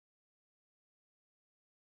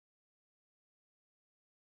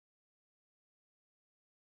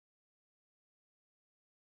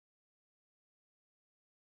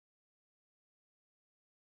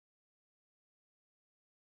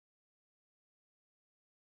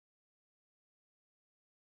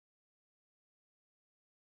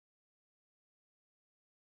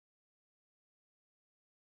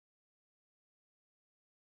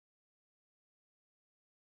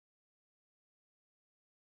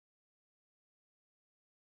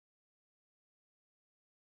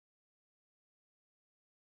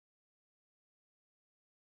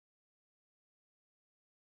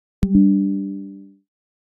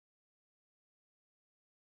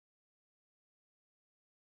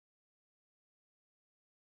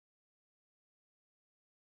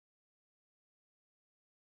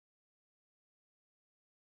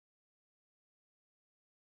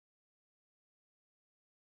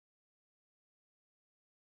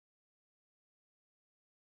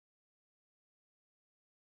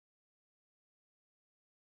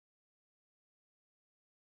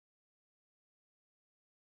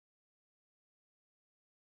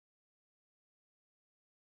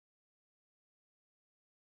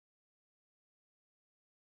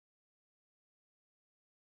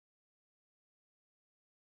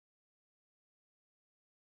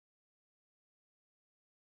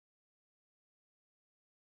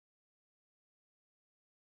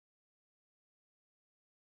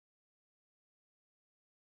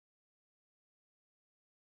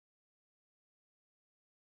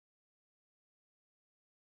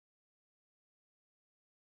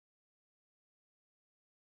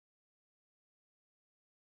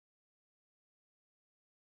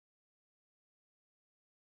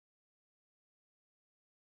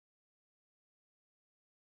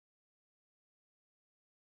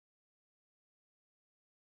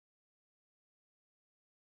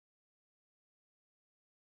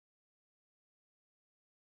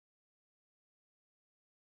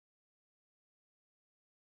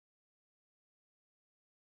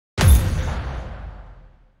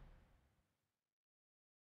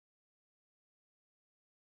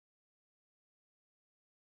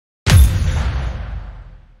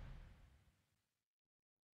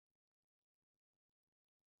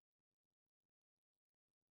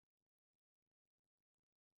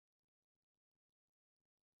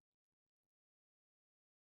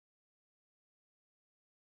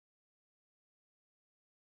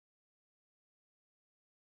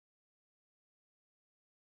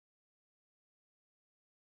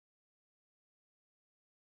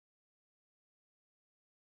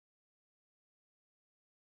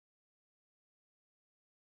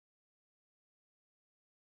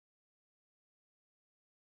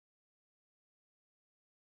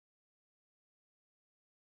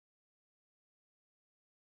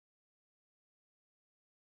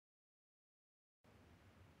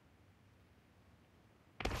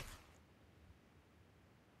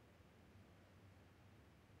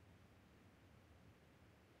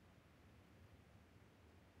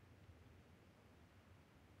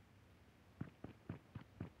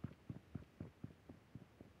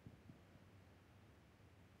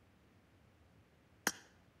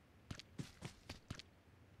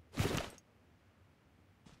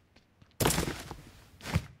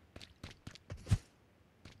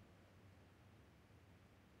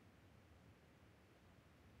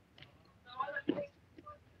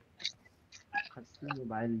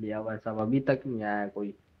Mobile लिया हुआ सब अभी तक नहीं आया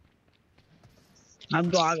कोई। हम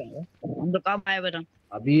तो आ गए। हम तो कब आए बता?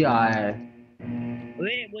 अभी आया है।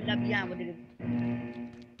 वे बोल अब यहाँ बोल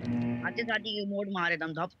आते साथी के मोड मारे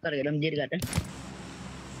दम धप कर एकदम गिर गए थे।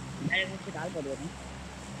 मेरे मुंह से डाल कर दो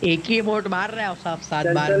एक ही मोड मार रहा है और साथ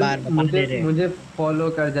बार बार मुझे फॉलो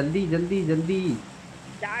कर जल्दी जल्दी जल्दी।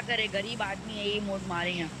 क्या करे गरीब आदमी है, यही मोड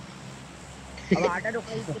मारे हैं। अब आटा तो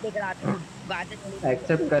कहीं से लेकर आते हैं, बातें थोड़ी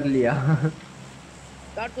एक्सेप्ट कर लिया।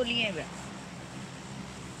 कर तो लिए हैं।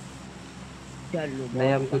 चलो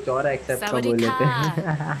नहीं हम कुछ और एक्सेप्ट कर बोल लेते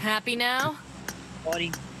हैं। Happy now?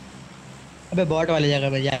 सॉरी। अबे बॉट वाली जगह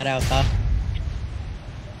पे जा रहा होता।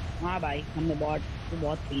 हाँ भाई हमने बॉट तो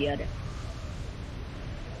बहुत क्लियर है।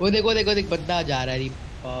 वो देखो देखो देख बंदा जा रहा है।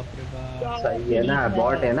 बाप रे बाप। सही है ना,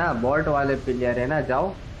 बॉट है ना, बॉट वाले प्लेयर है ना। जाओ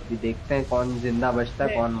अभी देखते हैं कौन जिंदा बचता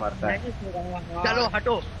है कौन मरता है। चलो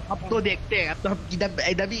हटो अब तो देखते हैं। अब तो हम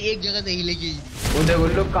इधर भी एक जगह से हिलेगी। वो देखो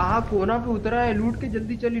लोग कहाँ कोना पे उतरा है, लूट के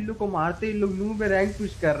जल्दी चल। इन लोग को मारते इन लोग नू में रैंक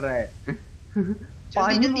पुश कर रहा है।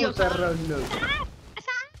 पानी में उतर रहा है उन लोग।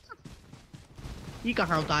 ये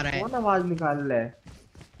कहाँ उतारा है? कौन आवाज निकाल रहा है?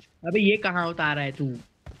 अबे ये कहाँ उतारा है तू?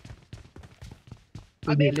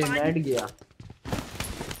 अबे नेट गया।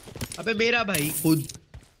 अबे मेरा भाई खुद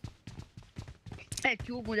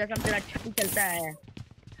चूप मुझे सब तेरा अच्छा चलता है।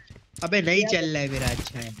 अबे नहीं चल रहा है मेरा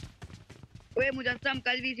अच्छा है। ओए मुजस्सम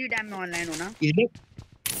कल भी इसी टाइम में ऑनलाइन हो ना? ये देख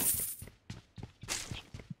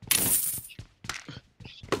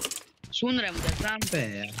सुन रहे मुजस्सम पे।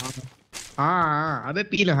 हाँ अबे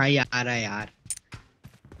पी ना भाई आ रहा है यार।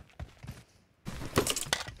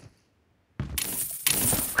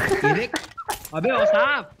 ये देख अबे ओ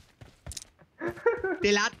साहब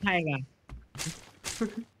तिलात खाएगा।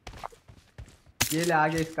 ये ले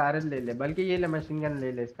आगे इस कारण ले ले, बल्कि ये ले मशीन गन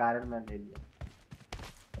ले ले, इस कारण मैं ले लिया।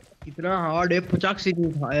 कितना हार्ड है, 50 से नहीं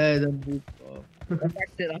उठाया एकदम।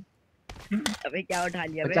 अबे क्या उठा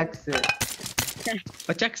लिया बे? पचक से।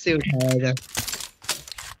 पचक से उठाया इधर।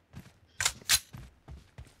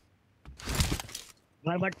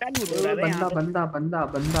 और भट्टा लूट हो रहा है बे यहाँ बंदा पे। बंदा बंदा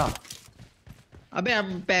बंदा। अबे हम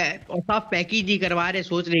और साफ पैकेज ही करवा रहे,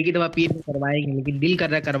 सोच रहे कि दवा पीर में करवाएंगे, लेकिन दिल कर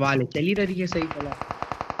रहा है करवा ले, चल ही रही है सही चला।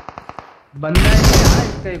 बंदा है यार,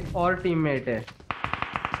 इसका एक और टीममेट है।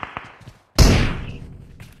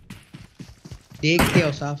 देखते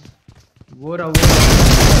हो साफ। वो रहा वो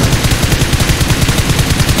रहा।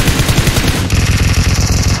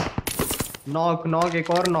 नॉक नॉक, एक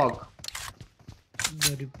और नॉक।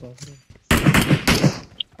 अरे बाप रे।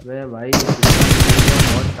 अबे भाई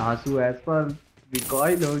बहुत धांसू है, इस पर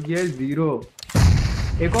रिकॉइल हो गया 0।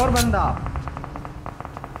 एक और बंदा,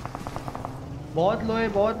 बहुत लो है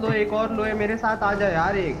बहुत लो है, एक और लो है, मेरे साथ आ जा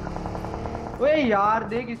यार एक। ओए यार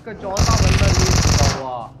देख इसका चौथा बंदा नहीं छुपा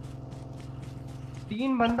हुआ।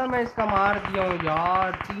 3 बंदा मैं इसका मार दिया हूँ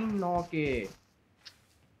यार, 3 नौ के।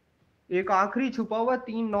 एक आखिरी छुपा हुआ,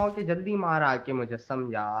 3 नौ के, जल्दी मार आके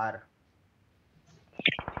मुजस्सम यार।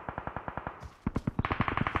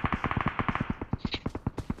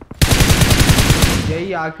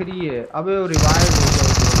 यही आखिरी है। अबे वो रिवाइव हो गया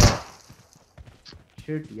दोनों।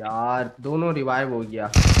 शिट यार, दोनों रिवाइव हो गया।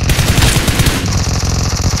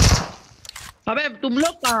 अबे तुम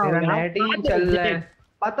लोग कहाँ हो मेरा यार? नेट ही साथ नहीं में चल रहा मुझे- है,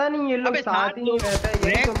 पता नहीं ये लोग अबे साथ ही नहीं लोग रहता है, यही तो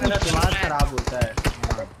रैंक मेरा पुश कर दिमाग रहा है। खराब होता है।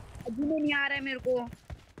 अबे अभी में नहीं आ रहा है मेरे को।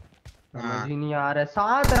 समझ हाँ ही नहीं आ रहा है,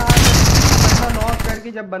 साथ रात में बंदा नॉक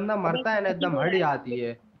करके जब बंदा अबे मरता है ना साथ ही एकदम तो हट है, जाती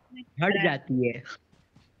है। हट जाती है।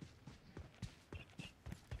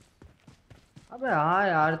 अबे हाँ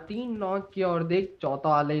यार, 3 नॉक किया और देख चौथा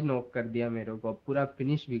वाले ही नॉक कर दिया मेरे को, पूरा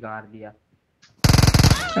फिनिश बिगाड़ दिया।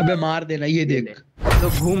 अबे मार देना, ये ये ले, देख। तो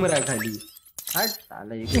घूम रहा है खाली। हट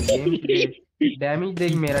साला, ये कोई गेम प्ले। डैमेज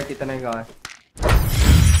देख मेरा कितने का है।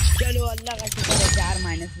 चलो अल्लाह का शुक्र है 4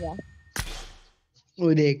 माइनस हुआ।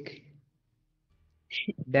 वो देख।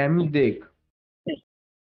 डैमेज देख।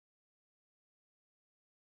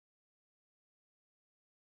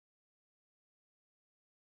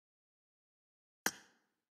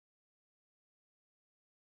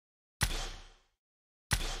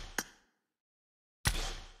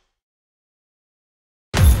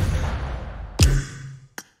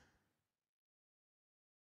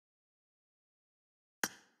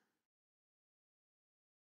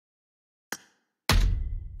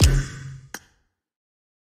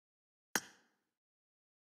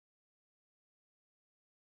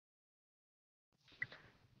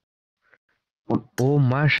 ओ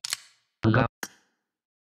माशाल्लाह।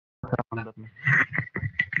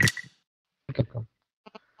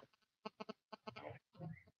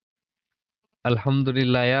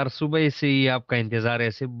 अल्हम्दुलिल्लाह यार, सुबह से ही आपका इंतजार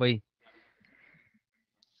है सिर्फ भाई।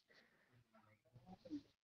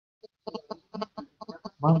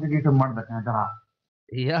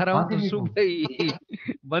 यार हम तो सुबह ही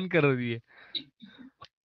बंद कर दिए।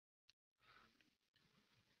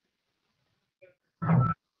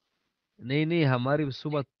 नहीं नहीं, हमारी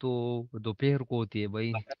सुबह तो दोपहर को होती है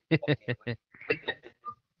भाई।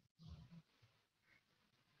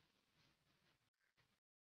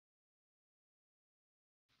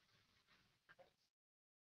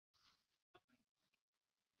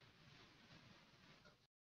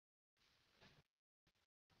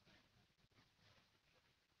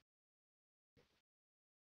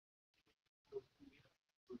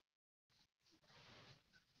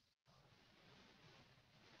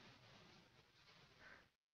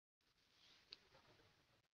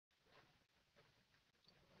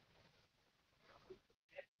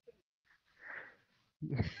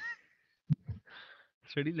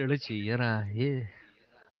 सड़ी लड़ चाहिए यार, ये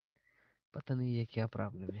पता नहीं ये क्या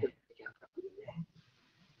प्रॉब्लम है।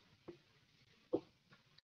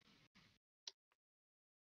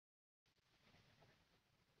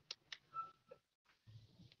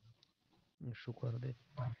 शुक्र दे।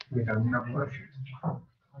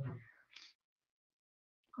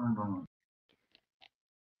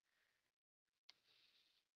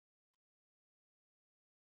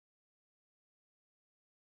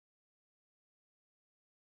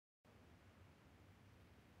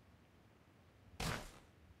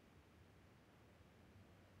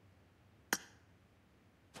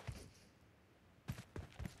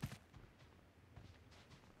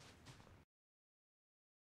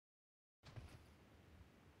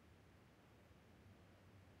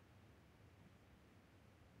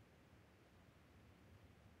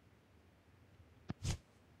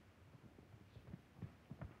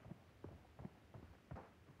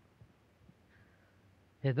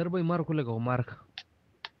 हैदर भाई मार को लगाओ मार।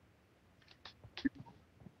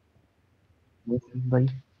 भाई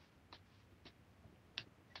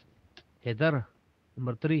इधर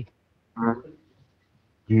नंबर 3। हाँ।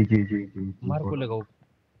 जी जी जी जी जी मार को बोलो। लगाओ।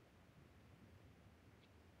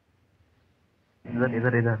 इधर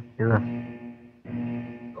इधर इधर इधर।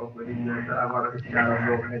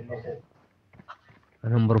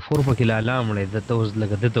 नंबर 4 पे खिला लामड़े देता उस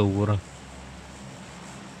लगा देता पूरा।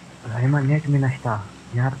 रहमान नेट में नष्टा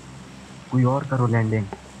यार, कोई और करो लैंडिंग।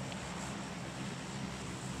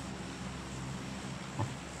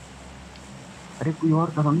 अरे कोई और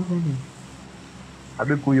करो ना लैंडिंग,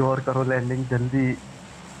 अबे कोई और करो लैंडिंग जल्दी।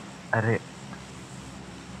 अरे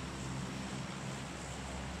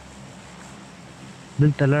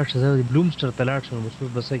من طلعت زي بلومستر طلعت شنو بس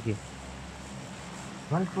بس هيك.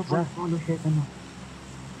 بل شوف كله شيء انا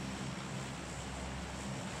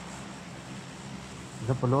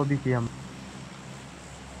زبلو भी किया।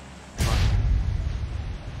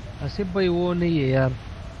 आसिफ भाई वो नहीं है यार।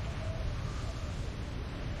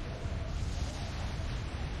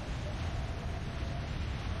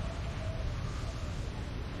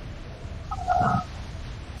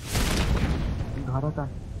 घर था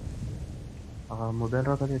मोबाइल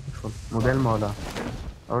रहा था मोबाइल मौला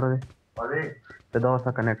और अरे पेदा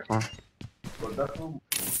सा कनेक्ट हुआ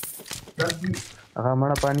अगर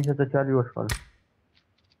हमारा पानी से तो चालू हो सवाल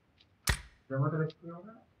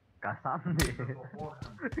कसम दे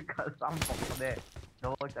कसम पकड़े दो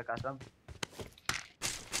कसम।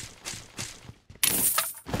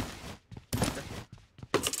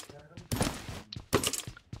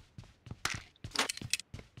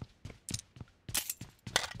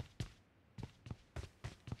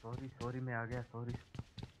 सॉरी सॉरी मैं आ गया सॉरी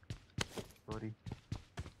सॉरी।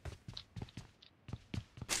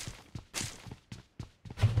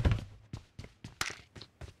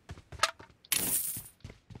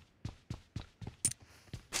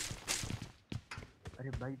 अरे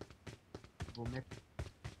भाई वो मैं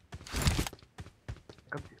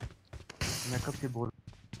कब से बोल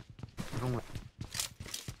रहा हूँ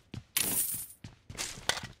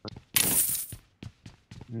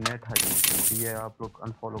नेट है ये आप लोग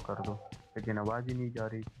अनफॉलो कर दो, लेकिन आवाज़ ही नहीं जा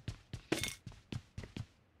रही।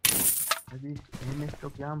 अभी नेट तो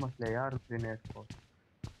क्या मसला है यार उसके नेट को।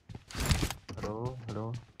 हेलो हेलो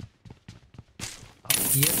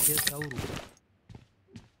यस यस और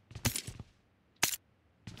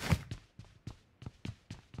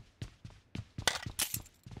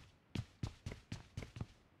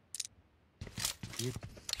ये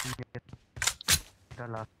मेरा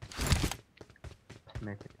लास्ट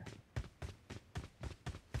मैच है।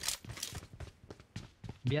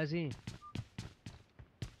 82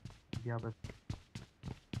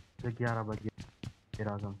 11 बजे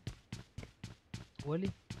आजम वली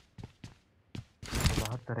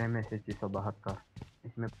 172 मैसेज 172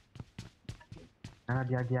 इसमें हाँ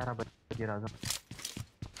दिया 11 बजे आजम।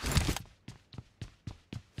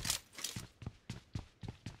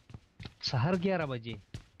 सहर 11 बजे।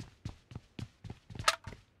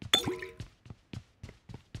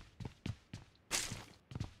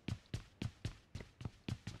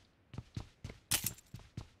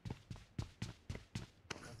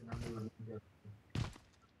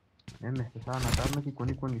 Message sana karena ki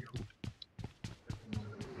kuni shu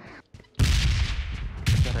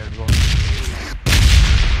red ball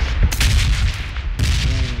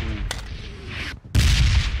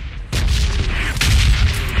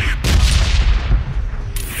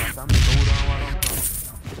kami tahu orang ka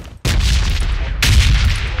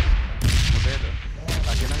model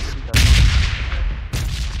aja nang kita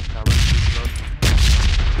kawan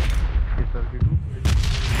kita gitu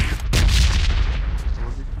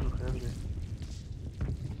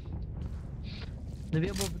नबी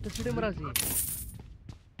अब तस्वीरें मरासी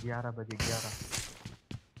 11 बजे 11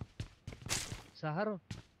 सहर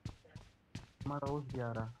हमारा उस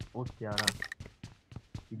 11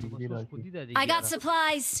 I got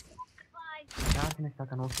supplies. यार ने इसका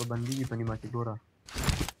कनो उसको बंदी की पनी माची गोरा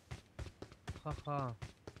हा हा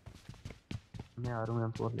मैं आ रहा हूँ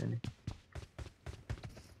M4 लेने।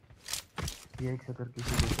 ये एक अगर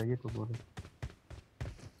किसी को चाहिए तो बोलो।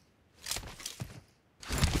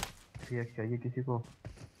 ये चाहिए किसी को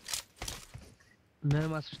मैं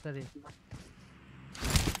मास्टर है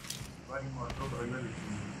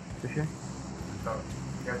किसे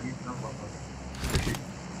क्या बीच ना पापा किसे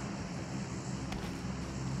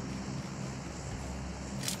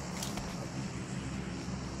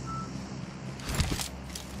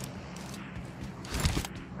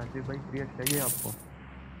आसिफ भाई 3x चाहिए आपको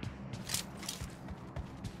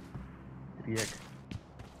 3x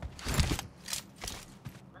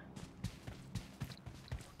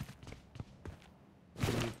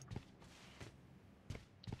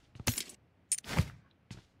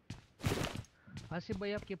आसिफ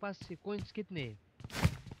भाई आपके पास कॉइंस कितने हैं?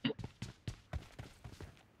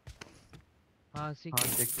 हाँ हाँ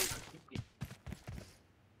देख,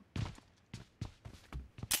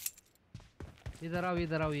 इधर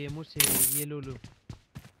आओ ये मुझसे ये लो लो।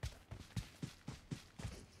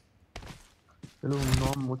 चलो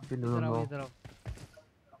 9 मुझसे लो, इधर आओ 9। इधर आओ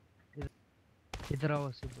इधर आओ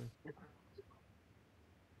आसिफ भाई।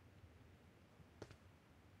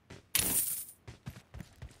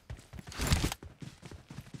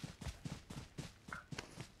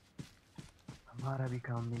 हमारा भी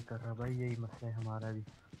काम नहीं कर रहा भाई, यही मसला है हमारा भी।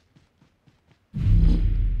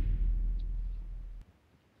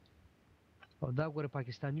 और दा गोरे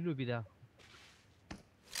पाकिस्तानी लोग भी दा।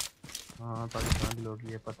 हाँ पाकिस्तानी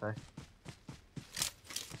लोग, ये पता है।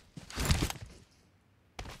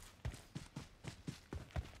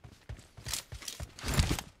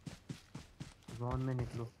 जोन में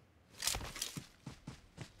निकलो।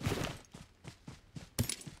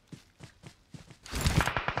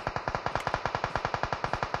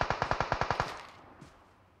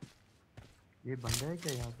 ये बंदा है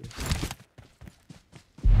क्या यहाँ पे?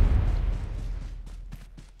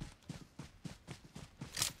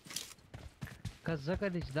 कज़का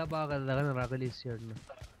दिचदा बागा दगन रागली सेडना।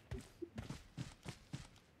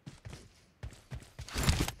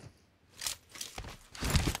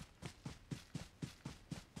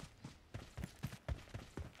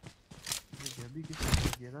 ये भी किसी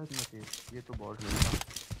ने किया था इतना तेज? ये तो बहुत नहीं था।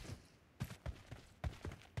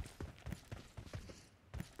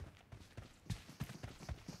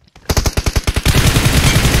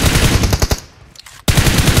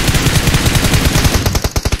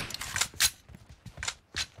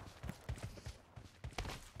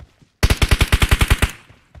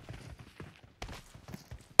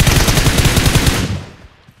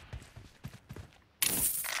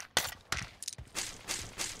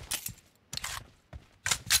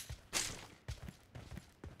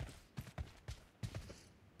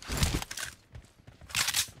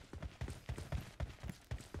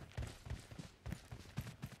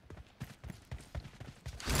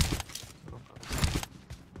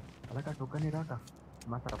 अलग का टोकन नहीं रहा था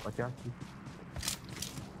मात्रा 50 की।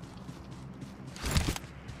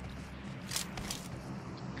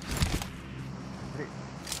 अरे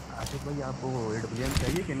आसिफ भाई आपको AWM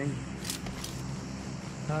चाहिए कि नहीं?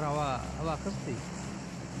 सर हवा कस्ती।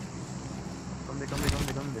 कम दे।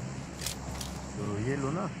 तो ये लो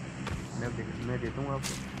ना, मैं दे दूंगा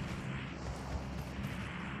आपको।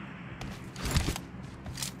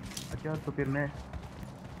 अच्छा तो फिर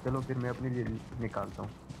चलो फिर मैं अपने लिए निकालता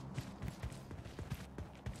हूँ।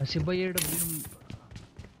 आसिफ भाई ये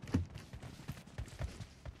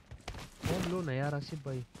होम लो ना यार आसिफ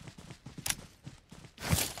भाई।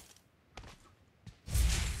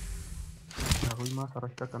 कोई माँ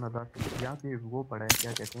सरस्ता का नज़ारा यहाँ पे वो पड़ा है,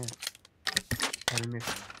 क्या कहते हैं, हेलमेट।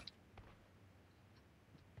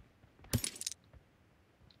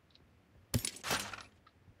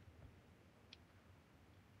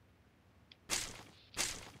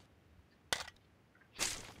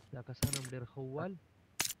 لا كسانم دير خوال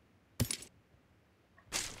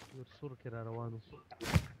يرسور كرا روانو.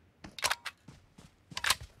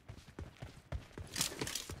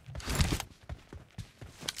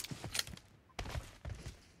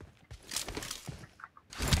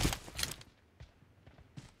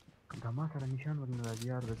 धमा सारा निशान वगैरह लगा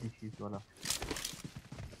यार रद्दी चीज वाला।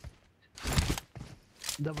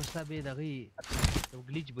 ده بس تابي دغي لو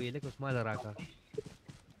جليتش بيلك بس ما دراكا.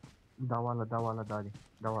 दावाला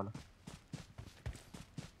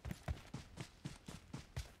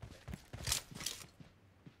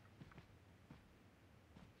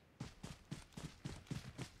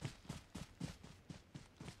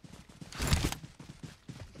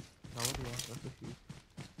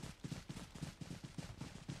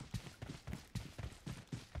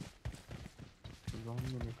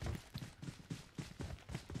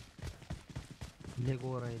ليك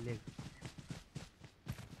وراي ليك.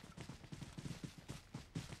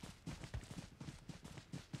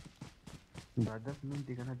 दादा मिनट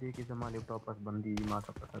दिखाना दे के जमा लैपटॉप पर बंदी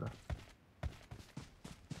माता पता था।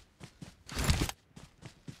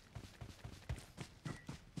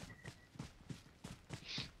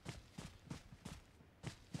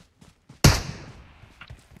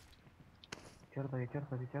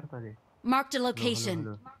 चढ़ता दे। Marked a location.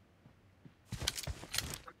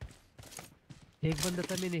 एक बंदा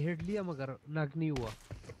था मैंने हिट लिया मगर नॉक नहीं हुआ.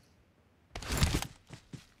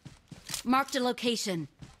 Marked a location.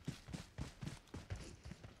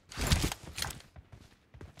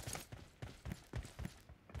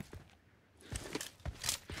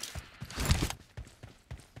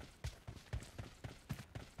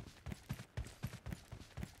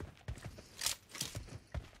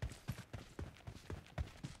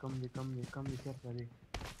 Come sir sorry.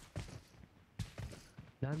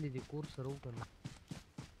 ध्यान दीजिए कोर्स रोक करना।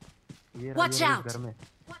 ये Watch रहा out! इस घर में।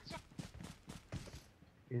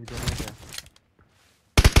 इस घर में क्या?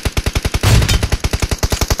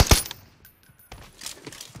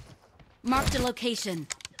 Marked a location.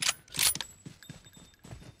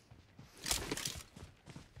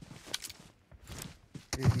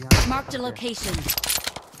 Marked a location.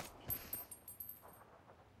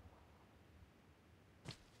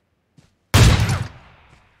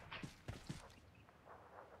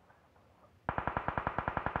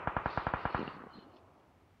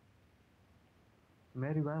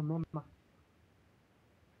 मेरी बात मैं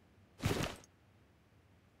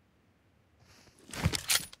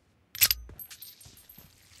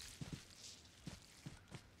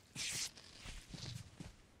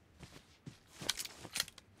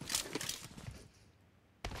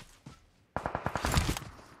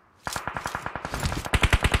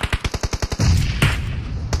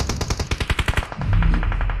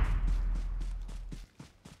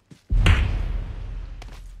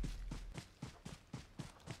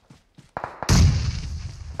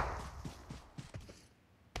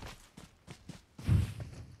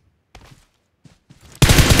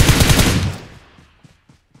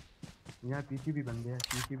यहाँ पीछे भी बंदे हैं,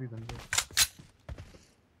 पीछे भी बंदे हैं।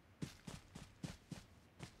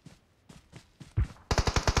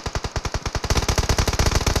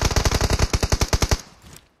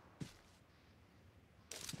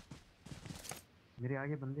 मेरे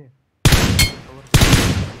आगे बंदे हैं। कवर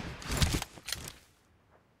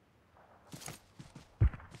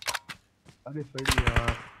अरे सही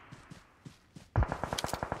यार।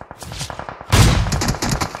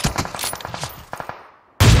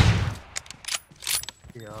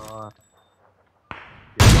 यार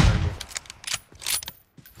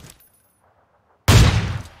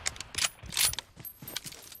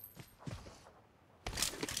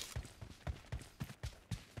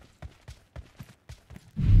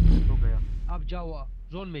तो गया। आप जाओ,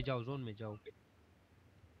 जोन में जाओ, जोन में जाओ,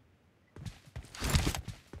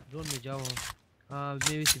 जोन में जाओ। हाँ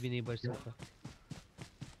मैं वैसे भी नहीं बच सकता।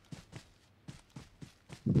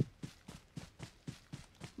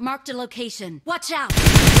 Marked a location. Watch out!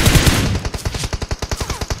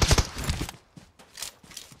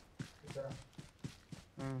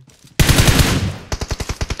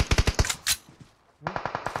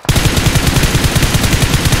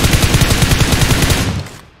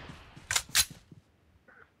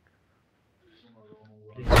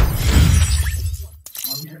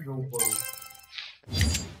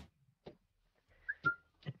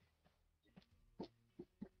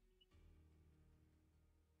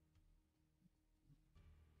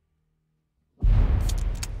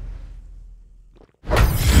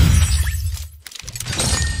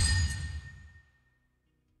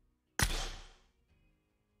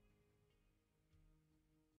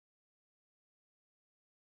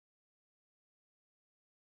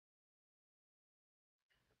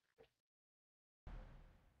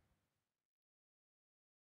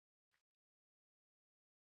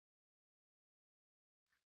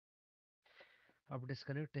 आप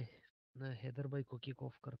डिस्कनेक्ट है ना? हैदर भाई को किक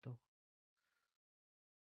ऑफ करता हूँ।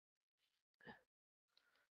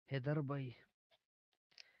 हैदर भाई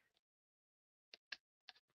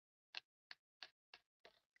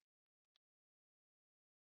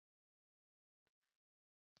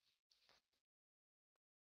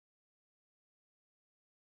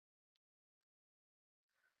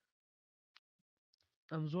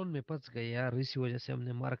हम जोन में फंस गए यार, इसी वजह से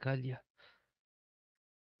हमने मार खा लिया।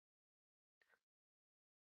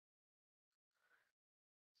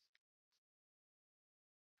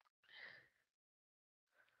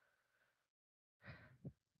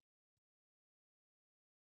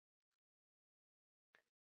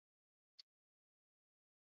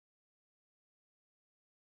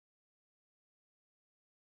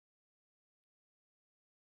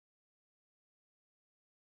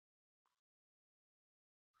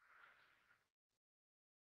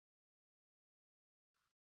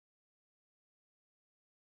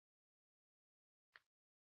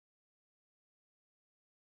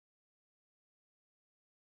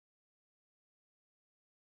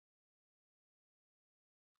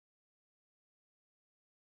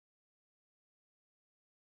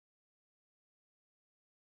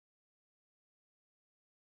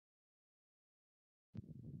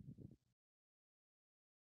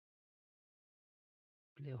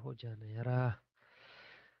 प्ले हो जाना यार।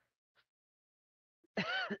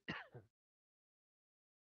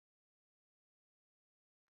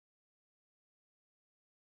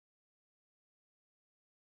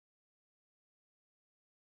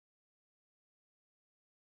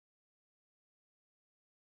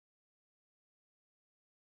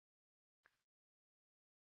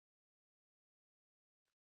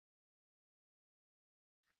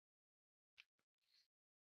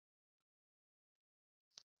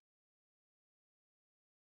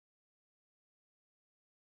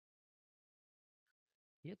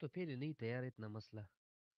 ये तो पहले नहीं था यार इतना मसला।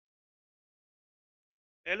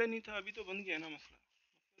 पहले नहीं था, अभी तो बन गया ना मसला।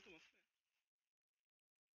 मसला तो मसला है।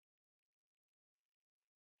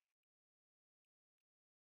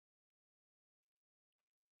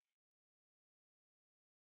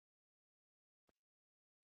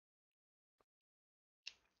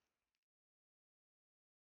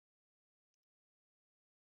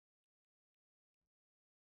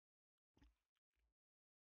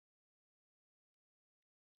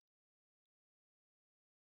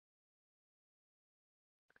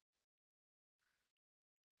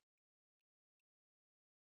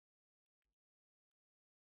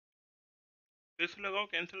 फिर से लगाओ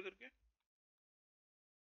कैंसिल करके।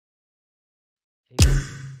 एक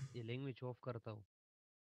मिनट, ये लैंग्वेज ऑफ करता हूँ।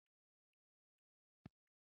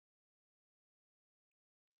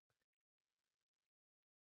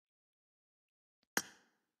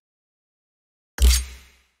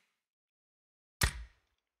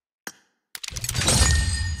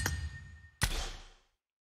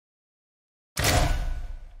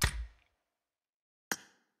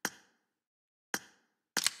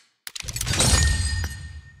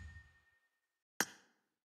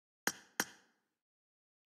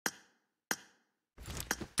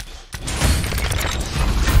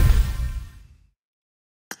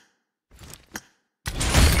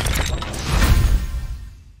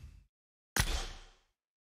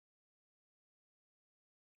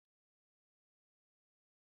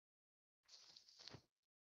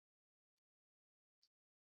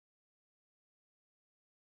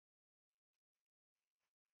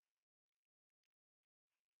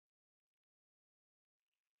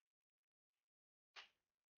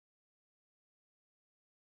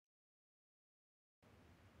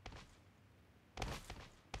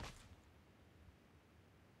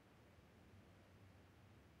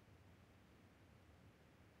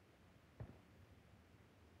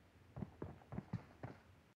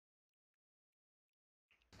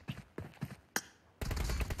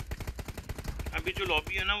 अभी जो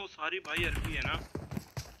लॉबी है ना वो सारी भाई अरबी है ना।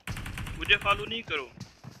 मुझे फॉलो नहीं करो,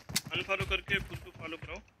 अनफॉलो करके खुद को फॉलो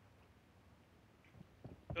करो।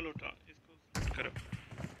 चलो उठा इसको करो।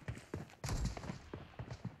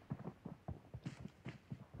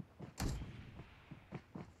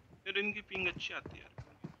 फिर इनकी पिंग अच्छी आती है यार।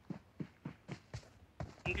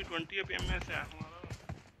 इनकी 20 एमएस है, हमारा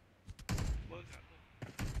बहुत ज़्यादा।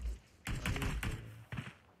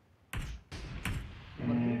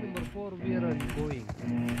 Number 3, number 4, where are you going?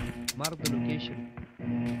 Mark the location.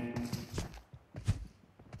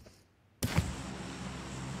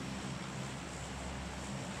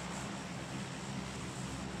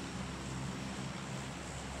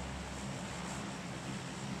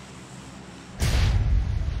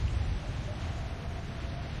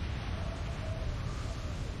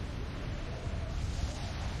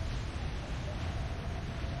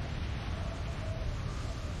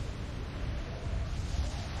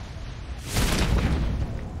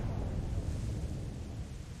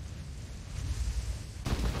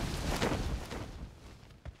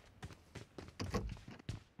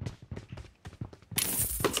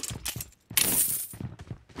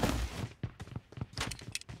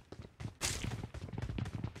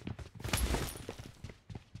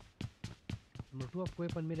 Number 2 आपको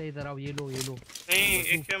वेपन मिला, इधर आओ। ये लो ये लो। नहीं,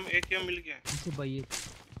 एक मिल गया। इसे भाई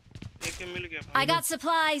एक मिल गया I got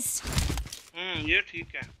supplies. ये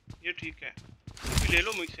ठीक है, ये ठीक है। तुम ले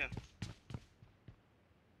लो मुझसे।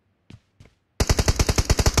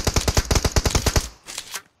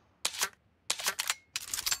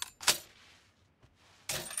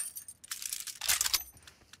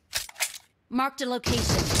 Marked a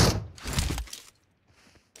location.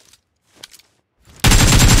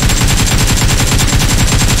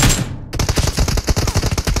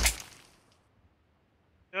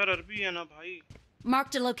 यार अरबी है ना भाई।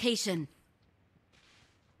 Marked a location.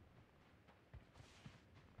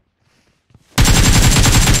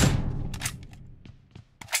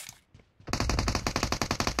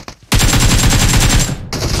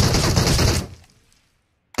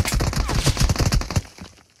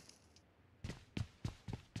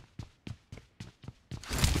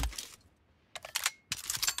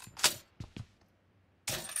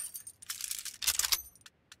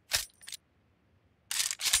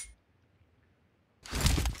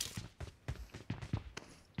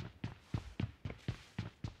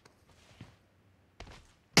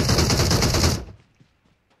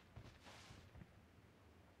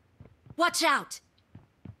 Watch out!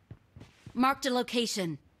 Marked a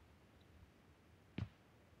location.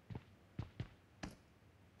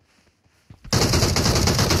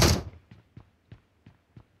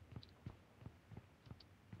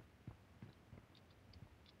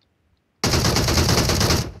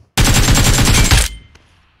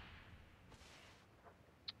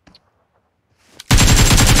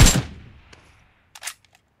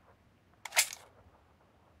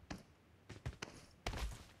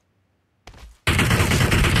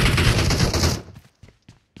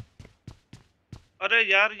 अरे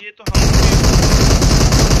यार ये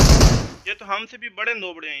तो हमसे भी बड़े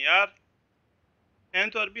नोबड़े हैं यार। हैं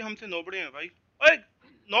तो अरबी हमसे नोबड़े हैं भाई। ओए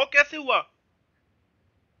नौ कैसे हुआ?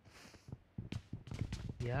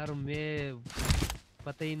 यार मैं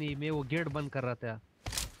पता ही नहीं, मैं वो गेट बंद कर रहा था।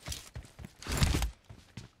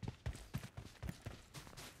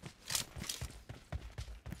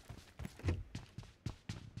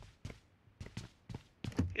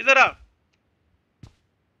 इधर आ।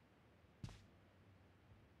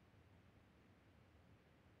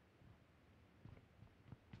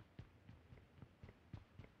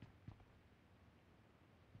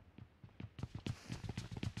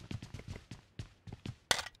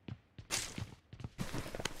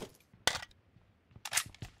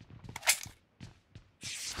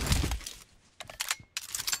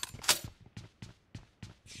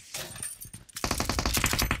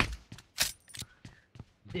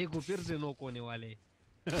 देखो फिर से नॉक होने वाले।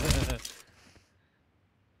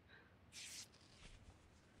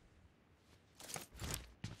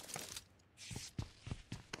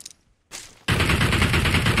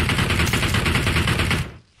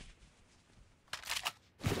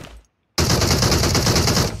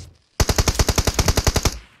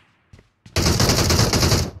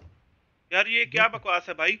 यार ये क्या बकवास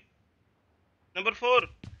है भाई? नंबर 4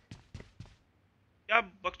 क्या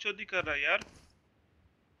बकचोदी कर रहा है यार?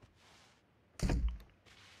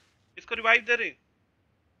 इसको रिवाइव दे रे।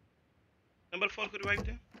 नंबर 4 को revive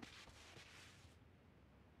they.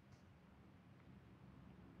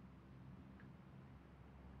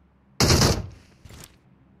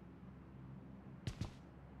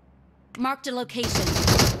 Marked a location.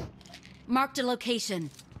 Marked a location.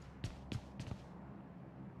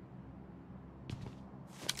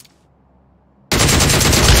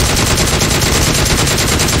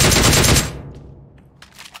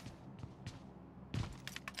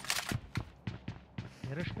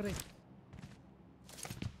 Rush करें।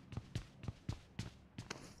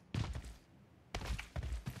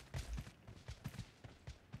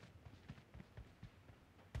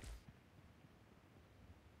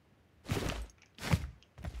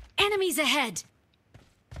 Enemies ahead.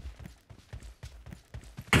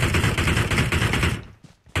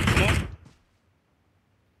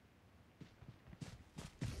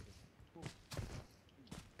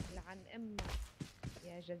 لعن امك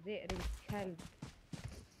يا جزائري الكلب.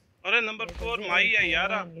 अरे नंबर 4 माई है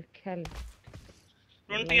यारा। الكلب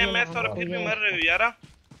 20 ms और फिर भी मर रहे हो यारा।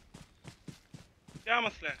 क्या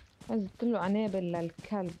मसला है? قلت له عنابل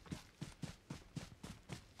للكلب.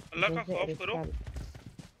 अल्लाह का खौफ करो।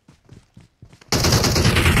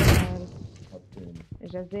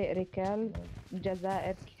 جزائري كلب.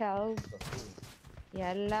 جزائر كلب.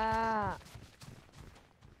 يلا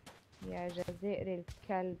يا جزائري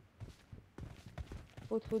الكلب.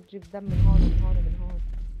 فوت فوت جيب دم من هون ومن هون ومن هون.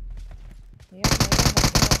 يلا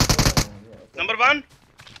नंबर 1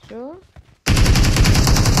 شو؟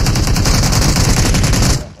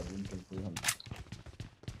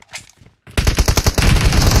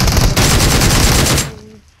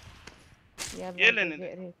 ये लेने दे।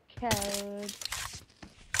 جزائري الكلب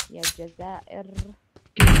يا الجزائر.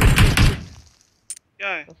 क्या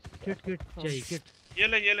है? किट किट चाहिए किट। ये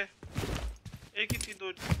ले एक ही थी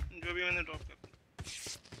दो जो भी मैंने ड्रॉप कर दी।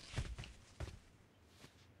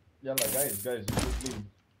 Yalla guys, leave.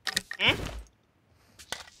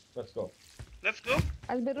 Let's go.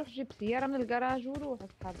 قلبي روح جيب سيارة من الجراج وروح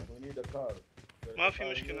اسحبها. We need a car. ما في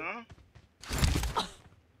مشكلة ها؟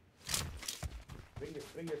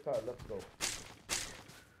 Bring your car, let's go.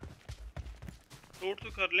 Road तो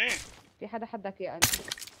कर लें। في حدا حدك يا قلبي؟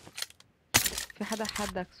 في حدا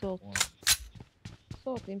حدك صوت؟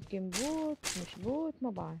 صوت يمكن بوت مش بوت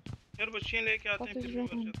ما بعرف. यार बच्चियाँ लेके आते हैं फिर भी मर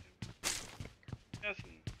जाते हैं। क्या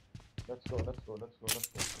scene? Let's go.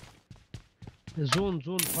 Zone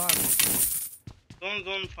fast.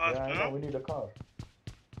 Zone fast Yeah, I हाँ? know, we need a car.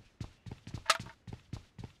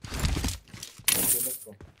 Okay, let's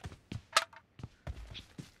go.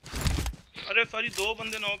 अरे सॉरी 2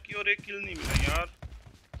 बंदे नॉक किए और 1 किल नहीं मिला यार।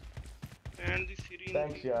 And the Syrian.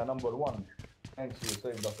 Thanks, yeah, number 1. Thanks, you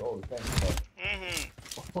saved us all. Thanks a lot.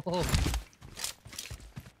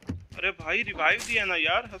 अरे भाई रिवाइव दिया ना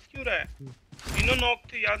यार, हंस क्यों रहा है? तीनों नॉक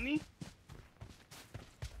थे याद नहीं?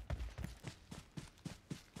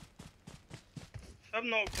 सब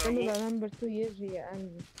नॉक था वो। Number 2 يجي يا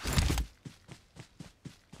قلبي.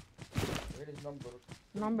 Where is number 2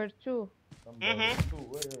 Number 2,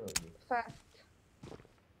 where are you? fast.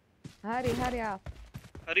 hurry up.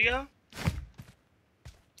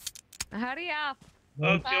 hurry up.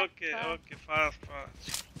 Okay, fast.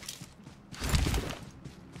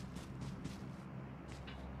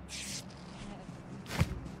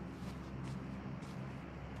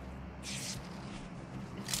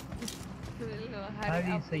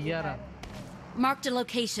 هذه سيارة. Marked a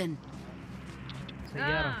location.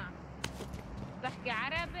 سيارة. تحكي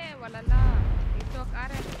عربي ولا لا؟ يتوك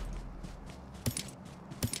عربي.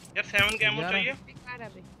 यार 7 का एमो चाहिए?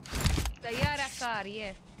 عربي. سيارة كار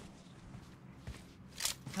yes.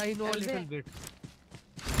 I know a little bit.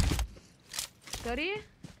 Sorry?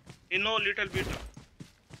 You know little bit.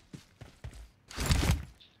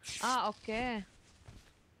 Okay.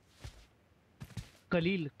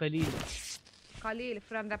 قليل قليل. قليل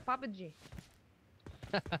from the PUBG.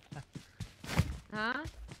 Huh?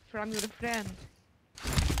 From your friend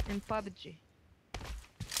in PUBG.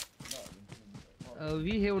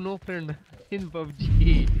 We have no friend in PUBG.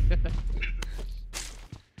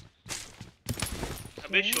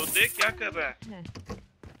 अबे शोदे क्या कर रहा है?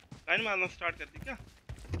 Line मारना start कर दी क्या?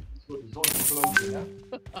 So the zone is closing, yeah?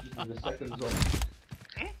 This is the second zone.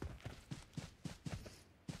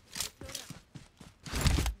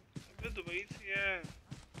 अबे Dubai से है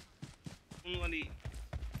उन वाली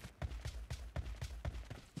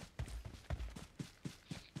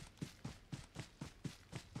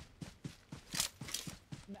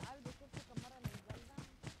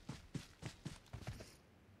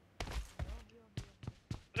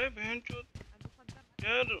अरे बहनचोद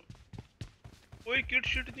यार कोई किट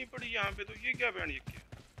शिट नहीं पड़ी यहाँ पे तो ये क्या बैंड ये क्या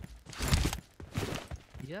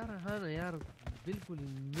यार हाँ ना यार बिल्कुल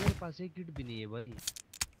मेरे पास एक किट भी नहीं है भाई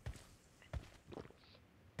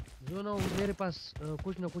जो ना मेरे पास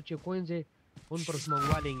कुछ ना कुछ कॉइन्स है उन पर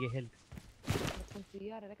मंगवा लेंगे हेल्प بكون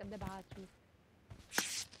سيارة لك قد بعد شوف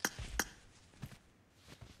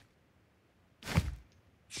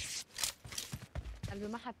قلبي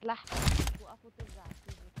ما حتلحق وقف وترجع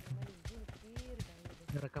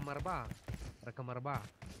رقم 4 رقم 4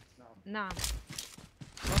 نعم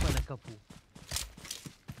ماما نكفو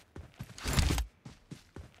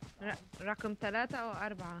رقم 3 أو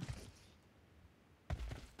 4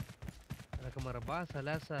 رقم 4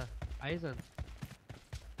 3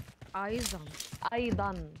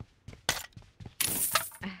 أيضا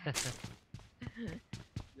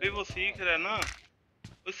भाई वो सीख रहा है ना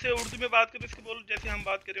उससे उर्दू में बात करो इसके बोल जैसे हम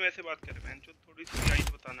बात करें वैसे बात करें बहनचोद थोड़ी सी आई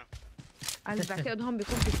तो बताना قلبي بعتقد هون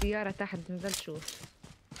بيكون في سيارة تحت نزل شوف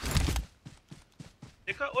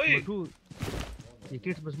देखा ओए ये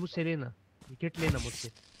किट बस मुझसे लेना ये किट लेना मुझसे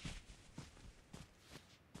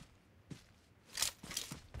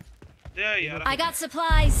दे यार I got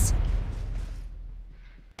supplies.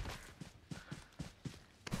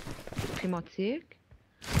 في موتسيك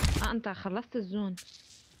أنت خلصت الزون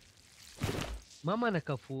ماما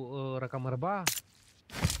نكفو رقم 4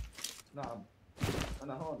 نعم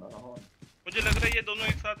أنا هون मुझे लग रहा है ये दोनों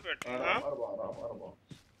एक साथ बैठे हैं हाँ 4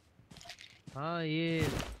 हाँ ये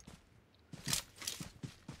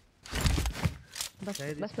बस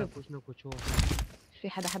कुछ ना कुछ हो في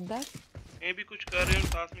حدا حدك ये भी कुछ कर रहे हैं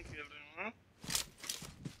साथ में खेल रहे हैं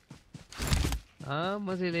हाँ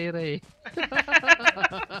मजे ले रहे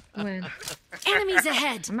وين Enemies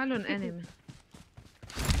ahead. عملهم انمي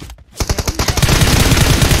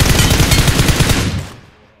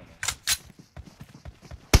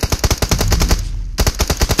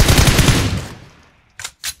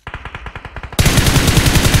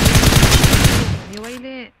يا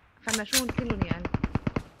ويلي فنشون كلهم يعني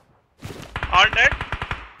All dead?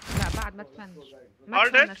 لا بعد ما تفنش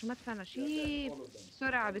ما تفنش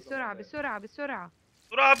بسرعة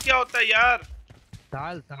सुरा अब क्या होता है यार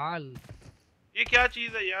تعال ये क्या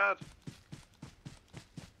चीज है यार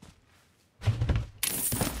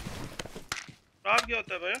अब क्या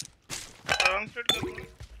होता है भाई आराम से कर लो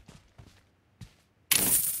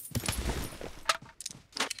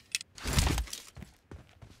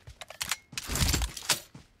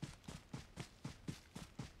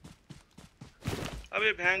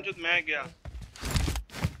अबे बहन जो मैं गया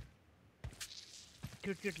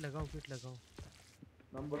किट लगाओ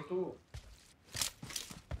Number 2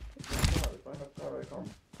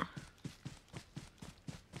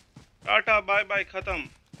 टाटा बाय बाय खत्म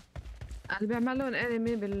اللي بيعملون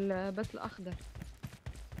انمي بالبس الاخضر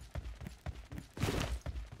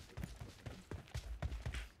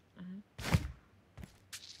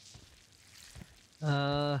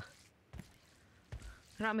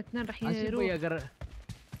رقم 2 راح يروح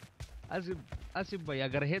आसिफ भाई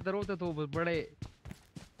अगर हैदर होता तो बड़े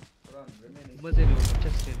मजे में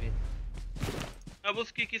चस्के में अब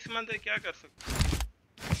उसकी किस्मत है क्या कर सकते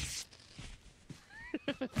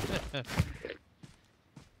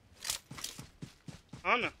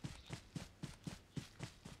हाँ ना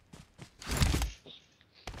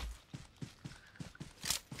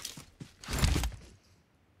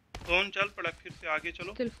कौन चल पड़ा फिर से आगे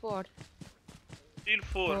चलो still 4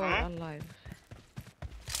 हाँ alive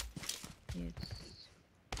yes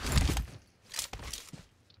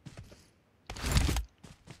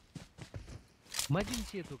ما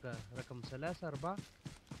جنسيتك؟ رقم 3 4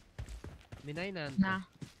 من أين أنت؟ نعم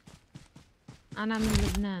أنا من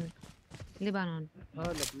لبنان لبنان.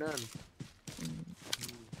 لبنان.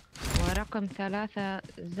 ورقم 3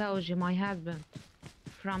 زوجي my husband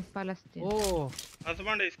from Palestine. Oh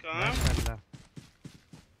husband है इसका। माशाल्लाह।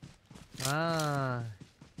 हाँ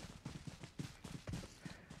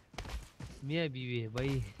मियाँ बीवी है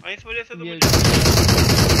भाई। इस वजह से तो मियाँ मुझे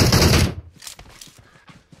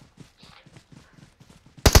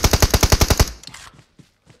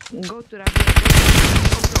go to Razer.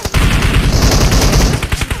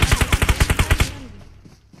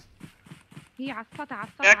 هي عصفتها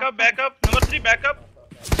backup backup number 3 backup.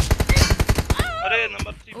 अरे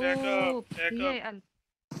नंबर 3 बैकअप يا قلب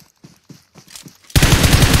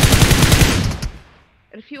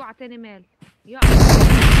رفيقوا اعطاني مال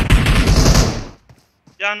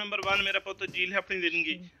يا नंबर 1 मेरा पुत्र झील है अपनी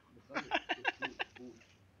जिंदगी।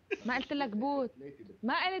 ما قلت لك بوت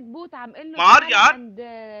ما قلت بوت عم قل له मार यार عند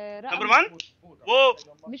नंबर 1 वो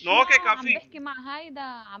مش नॉक है عم काफी। بحكي مع هيدا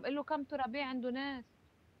عم قل له كم ترابيع عنده ناس।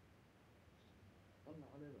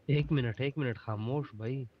 एक मिनट खामोश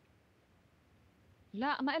भाई।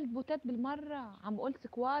 لا ما قلت بوتات بالمرة عم قلت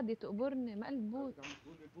سكوادي تقبرني ما قلت بوت.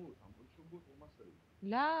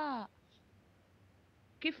 لا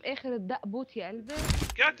كيف اخر الدق بوت يا قلبي؟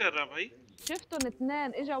 क्या कर रहा भाई? شفتهم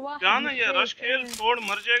اثنين اجا واحد जाना ये مش रश شايف खेल छोड़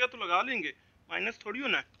मर जाएगा तो लगा लेंगे माइनस थोड़ी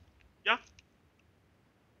होना है क्या?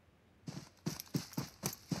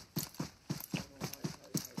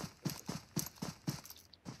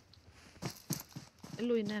 قل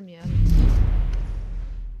له ينام يا قلبي।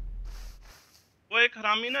 वो एक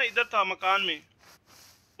हरामी ना इधर था मकान में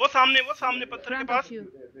वो सामने पत्थर के पास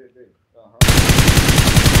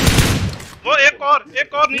वो एक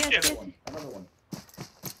और नीचे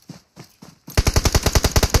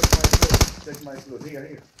Take my food.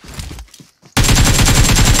 Here.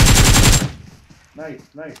 Nice.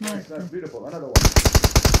 Beautiful. Another one.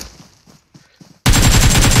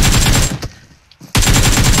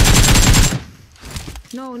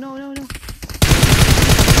 No.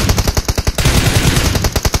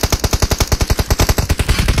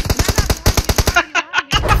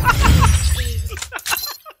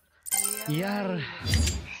 यार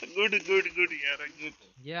गुड यार गुड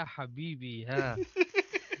या हबीबी हाँ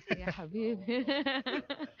يا حبيبي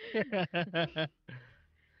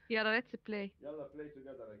يلا let's play. Yalla, play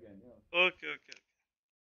together again. Yeah. Okay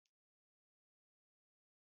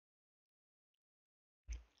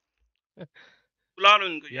बुला लो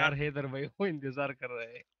इनको यार हैदर भाई वो इंतजार कर रहे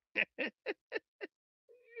हैं।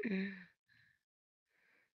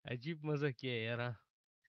 अजीब मजा किया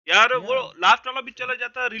यार वो लास्ट वाला भी चला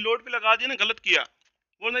जाता रिलोड पे लगा दिया ना गलत किया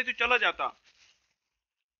वो नहीं तो चला जाता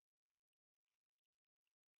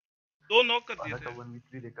 2 नॉक कर दिए थे।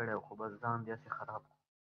 1v3 लेकर आओ बस जान जैसे खराब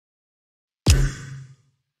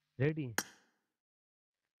रेडी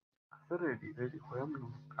सर रेडी खोयम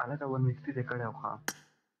आला का 1v3 लेकर आओ। हां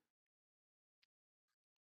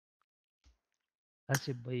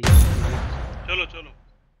आसिफ भाई चलो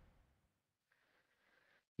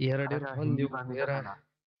यार ډېر خوند یو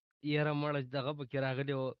یاره مړه دغه پکې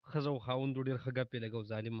راغلی او ښځه او خاوند ډېر ښه ګپې لګو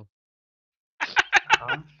ظالمه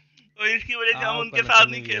और इसकी वजह से हम उनके साथ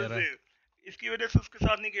नहीं खेल रहे इसकी वजह से उसके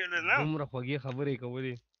साथ नहीं खेल रहे ना دومره خوږې خبرې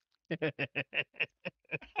کولې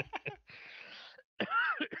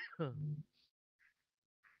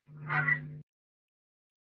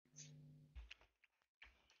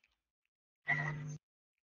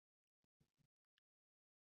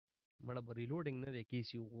مړه به ریلوډینګ نه دی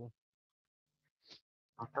کیسي وو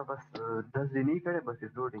आता बस 10 दिन ही करे बस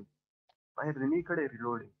रिलोडिंग बाहर दिन ही करे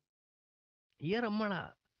रिलोडिंग یاره مړه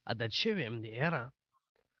عادت شوی یم دی یاره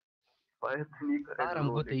बाहर दिन ही करे بارم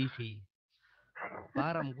ګوته ایښي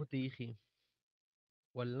بارم ګوته ایښي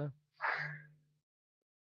والله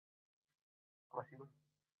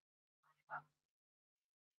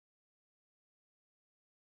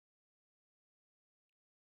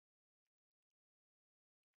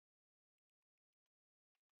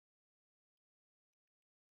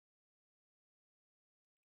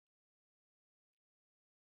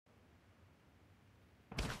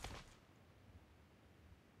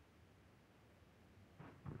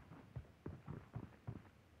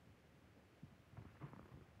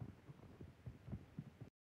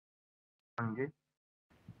अंगे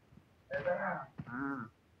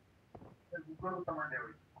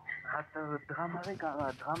आता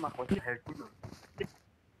ड्रामा को हेड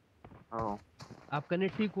आपका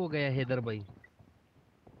नेट ठीक हो गया हैदर भाई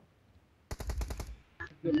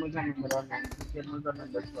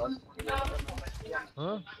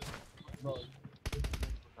हाँ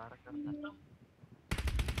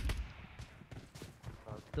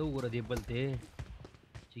तो वो रदे बलते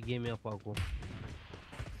ची गेम या पाको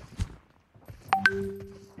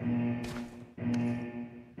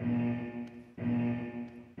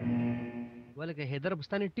वाले के हैदर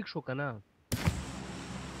बस्तानी टिक शो का ना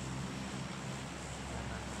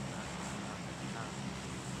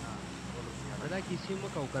बड़ा किसी में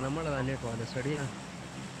का ना मड़ा नेट वाले सड़िया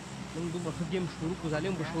तुम तुम गेम शुरू को जाले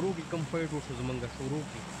हम शुरू की कम फाइट हो मंगा शुरू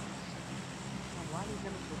की वाले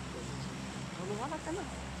क्या वो वाला का ना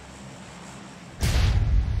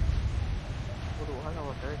वो वाला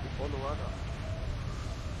होता है कि फॉलो वाला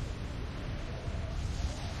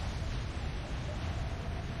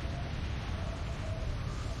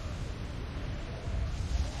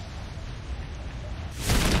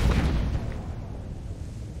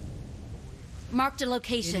Marked a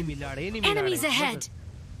location. Enemies ahead.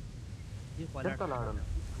 ये पलट तलाड़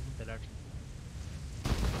तलाड़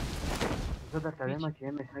ज़्यादा टाइम में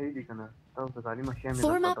क्या में सही दिखना तो ज़ाली में क्या में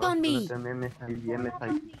Form up on me. में सही ये में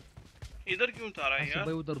सही इधर क्यों उतारा है यार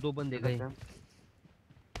भाई उधर दो बंदे गए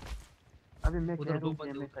अभी मैं कह रहा हूँ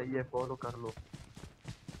कि मैं सही है फॉलो कर लो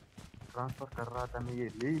ट्रांसफर कर रहा था मैं ये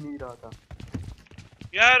ले ही नहीं रहा था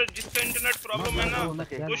यार जिसका इंटरनेट प्रॉब्लम है ना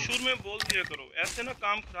वो शुरू में बोल दिया करो ऐसे ना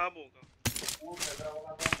काम खराब होगा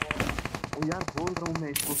वो यार बोल रहा हूँ मैं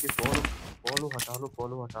इसको कि फॉलो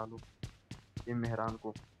हटा लो ये मेहरान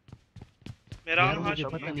को मेहरान मुझे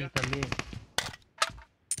पता नहीं था मैं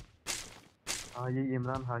हाँ ये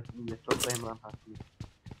इमरान हाशमी है छोटा इमरान हाशमी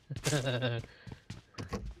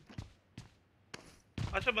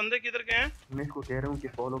अच्छा बंदे किधर गए हैं मैं इसको कह रहा हूँ कि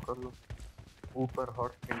फॉलो कर लो ऊपर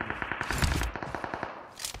हॉट स्क्रीन में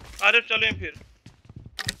अरे चलें फिर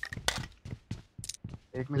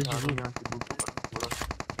एक मिनट आ रहा हूँ यहाँ से दूर थोड़ा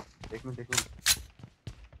एक मिनट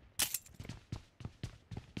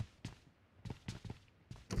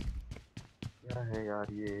क्या है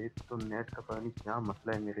यार ये तो नेट का पता नहीं क्या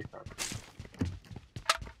मसला है मेरे साथ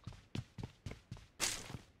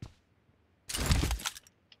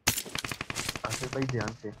आसिफ भाई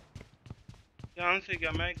ध्यान से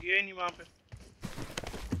क्या मैं गया ही नहीं वहाँ पे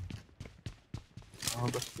हाँ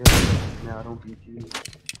बस मैं आ रहा हूँ पीछे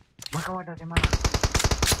मका वाटा के मारा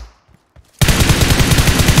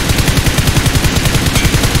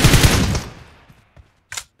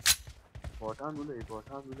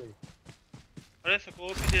बोटा दूले अरे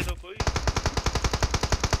स्कोप ही दे दो कोई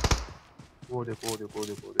वो दे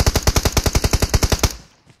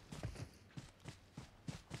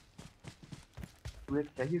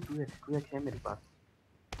टू एक्स है मेरे पास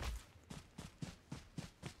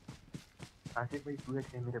आसिफ भाई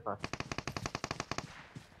 2x है मेरे पास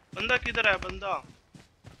बंदा किधर है बंदा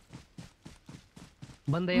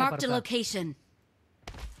Marked a location.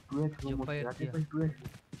 2x लो मुझे आसिफ भाई 2x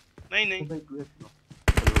नहीं भाई 2x लो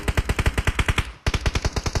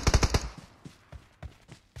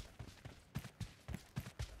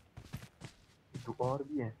तो और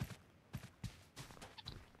भी है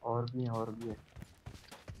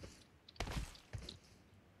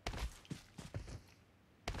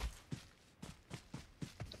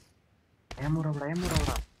एमो रबड़ा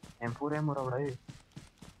M4 एमो रबड़ा है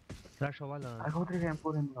फ्लैश वाला अरे उतरेगा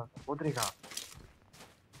M4 एमो उतरेगा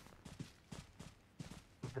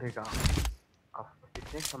अब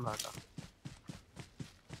टिक सम्राट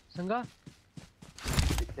संगा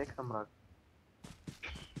टिक सम्राट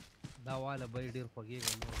दावाला भाई डेर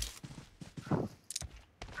पगेगा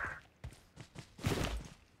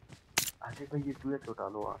आसिफ भाई ये 2x उठा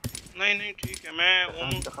लो आप नहीं ठीक है मैं ओम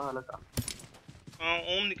दिखा लगा हाँ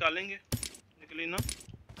ओम निकालेंगे निकली ना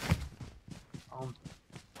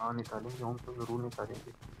हाँ निकालेंगे ओम तो जरूर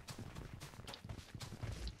निकालेंगे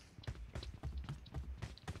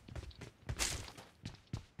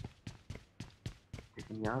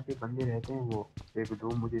लेकिन यहाँ पे बंदे रहते हैं वो एक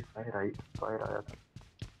दो मुझे फायर आया था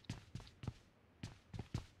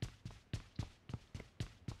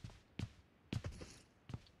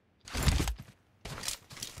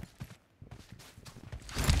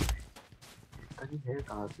है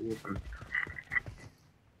कहाँ से ये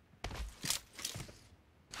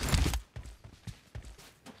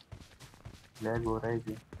लैग हो रहा है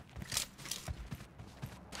जी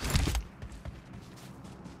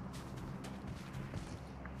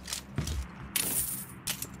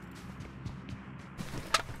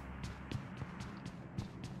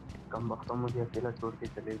कम वक्त मुझे अकेला छोड़ के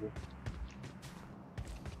चले गए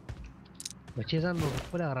बच्चे जान लोग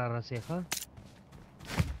पूरा आ रहा से हाँ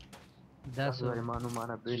That's a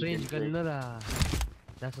strange girl ना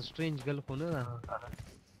That's a strange girl को ना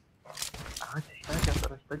आज क्या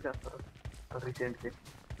तरस रिसेंट के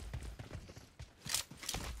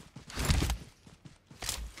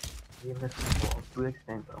ये मैं 2x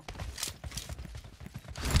टाइम पर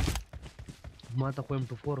Mata ko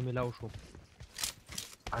M24 milaw show.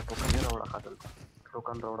 A token era ora kadal.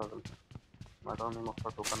 Token ora kadal. Mata ne maksa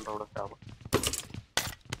token ora tava.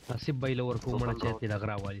 Asif baila worko mana चेती लग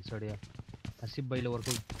रहा वाली सड़िया. Asif baila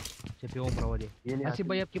worko चेपे ओम वाली. Asif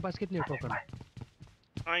भाई आपके पास कितने टोकन?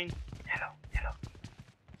 9. Yellow.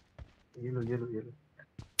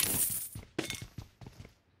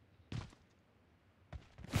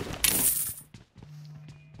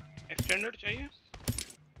 एक्सटेंडेड चाहिए?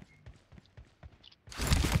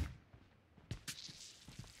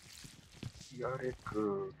 यार एक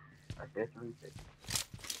अटैचमेंट है।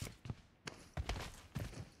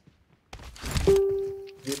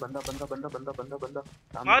 ये बंदा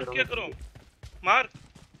मार क्या करो? मार।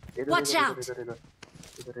 Watch out!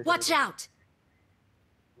 Watch out!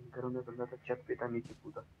 इन घरों में बंदा था, छत पे था, नीचे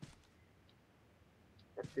कूदा,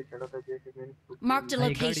 छत पे चढ़ा था जैसे मैंने Marked a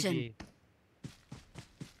location.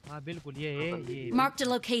 हाँ बिल्कुल ये है ये. Marked a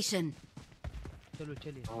location. चलो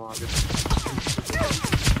चलिए. हाँ आगे.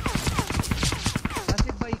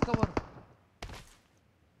 आसिफ भाई कवर.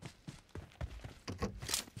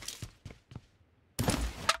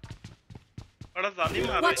 बड़ा जालिम आ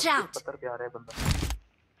रहा है. Watch out! पत्थर पे आ रहा है बंदा.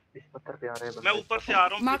 इस पत्थर पे आ रहा है बंदा. मैं ऊपर से आ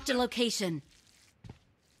रहा हूँ. Marked a location.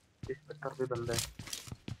 इस पत्थर पे बंदा है.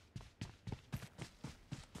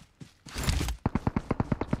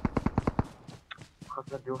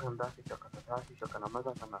 खतर जो हम दासी चकना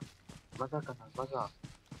मजा करना.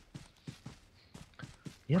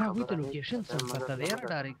 यार अभी तो लोकेशन सब पता है यार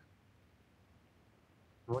डायरेक्ट.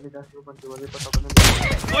 वाली दासी ऊपर से वाले पता बने.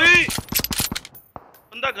 ओए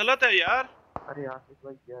बंदा गलत है यार. अरे आसिफ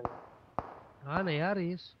भाई क्या है? हाँ ना यार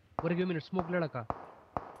इस वर्ग मिनट स्मोक लड़का.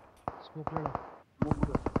 स्मोक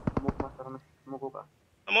मास्टर में स्मोक होगा.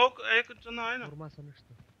 स्मोक एक जना है ना. और मास्टर नष्ट.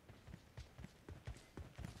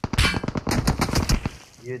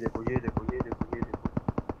 ये देखो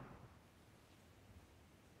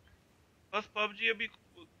बस पबजी अभी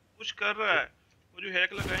कुछ कर रहा है. वो जो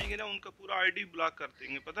हैक लगाएंगे ना उनका पूरा आईडी ब्लॉक कर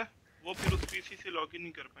देंगे पता है. वो फिर उस पीसी से लॉगिन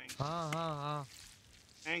नहीं कर पाएंगे. हाँ.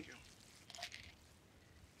 Thank you.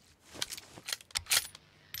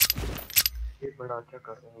 ये बड़ा अच्छा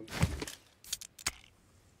कर रहे हैं.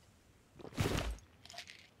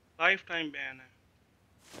 लाइफ टाइम बैन है.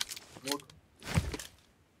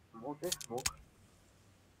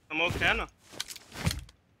 स्मोक है ना.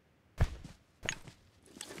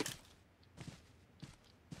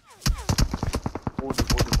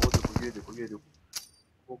 ये देखो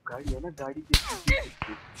वो गाड़ी है ना. गाड़ी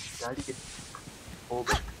के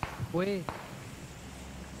ओए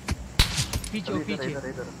पीछे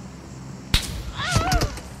इधर.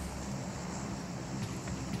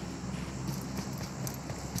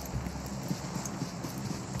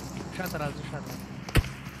 शातर.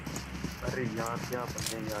 अरे यार क्या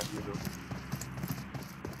बंदे यार ये लोग.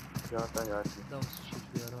 क्या था यार ये.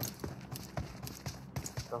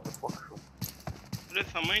 मुझे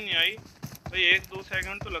समझ नहीं आई भाई. 1-2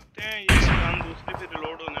 सेकंड तो लगते हैं ये गन दूसरे पे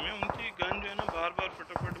रिलोड होने में. उनकी गन जो है ना बार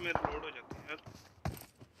फटाफट में रिलोड हो जाती है यार.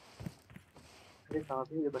 अरे कहाँ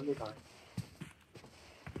पे ये बंदे कहाँ हैं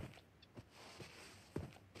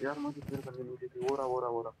यार? मुझे फिर बंदे नीचे थे. हो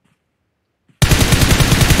रहा.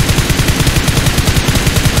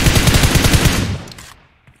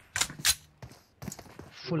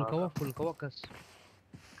 फुल कवा कस.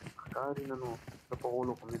 कारी ननो तो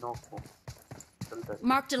पोलो को मिनो को चलता है.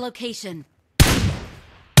 Marked a location.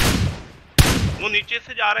 वो नीचे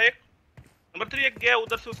से जा रहा है. एक नंबर 3 एक गया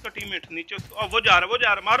उधर से उसका टीममेट नीचे. और वो जा रहा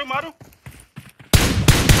है. मारो.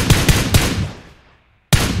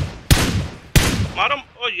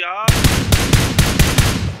 ओ यार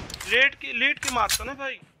लेट के मारता ना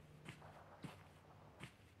भाई.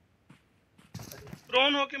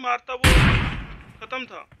 प्रोन होके मारता. वो खत्म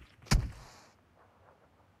था.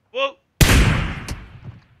 वो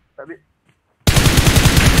अभी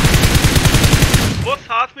वो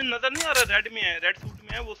साथ में नजर नहीं आ रहा. रेड में है, रेड सूट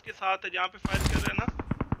में है. वो उसके साथ है जहाँ पे फायर कर रहा है ना.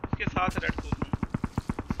 उसके साथ है रेड सूट में.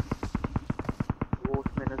 वो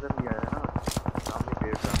उसमें नजर नहीं आ रहा ना. सामने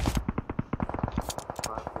पेड़ था.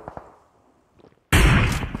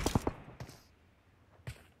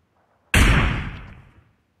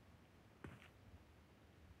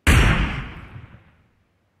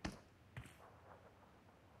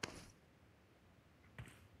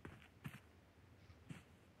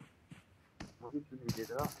 वो भी नहीं दे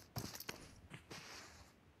रहा.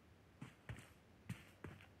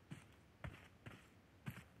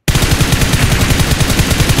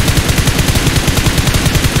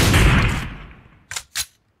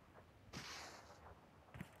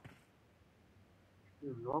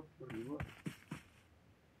 लॉक तो नहीं हुआ.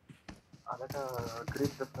 आधा का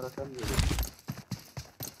ग्रिप 10 तरह का नहीं है.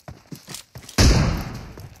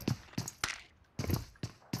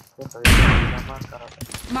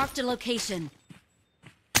 Marked a location.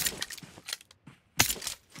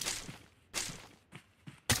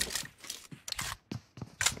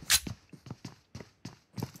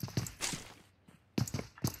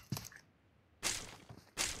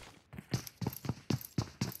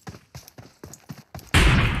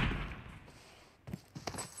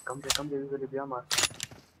 Come usually be amar.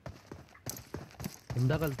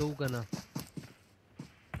 इंदा कल तो करना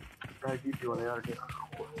राजी भी होने यार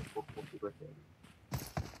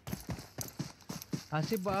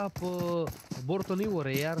आसिफ आप बोर तो नहीं हो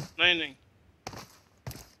रहे यार? नहीं नहीं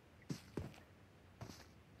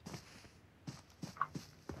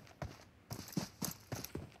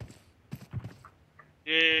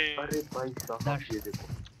ये अरे भाई साहब ये देखो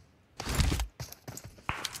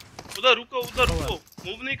उधर रुको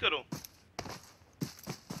मूव नहीं करो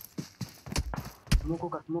स्मोको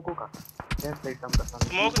का लेफ्ट साइड कम करना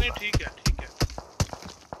स्मोक नहीं ठीक है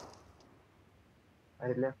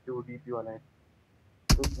अरे लेफ्ट जो डीपी वाला है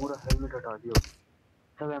तो पूरा हेलमेट हटा दियो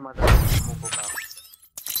सब है माता स्मोको का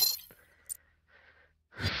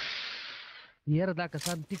यार दा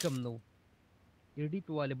कसान ठीक कम नो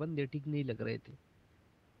एडीपी वाले बंदे ठीक नहीं लग रहे थे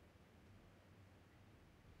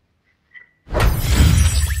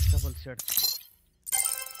डबल शॉट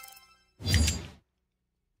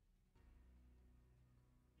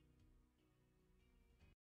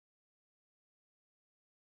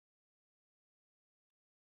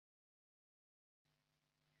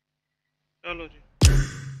चलो जी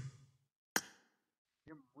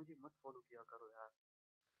ये मुझे मत फॉलो किया करो यार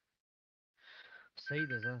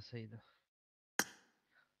सही दा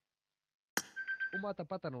उमा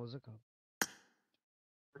पता न हो सका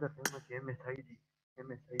अगर मैं गेम में सही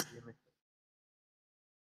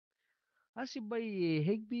आसिफ भाई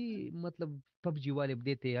है भी मतलब पबजी वाले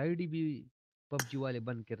देते आईडी भी पबजी वाले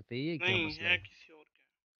बंद करते ये क्या नहीं मसला है है? किसी और के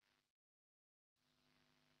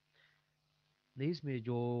नहीं इसमें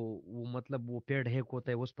जो वो मतलब वो पेड हैक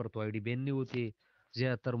होता है उस पर तो आईडी बैन नहीं होती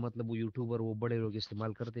ज्यादातर मतलब वो यूट्यूबर वो बड़े लोग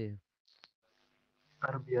इस्तेमाल करते हैं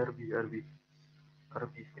अरबी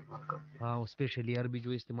इस्तेमाल करते हैं हाँ स्पेशली अरबी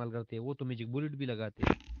जो इस्तेमाल करते हैं वो तो मैजिक बुलेट भी लगाते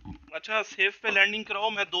हैं अच्छा सेफ पे लैंडिंग कराओ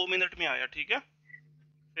मैं 2 मिनट में आया ठीक है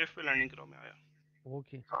सेफ पे लैंडिंग कराओ मैं आया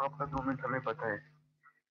ओके आपका 2 मिनट हमें पता है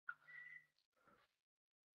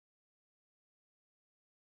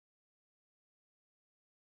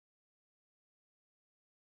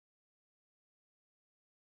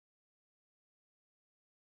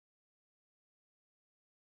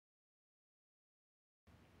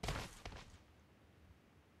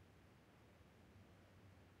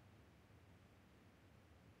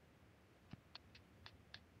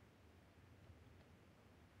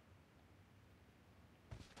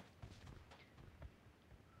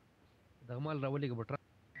धमाल रावली का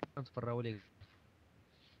ट्रांसफर रावली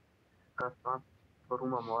का ट्रांसफर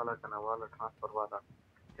वाला ट्रांसफर वाला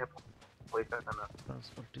क्या कोई का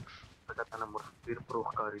ट्रांसफर ठीक Katakanlah merpir pro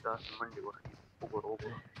karitas mandi wasi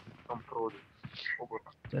ogor control ogor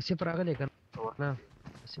जैसे प्रागल है ना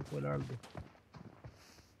ऐसे कोई लाल दे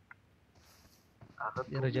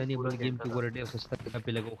यार जानी बल गेम की क्वालिटी सस्ता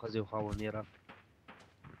पे लगो खजे खाओ नेरा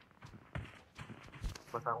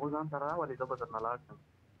bas ako zan tara wali ka basat nalakan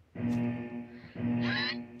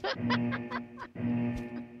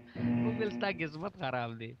वो मिलता किस्मत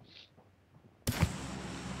खराब दे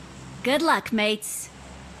Good luck, mates.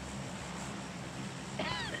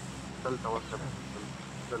 चल तवक्कल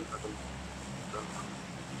चल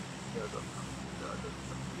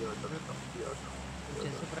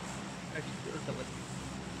जैसे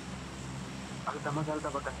aku sama salta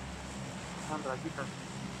baka san raji kan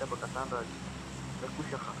kita baka san raji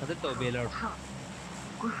kusha खदर तो baler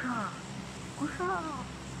kusha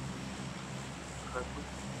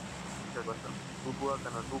basta tubua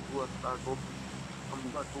kana tubua aku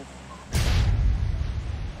membuka tubuh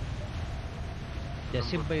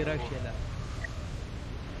जैसे बैराग शेला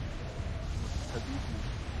Habibi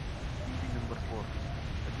number 4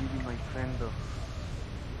 Habibi my friend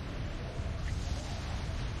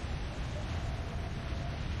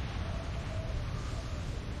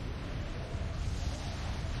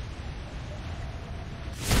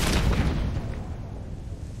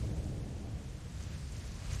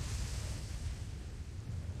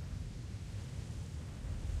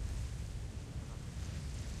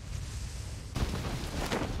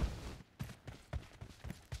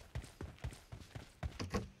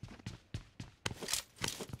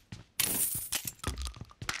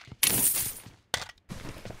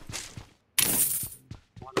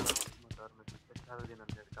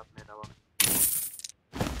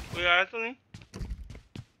कोई आया तो नहीं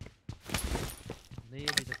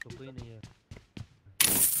अभी तक तो कोई नहीं है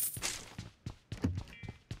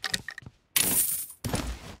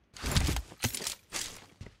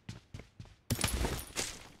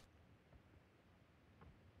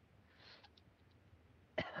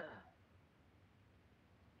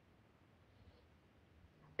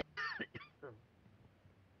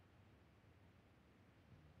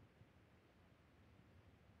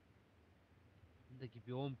Haldeki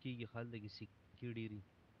bir om ki haldeki sikidiri.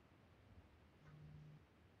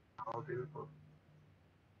 हाँ बिल्कुल।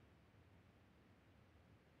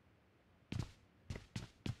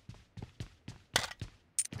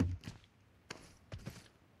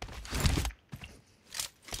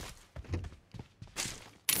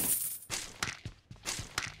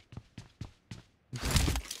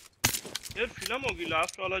 यार फिल्म होगी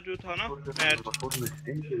लास्ट वाला जो था ना मैच,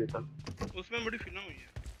 उसमें बड़ी फिल्म हुई है।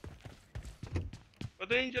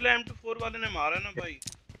 पता ही नहीं चला M24 वाले ने मारा ना भाई।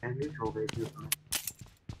 एंगेज हो गई थी उसमें।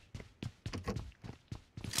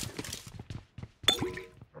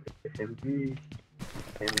 एमजी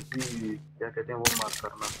क्या कहते हैं वो मार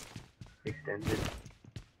करना एक्सटेंडेड।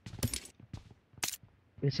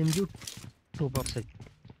 SMG टॉप अप से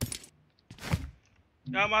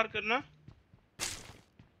क्या मार करना?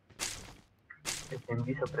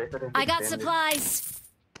 एमजी सप्रेसर है। I got supplies.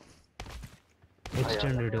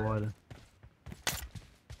 एक्सटेंडेड वाला।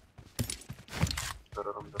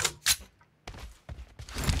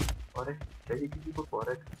 और चाहिए किसी को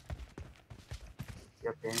फॉरेक्स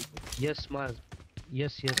या पेन? यस मार,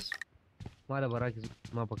 यस मारा भरा की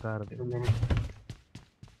मां पकार दे।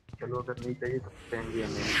 चलो अगर नहीं चाहिए तो पेन भी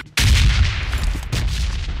हमें।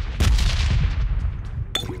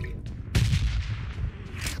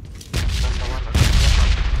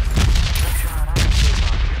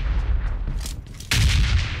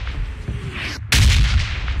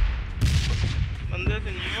 बंदे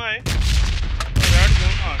से नहीं आए रेड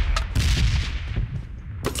जोन आ गया।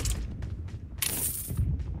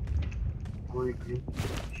 कोई ग्रीन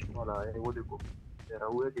वाला है वो देखो तेरा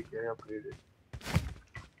हुआ है कि क्या है अपग्रेड है।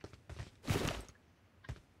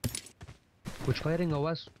 कुछ फायरिंग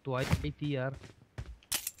आवाज तो आई थी यार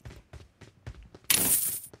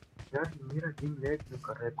मेरा टीम लेट क्यों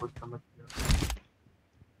कर रहा है कुछ समझ नहीं।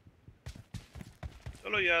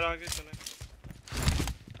 चलो यार आगे चले।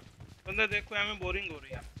 बंदे देखो हमें बोरिंग हो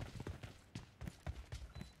रही है।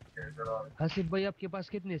 आसिफ भाई आपके पास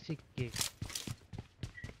कितने सिक्के?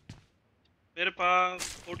 मेरे पास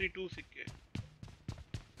 42 सिक्के।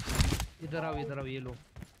 इधर आओ ये लो।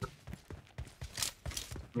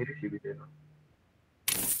 मेरी सी भी देना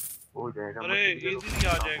हो जाएगा। अरे इजीली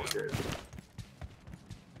आ जाएगा।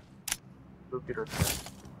 तो फिर अच्छा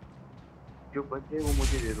जो बचे वो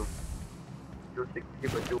मुझे दे दो, जो सिक्के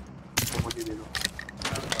बचे वो मुझे दे दो।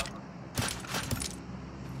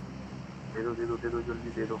 दे दो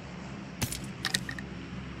जल्दी दे दो।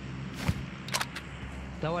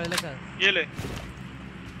 दवा लगा ये ले।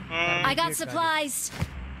 I got supplies.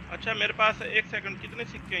 अच्छा मेरे पास एक सेकंड कितने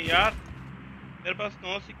सिक्के हैं यार? मेरे पास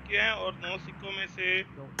 9 सिक्के हैं और 9 सिक्कों में से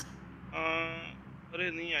अरे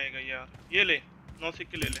नहीं आएगा यार। ये ले 9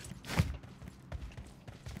 सिक्के ले ले।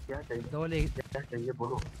 क्या चाहिए? दवा ले क्या चाहिए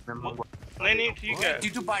बोलो। नहीं ठीक है।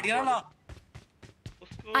 टीटू पार्टी ना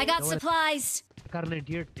उसको I got supplies. करने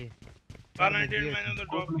डिएट थे। मैंने उधर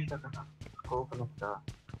ड्रॉप किया।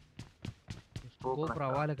 स्कोप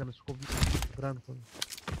वाले का स्कोप ग्रांड खोल।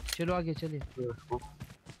 चलो आगे चलिए।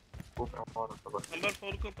 नंबर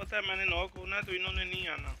 4 को पता है मैंने नॉक होना है तो इन्होंने नहीं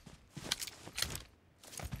आना।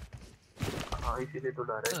 हाँ इसीलिए तो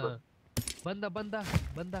डर है।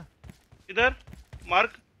 बंदा इधर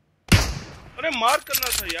मार्क। अरे मार्क करना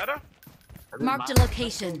था यार। Mark the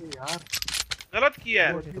location. गलत किया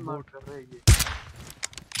है। मार्क कर रहे हैं ये।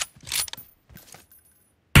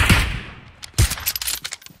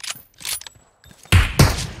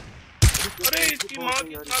 अरे इसकी माँ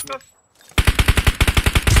की ताकत।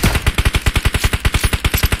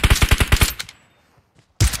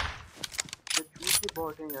 झूठे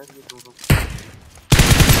बॉट हैं यार ये दोनों।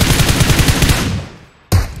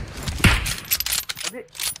 अबे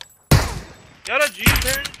यार अजीब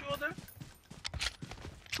है चोद है।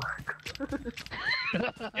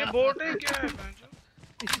 ये बोट है क्या है?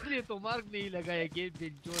 इसलिए तो मार्क नहीं लगाया गेम पे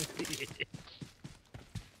जो।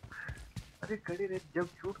 अरे खड़े रहे जब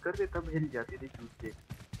शूट कर रहे तब हिल जाती थी शूट से।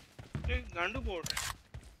 ये गांडू बोट है।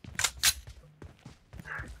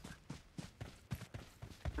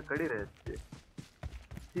 तो खड़े रहे थे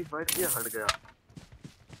सी फाइट किया हट गया।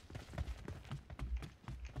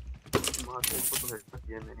 मार से इसको तो हेडशॉट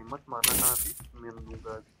किया मैंने। मत मारना। कहाँ थी मैं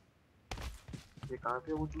दूंगा। ये कहाँ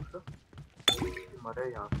पे वो दूसरा मरा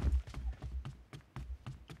है यहाँ।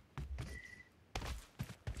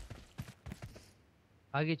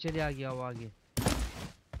 आगे चले आगे आओ आगे।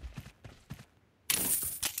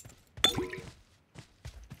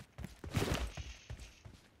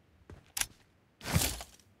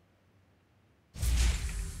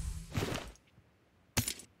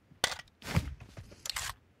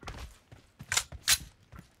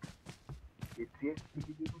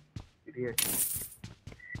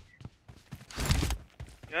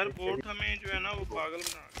 यार बोट हमें जो है ना वो पागल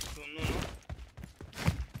बना दोनों ना,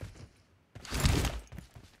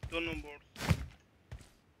 दोनों बोट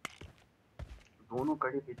दोनों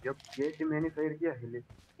कड़े थे जब जैसे मैंने फायर किया हिले।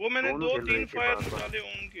 वो मैंने दोनों 2-3 फायर बार-बार। निकाले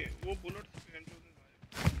उनके, वो बुलेट से पेंट होने वाले।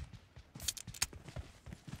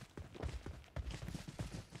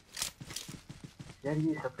 यार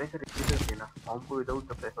ये सप्रेसर इधर देना, हमको विदाउट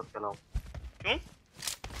सप्रेसर चलाओ। क्यों?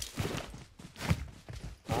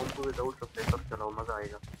 हमको विदाउट सप्रेसर चलाओ, मजा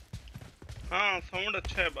आएगा। हाँ साउंड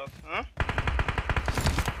अच्छा है बस। हाँ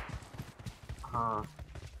हाँ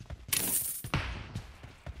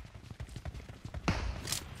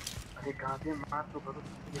अरे कहाँ से मार तो करो,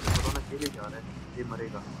 ये कोरोना अकेले जा रहा है, ये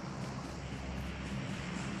मरेगा।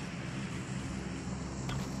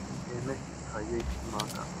 ये खाइए इसकी माँ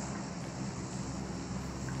का।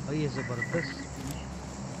 भाई ये जबरदस्त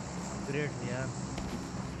ग्रेट यार।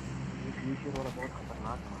 ये फ्यूचर वाला बहुत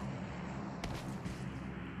खतरनाक है।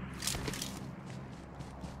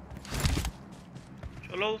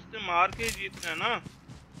 चलो उससे मार के जीतना है ना,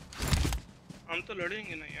 हम तो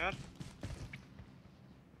लड़ेंगे ना यार।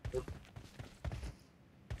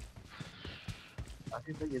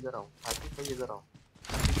 आसिफ भाई इधर आओ, आसिफ भाई इधर आओ,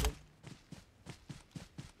 आसिफ भाई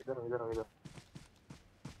इधर आओ, इधर आओ, इधर।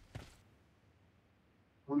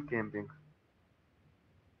 Full camping.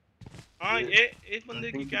 हाँ ये एक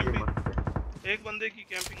बंदे की कैंपिंग, एक बंदे की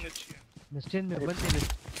कैंपिंग अच्छी है। मिस्टेन में बंद है,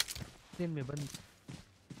 मिस्टेन में बंद।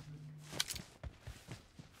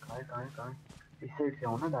 कहाँ इस साइड से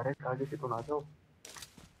आओ ना, डायरेक्ट आगे से तो ना जाओ।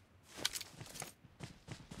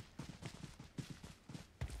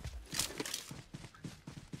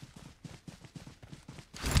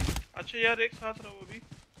 अच्छा यार एक साथ रहो अभी।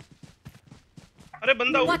 अरे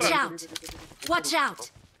बंदा Watch ऊपर, out! Watch out!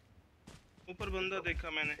 ऊपर बंदा देखा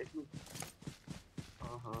मैंने।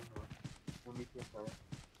 हाँ हाँ हाँ वो नीचे है।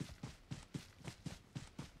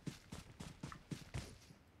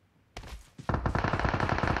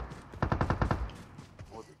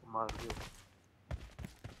 वो देखो मार दियो।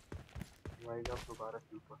 वो आएगा दोबारा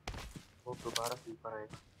से ऊपर, वो दोबारा से ऊपर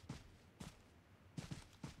आएगा।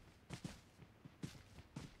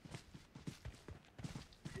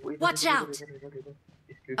 Watch out!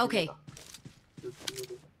 Okay.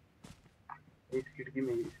 इस खिड़की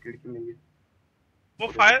में, इस खिड़की में ये। वो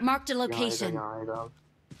फायर Marked a location. यहाँ आएगा।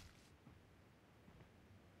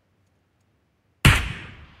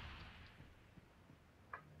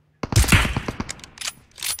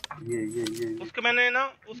 ये उसको मैंने ना,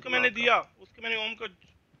 उसको मैंने दिया, उसको मैंने ओम को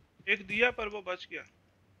एक दिया पर वो बच गया।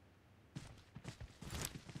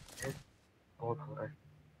 बहुत हो रहा है,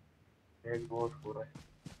 एक बहुत हो रहा है।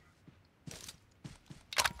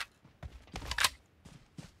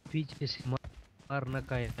 पीछे से मारना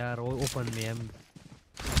का यार, ओपन में हम।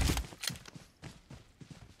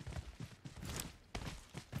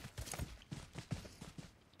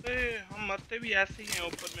 हम मरते भी ऐसे ही हैं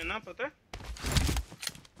ऊपर में ना, पता है।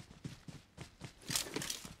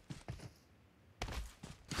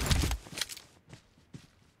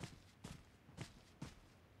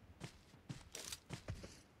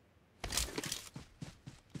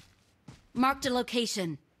 Marked a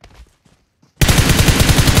location.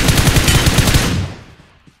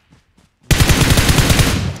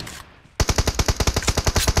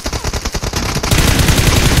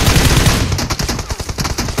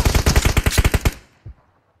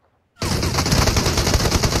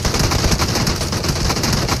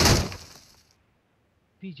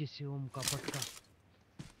 पीछे से ओम का पटका।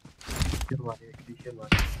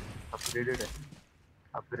 अपग्रेडेड है,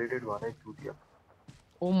 अपग्रेडेड वाला है चूतिया।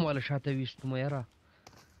 ओम वाला शाट है विश तुम यार।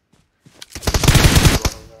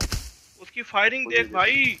 उसकी फायरिंग देख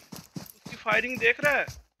भाई, उसकी फायरिंग देख रहा है।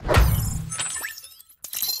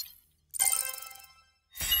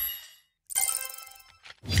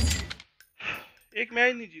 एक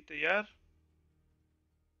मैच नहीं जीते यार।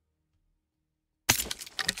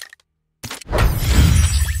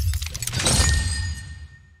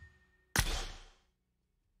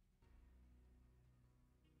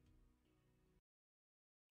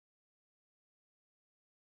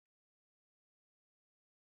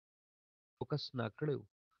 फोकस ना करे हो।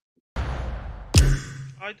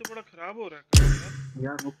 आज तो बड़ा खराब हो रहा है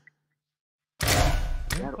यार वो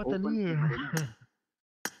यार पता नहीं है।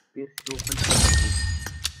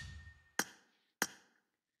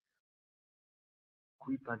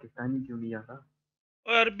 कोई पाकिस्तानी क्यों नहीं आ रहा?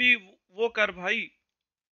 और अरबी वो कर भाई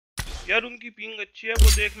यार, उनकी पिंग अच्छी है। वो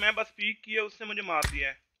देख मैं बस पीक किया, उसने मुझे मार दिया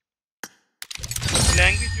है।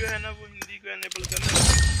 लैंग्वेज जो है ना वो हिंदी को एनेबल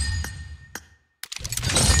करना।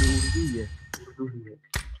 उर्दू ही है, उर्दू ही है।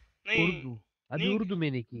 नहीं उर्दू अभी नहीं, उर्दू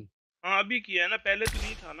मैंने की। हाँ अभी किया है ना, पहले तो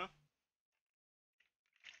नहीं था ना।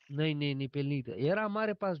 नहीं नहीं नहीं, पहले नहीं था यार।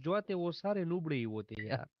 हमारे पास जो आते वो सारे नुबड़े ही होते हैं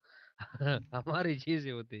यार। हमारे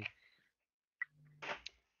चीजें होते हैं।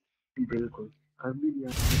 बिल्कुल, अभी भी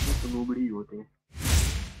आते तो लोबड़ी होते हैं।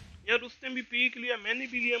 यार उसने भी पीक लिया, मैंने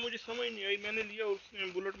भी लिया, मुझे समझ नहीं आई। मैंने लिया,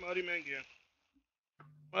 उसने बुलेट मारी, मैं गया।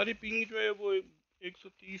 हमारी पिंग जो है वो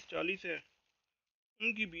 130-40 है,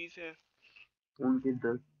 उनकी 20 है। उनके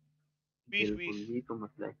 10। 20-20 बिल्कुल, ये तो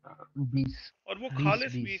मसला है सारा। 20 और वो 20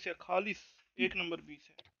 खालिस 20। 20 है, खालिस 1 नंबर 20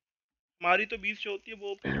 है। हमारी तो 20 जो होती है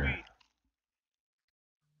वो फिर भी।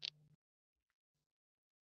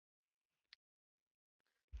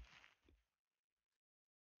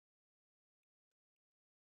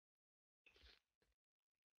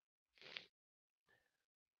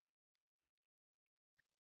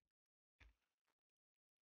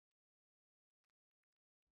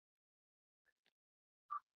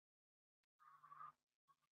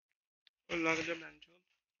 लग जा बेंचो।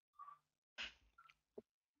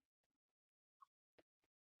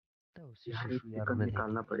 तो उसी यार एक शिशु यार चिकन में देखे।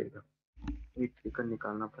 निकालना पड़ेगा, एक चिकन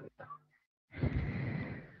निकालना पड़ेगा।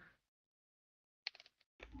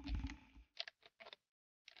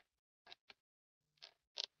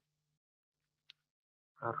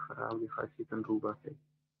 यार खराब लिखा चिकन रूबा से।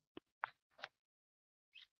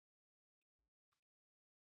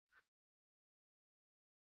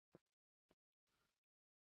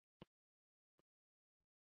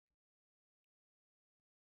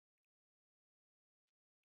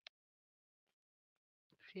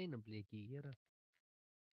 शेन प्ले की यार।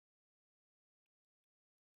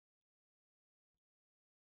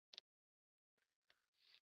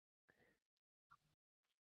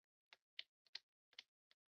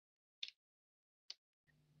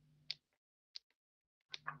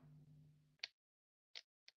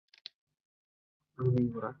 नहीं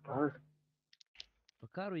हो रहा start. Pa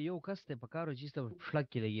caro, io caste, pa caro, ci sta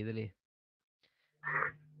flacchi le chiede.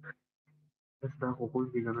 Está कोई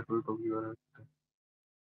भी गाना कोई पबजी वाला।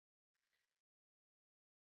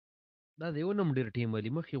 Da de una mdir team ali,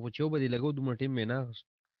 ma khio choba di lago du team में ना।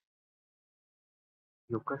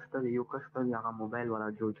 यो कस्टल यहाँ मोबाइल वाला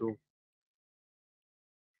जो जो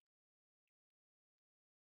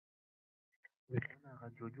बेटा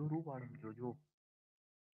जो जो रू वाला जो जो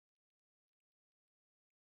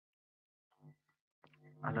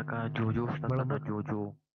अलग का जो जो बड़ा स्टफ म जो जो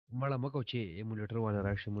बड़ा मको चे एमुलेटर वाला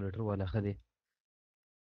रैश एमुलेटर वाला खदे।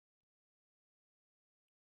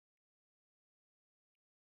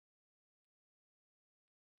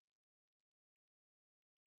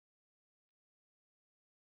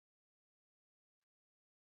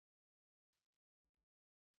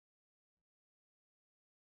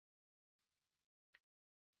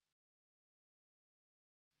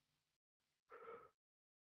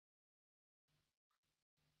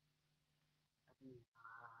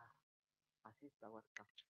 आशीष टावर का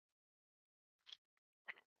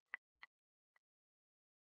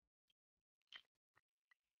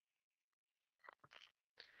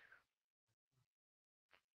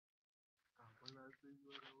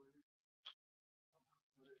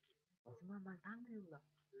Osman mantan diyorlar.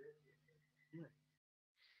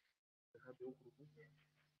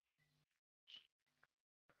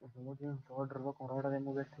 Kemudian order wa order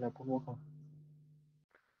demo ke telepon wa kan.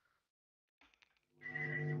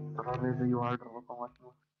 Order itu order wa kan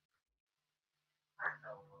wasmu.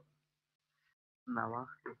 Nawa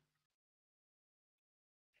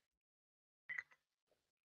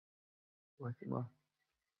wasmu.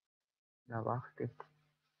 Nawa ke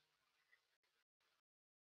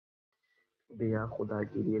दिया खुदा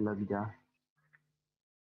के लिए लग जा।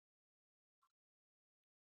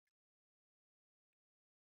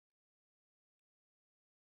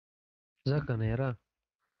 Zaka na yara.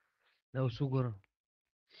 Na usugor.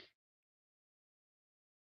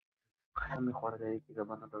 हमें खबर गई कि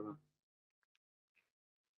जमाना था।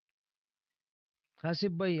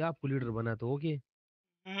 आसिफ भाई आपको लीडर बना तो ओके।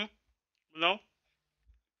 बुलाओ।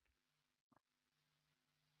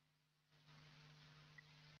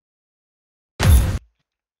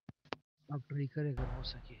 आप ट्राई करें अगर हो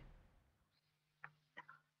सके।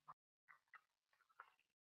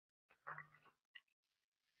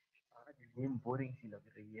 आज गेम बोरिंग सी लग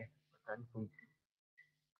रही है, पता नहीं क्यों।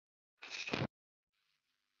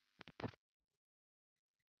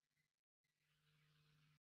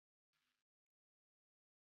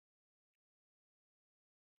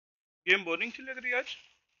 गेम बोरिंग सी लग रही है आज।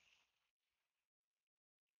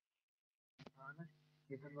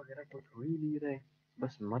 सीजन वगैरह कुछ हो ही नहीं रहे,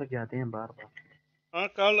 बस मर जाते हैं बार बार। हाँ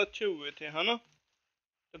कल अच्छे हुए थे, है ना?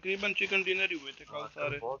 तकरीबन चिकन डिनर ही हुए थे कल हाँ कल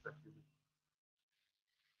सारे। बहुत अच्छी हुई,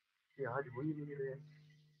 ये आज हो ही नहीं रहे।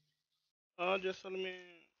 आज असल में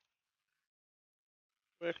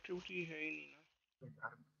एक्टिविटी है ही नहीं ना।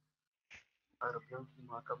 अरबियों की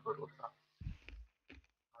माँ का भरोसा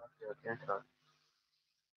आ जाते हैं साथ।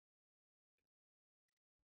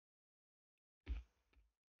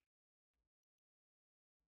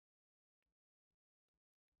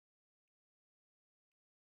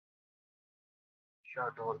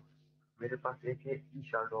 शाडोल मेरे पास एक है ई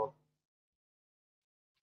शाडोल।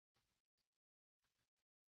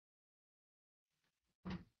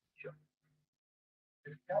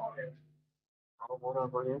 हाँ बोरा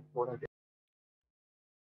बोले बोरा दे।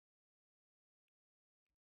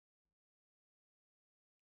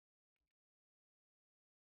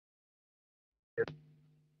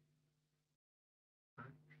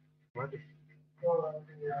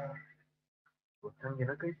 उठेंगे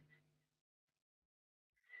ना कहीं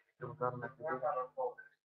तो उतारना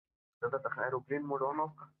दादा तक एरोप्लेन मोड ऑन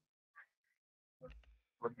ऑफ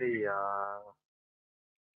मुझे यार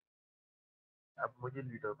अब मुझे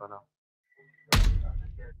लीडर बना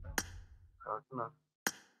काटना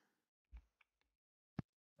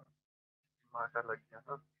माटा लग गया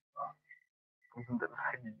ना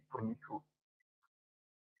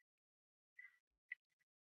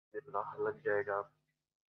लग जाएगा।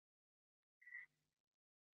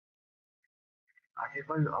 आगे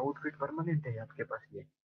पर आउटफिट परमानेंट है आपके पास ये?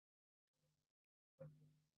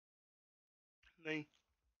 नहीं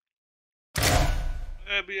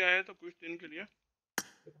अभी आया था कुछ दिन के लिए,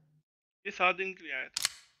 ये 7 दिन के लिए आया था,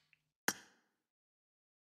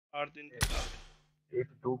 8 दिन के 7 दिन। एक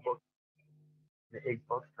दो बॉक्स मैं एक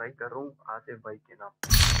बॉक्स ट्राई कर रहा हूँ आसिफ भाई के नाम,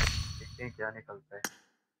 देखते हैं क्या निकलता है।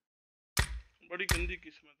 बड़ी गंदी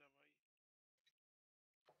किस्मत है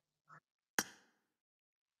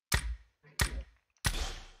भाई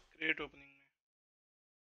क्रेट ओपनिंग में।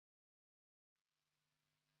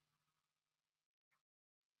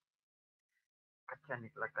 कच्चा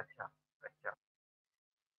निकला कच्चा कच्चा।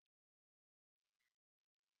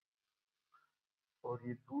 और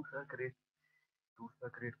ये दूसरा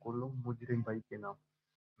क्रेट खोल लो मुजरिम भाई के नाम,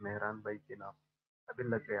 मेहरान भाई के नाम। अभी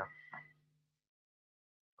लग गया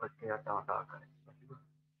टाटा कर।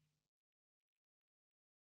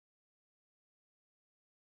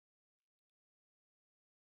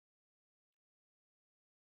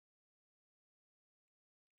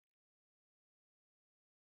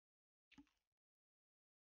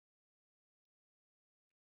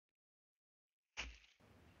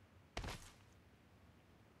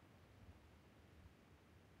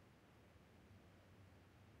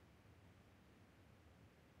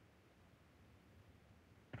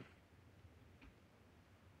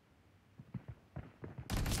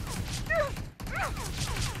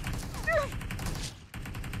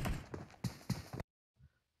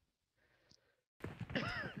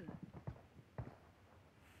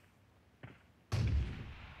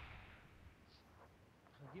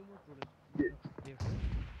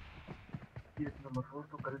 ये नंबर 4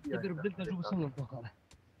 तो कर दिया इधर है ब्रेक का जो संग तो खा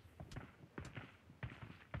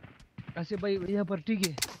ऐसे भाई यहाँ पर ठीक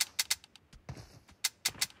है।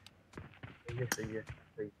 सही है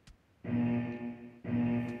सही।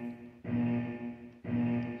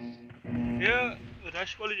 ये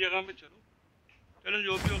रश वाली जगह पे चलो, चलो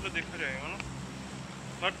जो भी होगा देखा जाएगा ना,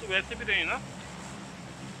 मर तो वैसे भी रहे ना।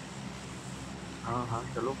 हाँ हाँ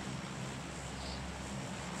चलो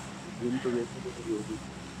दिन तो वैसे तो सही होगी।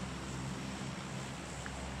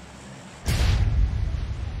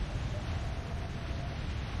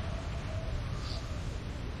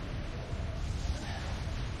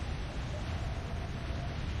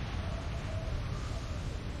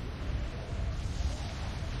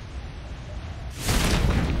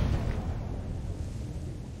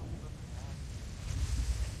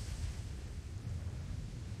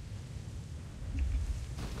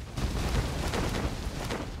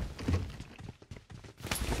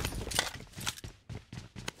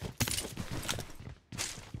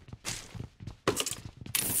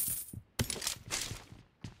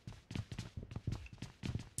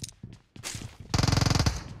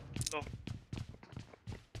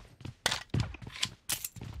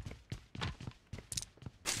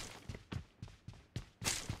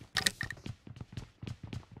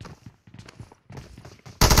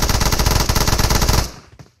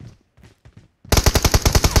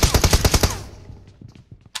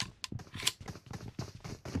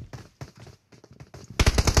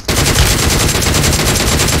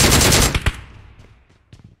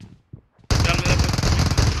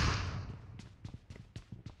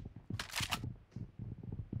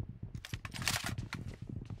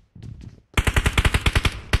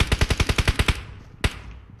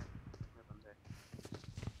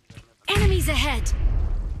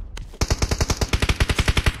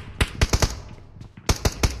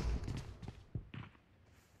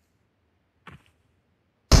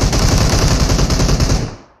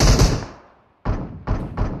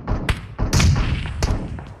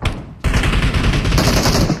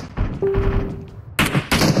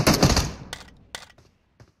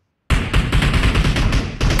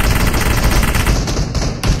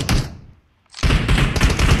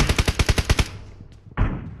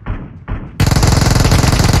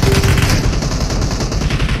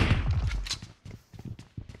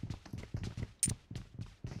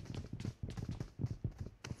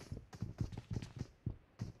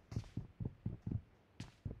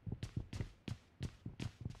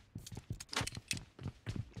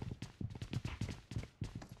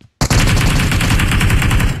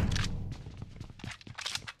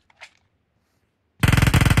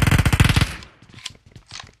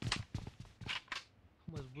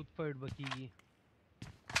 फाइट बकी की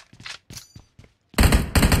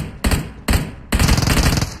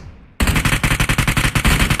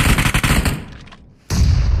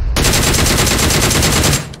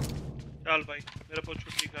चल भाई मेरे को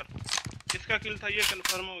छुट्टी कर। किसका किल था ये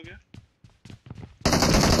कंफर्म हो गया?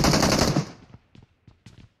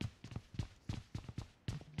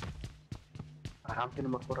 आराम से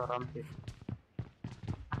नंबर 4 आराम से।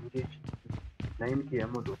 मुझे नाइम की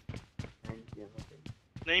एमो दो। नाइम की एमो दो।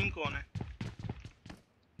 नईम कौन है?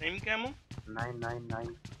 नईम क्या एमो?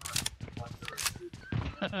 999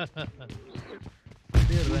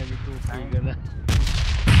 फिर रानी तू पी गया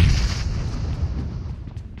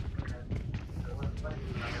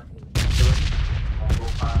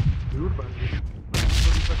जरूर बंद है।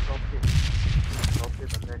 ऊपर टॉप पे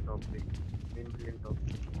बंदा है, टॉप पे मेन बिल्डिंग टॉप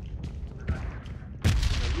पे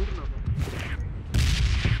जरूर ना बंद।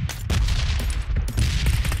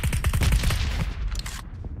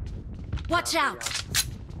 Watch out!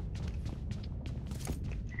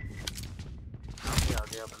 यहाँ पे आ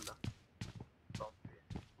गया बंदा टॉप पे।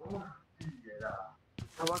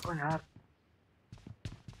 तवा कौन यार?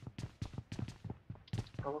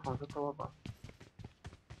 तवा कौन सा तवा पास?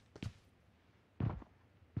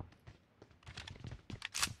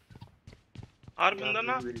 आर बंदा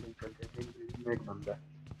ना बिल्डिंग चलते हैं, बिल्डिंग में एक बंदा है।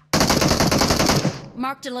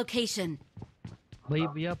 Marked a location. भाई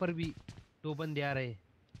यहाँ पर भी 2 बंदे आ रहे।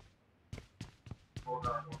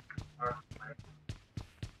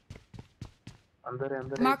 अंदर है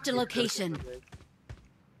अंदर। Marked a location.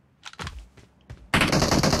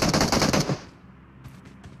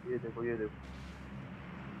 ये देखो ये देखो।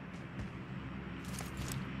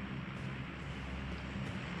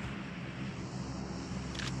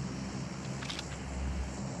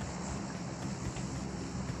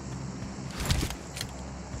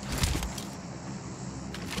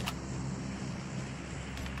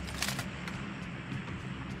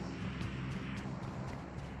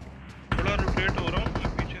 थोड़ा रोटेट हो रहा हूँ मैं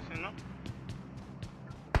पीछे से ना।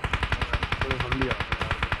 तो हम भी आ रहे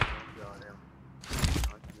हैं, हम भी आ रहे हैं।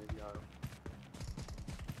 आज मैं भी आ रहा हूँ।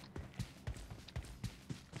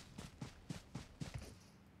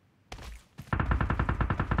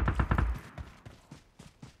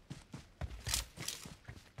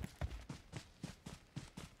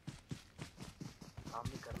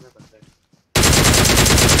 सामने घर में बंदा है।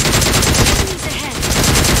 Enemies ahead!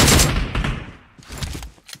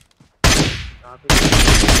 कहाँ पे?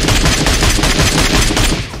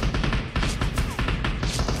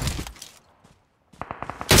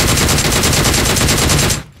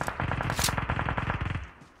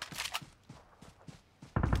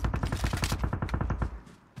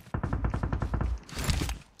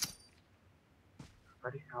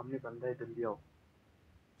 मेरे सामने बंदा है, जल्दी आओ।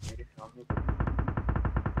 मेरे सामने बंदा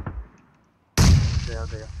गया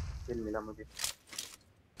गया किल मिला मुझे।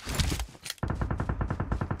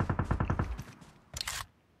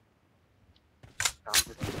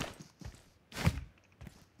 सामने बंदा है।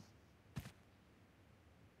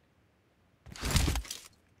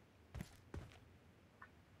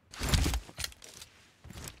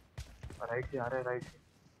 राइट से आ रहा है, राइट से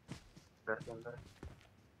घर के अंदर है।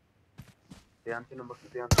 ध्यान से नंबर 2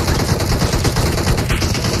 ध्यान से।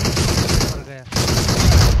 मर गया।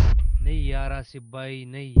 नहीं यार आसिफ भाई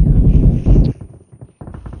नहीं यार।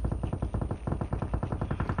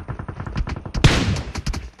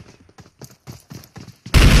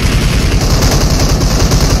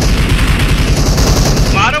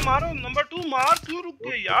 मारो मारो नंबर 2 मार, क्यों रुक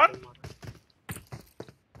गए यार?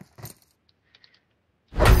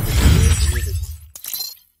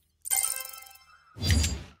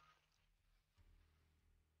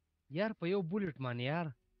 यार पयो बुलेट मान यार।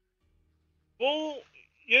 वो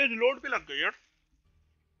ये रिलोड पे लग गए यार।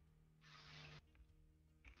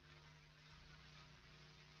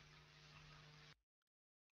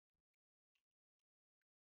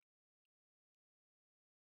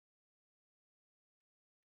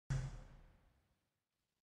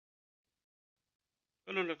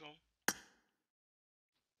 चलो लगाओ।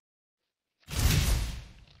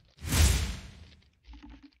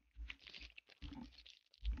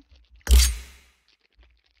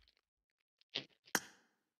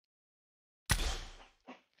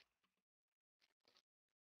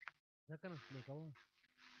 Zaten देखा वो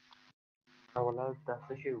वाला 10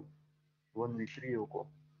 से 1 विक्ट्री को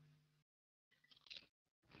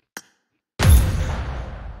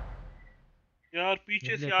यार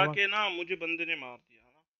पीछे से आके ना मुझे बंदे ने मार दिया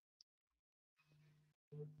ना।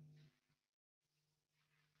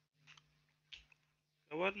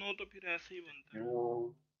 कवर नो तो फिर ऐसे ही बनता है।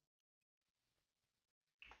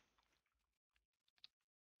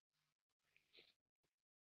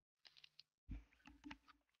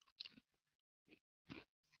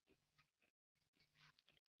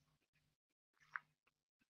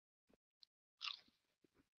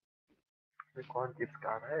 ये कौन चिप्स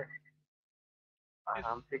खा रहा है?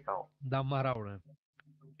 आराम से खाओ। दम मारा उन्हें।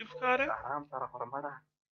 चिप्स खा रहे? आराम सारा फरमाना।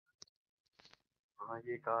 हाँ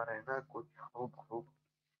ये खा रहे हैं ना कुछ खूब खूब।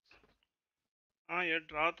 हाँ यार,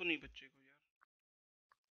 डरा तो नहीं बच्चे को यार।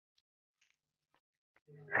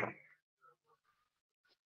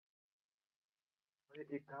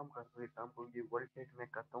 एक काम करो, ये वर्ल्ड चैट में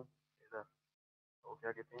करता हूँ इधर, तो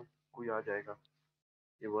क्या कहते हैं, कोई आ जाएगा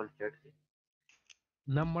ये वर्ल्ड चैट से।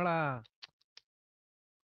 नमड़ा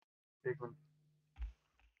एक मिनट,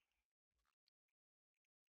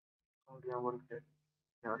 वर्ल्ड चैट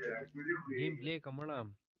यहाँ से गेम प्ले कमड़ा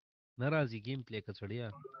नाराजी गेम प्ले का छड़िया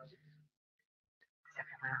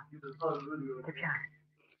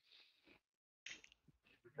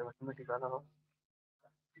में टिकाना हो।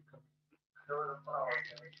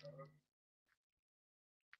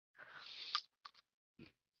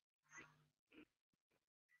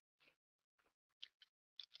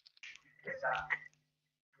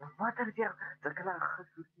 Water dia terkena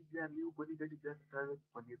susi dia liu bani dari dia terlalu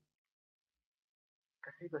panik.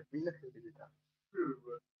 Kasih berbila sudah kita.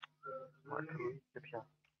 Water siapa?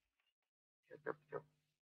 Siapa?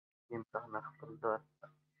 Yang tak nak perlu.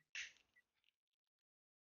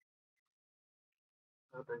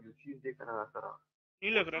 Ada Yusi dia kena asara.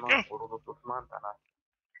 नहीं लग रहा क्या? Osman tanah.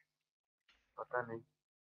 पता नहीं।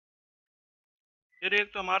 यार एक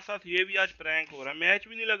तो हमारे साथ ये भी आज प्रैंक हो रहा है, मैच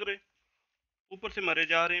भी नहीं लग रहे, ऊपर से मरे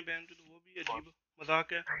जा रहे हैं बहन, तो वो भी अजीब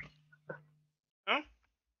मजाक है। हाँ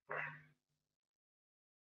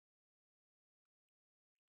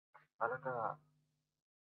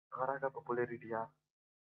Cara का popularity ya,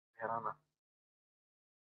 हेराना।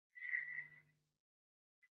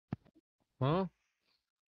 हाँ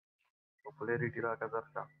Popularity रहा का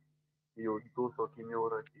दर्शा। यो 200 की में हो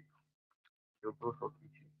रही थी, यो 200 की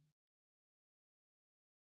थी।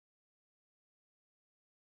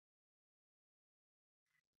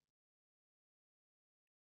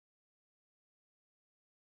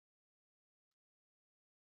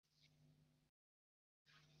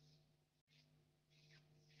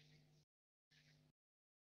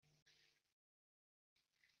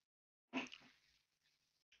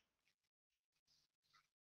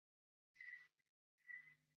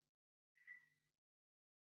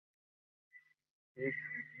 एक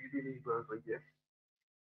चीज भी नहीं बढ़ रही है।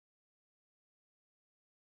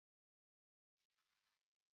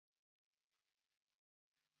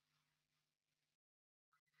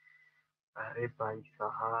 अरे भाई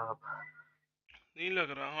साहब, नहीं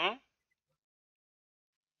लग रहा। हाँ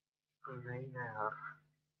नहीं ना यार।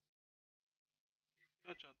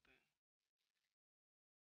 क्या चाहते हैं?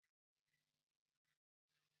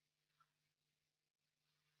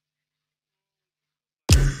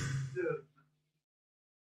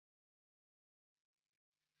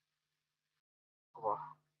 वाह,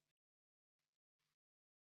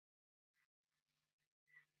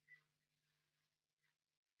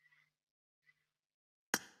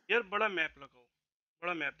 यार बड़ा मैप लगाओ,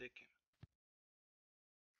 बड़ा मैप देखें।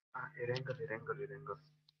 एरेंगल।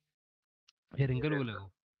 फिर एंगल वो लगो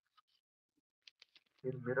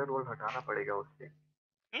फिर मिरर वर्ल्ड हटाना पड़ेगा उससे।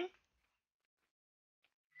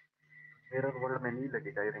 मिरर वर्ल्ड में नहीं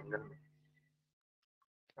लगेगा एरेंगल में।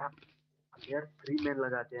 आप यार 3 मैन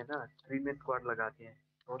लगाते हैं ना, 3 मैन स्क्वाड लगाते हैं,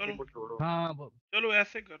 चौथे चलो को छोड़ो। हाँ चलो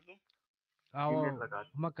ऐसे कर दो। 3 आओ मैन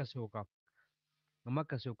लगाते मक्का से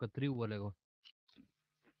होगा 3 वो लगो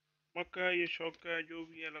मक्का ये शौक का है, जो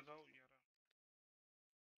भी है लगाओ यार।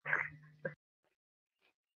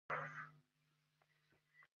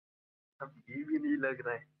 अब ये भी नहीं लग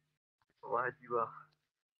रहा है। वाह जी वाह।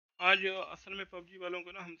 आज असल में पबजी वालों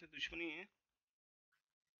को ना हमसे दुश्मनी है।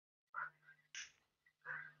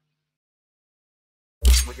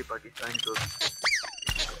 मुझे पाकिस्तान को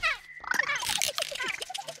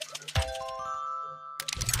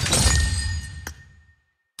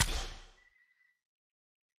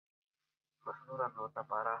मसनूरा नोता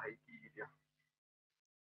पारा है की दिया।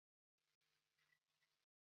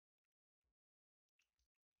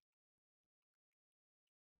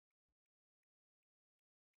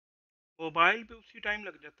 मोबाइल पे उसी टाइम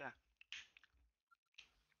लग जाता है।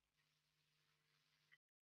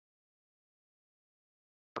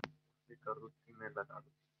 ये करो 3 मैन लगा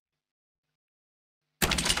दो।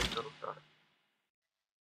 करो स्टार्ट।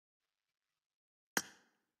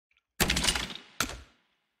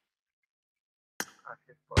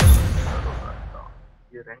 आसिफ पर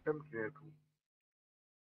ये रैंडम क्यों है तू?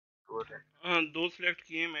 तो है हाँ दो सिलेक्ट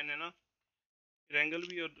किए मैंने ना, रेंगल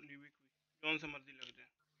भी और लिविक भी, कौन सा मर्जी लग जाए।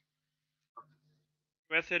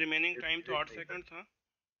 वैसे रिमेनिंग ये टाइम तो 8 नहीं सेकंड था।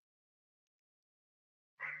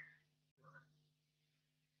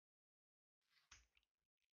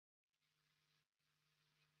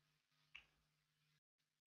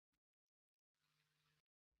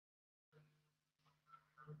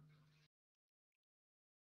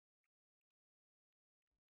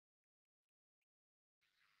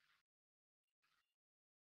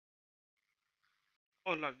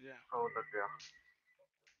 और लग गया।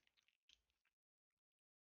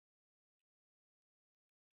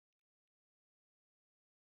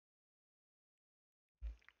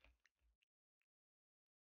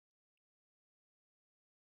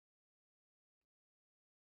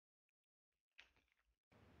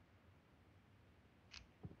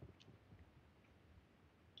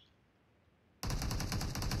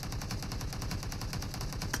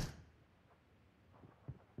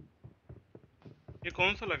 ये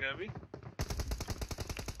कौन सा लगा है अभी?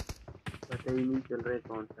 पता ही नहीं चल रहा है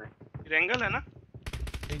कौन सा है। रेंगल है ना?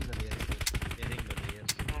 रेंगल है यार।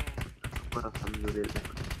 बड़ा समझो रे।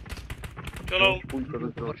 चलो पुल करो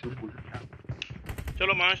तो पुल।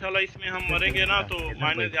 चलो माशाल्लाह इसमें हम मरेंगे ना तो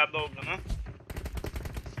माइनस ज्यादा होगा ना।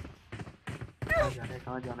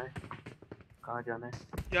 कहाँ जाना है?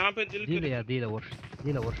 यहाँ पे दिल दिल या दिल और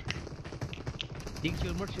दिल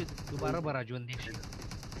चल मत से दोबारा बरा जोन देख।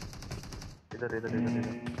 इधर दिल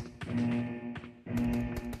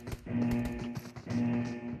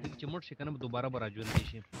चमट से कना दोबारा बरा जोन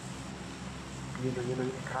देख। ये लो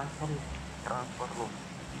ट्रांसफर लो।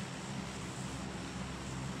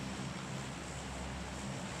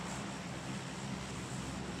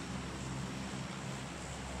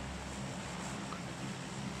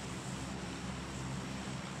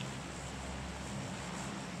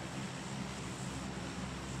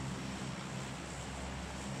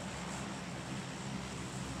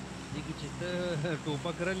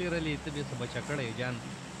 टोपा करली इथं बेस बचाकडे जान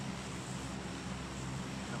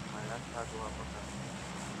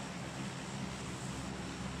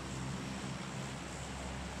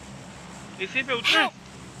इसी पे उतरे।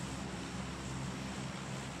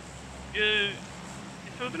 ये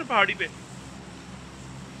इस पे उतरे पहाड़ी पे।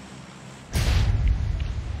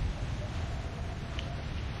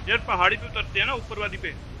 यार पहाड़ी पे उतरते हैं ना ऊपर वाली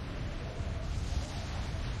पे।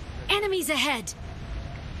 Enemies ahead.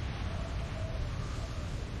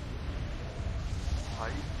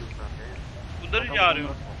 उधर ही जा रहे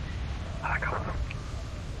हो।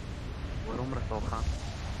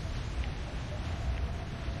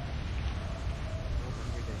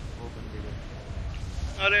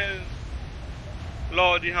 अरे लो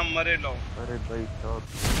जी हम मरे लो। अरे भाई साहब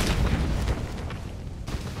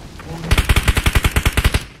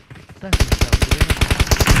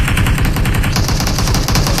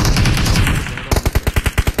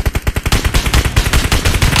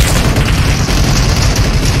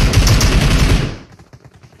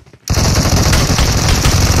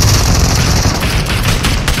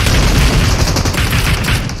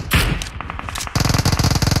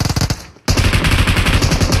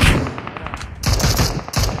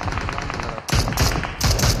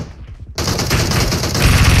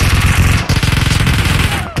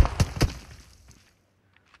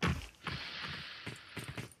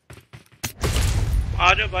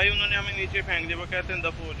आज भाई उन्होंने हमें नीचे फेंक दिया। वो कहते हैं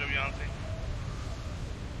दफो हो जाओ यहाँ से।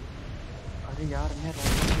 अरे यार मैं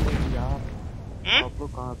यार आप लोग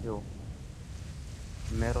कहाँ पे हो?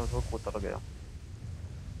 मैं रोज़ को उतर गया।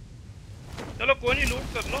 चलो कोई नहीं लूट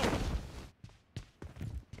कर लो।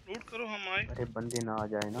 लूट करो हम आए। अरे बंदे ना आ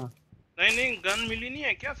जाए ना। नहीं गन मिली नहीं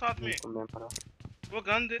है क्या साथ में? मैं मरा। वो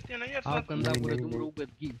गन देते हैं ना यार साथ में।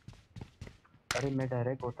 नहीं। अरे मैं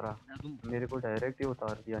डायरेक्ट उतरा। मेरे को डायरेक्ट ही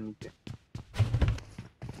उतार दिया नीचे।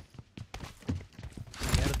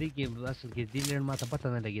 यार देखिए असल के दिल माता पता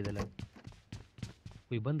नहीं लगी दला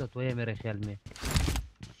कोई बंदा तो है मेरे ख्याल में।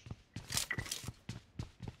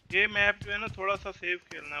 ये मैप जो है ना थोड़ा सा सेफ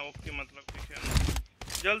खेलना है। ओके मतलब कि खेलना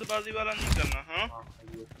जल्दबाजी वाला नहीं करना। हाँ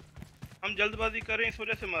हम जल्दबाजी कर रहे हैं इस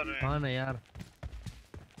वजह से मर रहे हैं। हाँ ना यार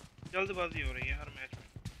जल्दबाजी हो रही है हर मैच में।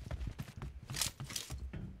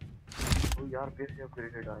 तो यार फिर से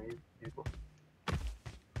अपग्रेडेड आए देखो।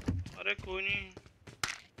 अरे कोई नहीं।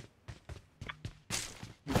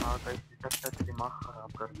 हाँ का तक दिमाग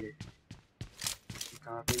खराब कर लिए।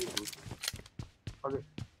 कहाँ पे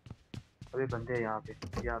अबे बंदे हैं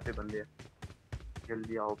यहाँ पे बंदे हैं।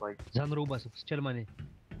 जल्दी आओ भाई। जानरूबा से चल माने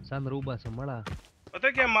जानरूबा से मड़ा। पता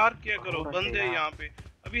क्या मार्क किया करो बंदे हैं यहाँ पे।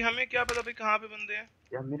 अभी हमें क्या पता भाई कहाँ पे बंदे हैं।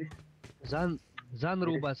 यार मेरे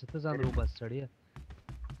जानरूबा से जानरूबा से चढ़िया।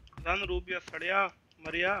 जानरूबिया सड़िया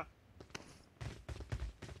मरिया।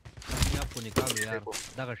 आपको निकालो यार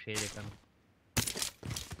दगा शेर का।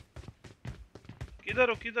 किधर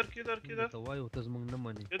हो किधर तो वाई होता जमंग न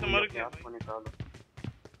मनी। ये तो मर गया आपको निकालो।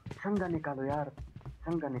 संगा निकालो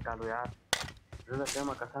यार ज़रा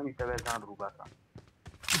tema kasani tebe zan rubasa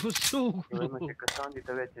tebe ma che kasani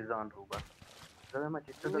tebe che zan rubasa ज़रा ma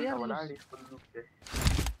che tebe waladi kullu ke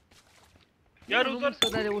यार उधर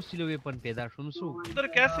सदा वो सिलो वेपन पैदा सुन सु उधर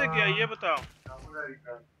कैसे गया ये बताओ।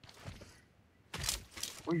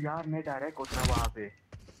 ओ यार मैं डायरेक्ट उतरा वहां पे।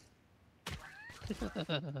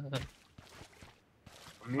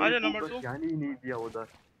 आजा नंबर 2 जाने ही नहीं दिया उधर,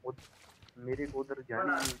 मेरे को उधर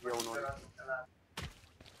जाने ही नहीं दिया उन्होंने।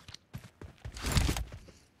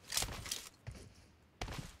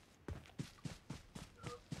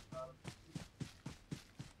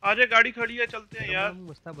 आजा गाड़ी खड़ी है चलते हैं यार।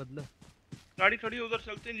 मस्ता बदलो गाड़ी खड़ी है उधर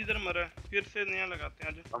चलते हैं जिधर मरा है, फिर से नया लगाते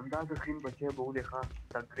हैं। आजा अमदाद स्क्रीन बचे बहु देखा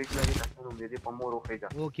तकरीक लगे तक मेरे पमो रोकेगा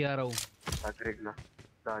वो क्या रहा हूं तकरीक ना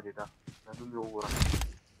दा देता नदू में वो रहा।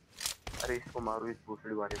 अरे इसको मारो इस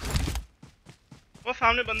भोसड़ी वाले को। वो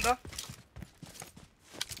सामने बंदा।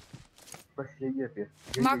 बस यही है फिर,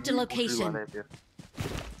 Marked a location. फिर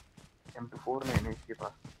M24 में है इसके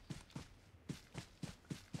पास।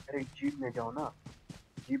 अरे जीप में जाओ ना,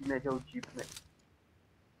 जीप में जाओ, जीप में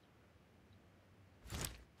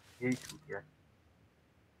यही छूट गया।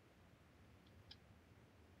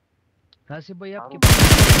 आसिफ भाई आपके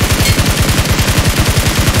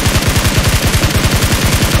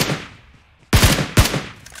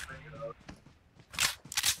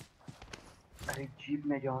अरे जीप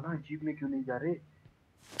में जाओ ना, जीप में क्यों नहीं जा रहे?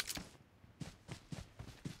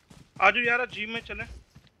 आजो यार जीप में चले।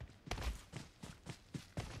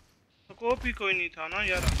 स्कोप ही कोई नहीं था ना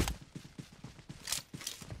यार।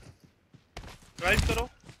 ड्राइव करो,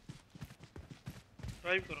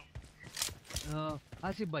 ड्राइव करो।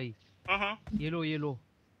 आसिफ भाई हाँ ये लो।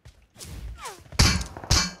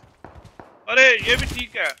 अरे ये भी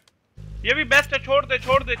ठीक है, ये भी बेस्ट है। छोड़ दे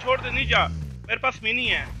नहीं जा, मेरे पास मिनी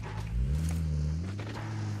है।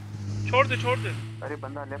 छोड़ दे। अरे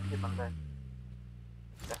बंदा लेफ्ट से बंदा है,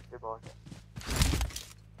 लेफ्ट से बहुत है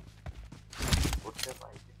उससे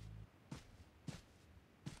भाई।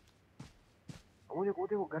 वो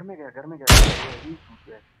देखो घर में गया यही छूट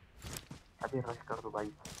है। अबे रश कर दो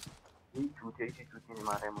भाई, यही छूट है, इसी छूट ने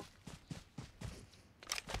मारा है मुझे।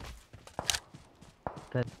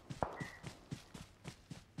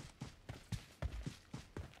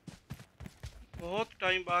 बहुत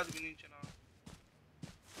टाइम बाद भी नहीं चला।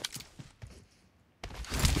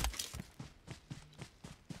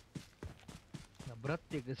 ब्रत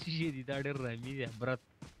ते कशी शेती ताडेर रामी या ब्रत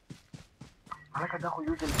मला का दाखव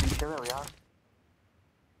यू जन शेवे यार।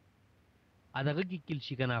 आता का किल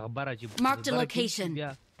शिकना अखबाराची Marked a location.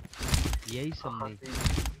 यही समझ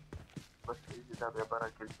बस यही हिसाब है, 12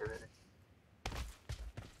 किल शेवे रे।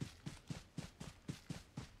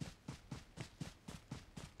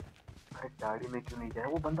 अरे गाड़ी में क्यों नहीं जाए?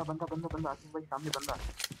 वो बंदा आसिफ भाई सामने बंदा,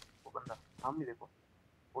 वो बंदा सामने देखो,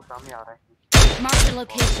 वो सामने आ रहा है। Marked a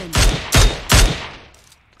location.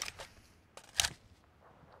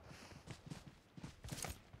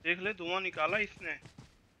 देख ले धुआं निकाला इसने।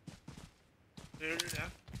 खेल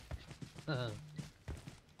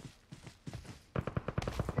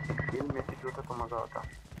में से जो तो मजा आता।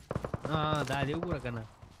 हाँ दादे पूरा करना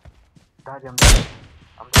दादे हम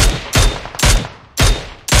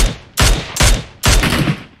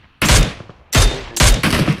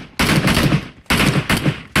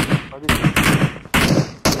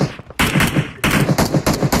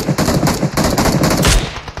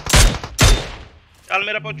चल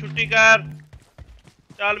मेरा पास छुट्टी कर,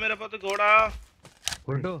 चल मेरा पास घोड़ा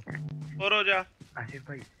फोटो और हो जा। आसिफ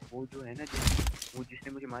भाई वो जो है ना वो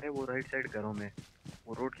जिसने मुझे मारे वो राइट साइड घरों में,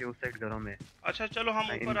 वो रोड के उस साइड घरों में। अच्छा चलो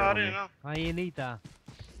हम ऊपर आ रहे हैं ना। हाँ ये नहीं था,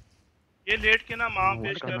 ये लेट के ना माँ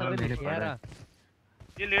पेश कर रहा मैंने था। पढ़ा।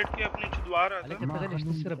 ये लेट के अपनी छुदवा रहा था।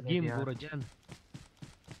 सिर्फ गेम पूरा जान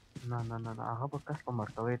ना आहा बक्कस को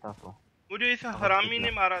मरता हुआ था तो मुझे इस हरामी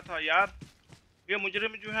ने मारा था यार। ये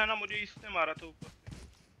मुजरिम जो है ना, मुझे इसने मारा था ऊपर से।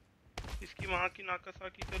 इसकी माँ की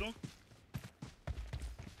नाकासाकी करूं।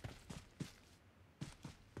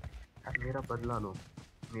 मेरा बदला लो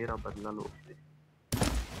उससे।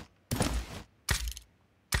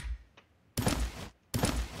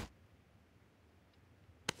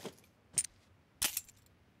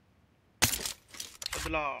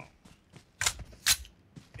 बदला,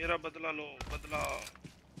 मेरा बदला लो, बदला।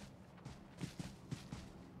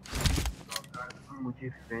 मुझे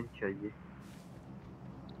फ्रेंच चाहिए।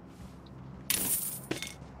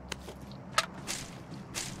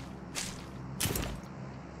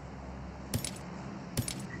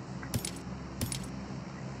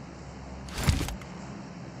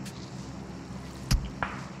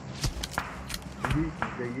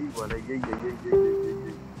 यही वाला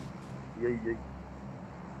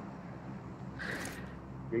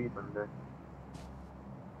यही बंदा है।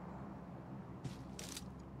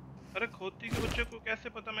 अरे खोती के बच्चे को कैसे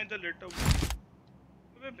पता मैं इधर लेटा हुआ?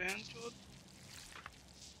 अबे बहनचोद,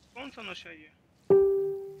 कौन सा नशा ये?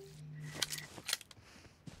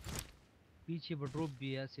 पीछे बड्रोप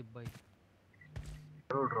भी है आसिफ भाई।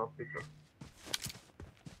 चलो ड्रॉप पे चलो।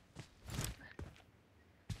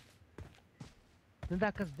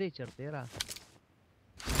 नदाकस दे चढ़ तेरा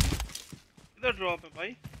इधर ड्रॉप है भाई।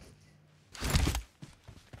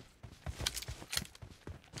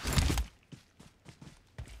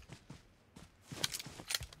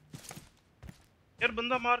 यार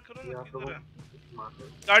बंदा मार करो ना, किधर है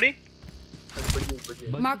गाड़ी?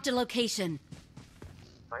 Marked a location.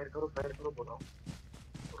 फायर करो बोला।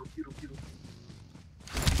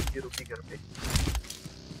 रुकी घर पे।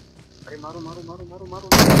 अरे मारो।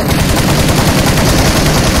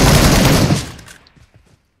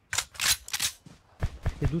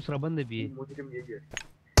 ये दूसरा बंदे भी है। मुझे यही है।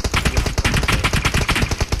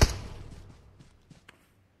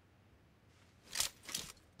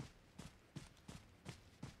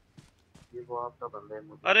 ये वो आपका बंदा है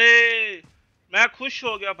मुझे। अरे मैं खुश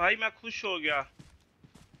हो गया भाई, मैं खुश हो गया।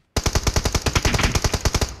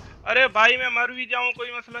 अरे भाई मैं मर भी जाऊं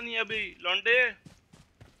कोई मसला नहीं है अभी लौंडे।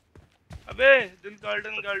 अबे दिल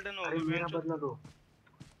गार्डन हो अरे गया। मेरा बदला लो।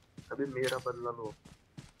 अबे मेरा बदला लो।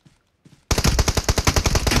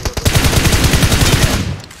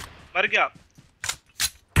 मर गया।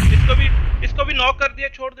 इसको भी नॉक कर दिया,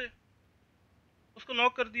 छोड़ दे उसको,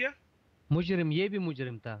 नॉक कर दिया। मुजरिम, ये भी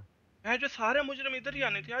मुजरिम था। है जो सारे मुजरिम इधर ही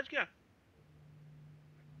आने थे आज क्या?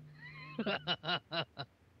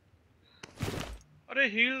 अरे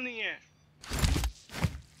हील नहीं है।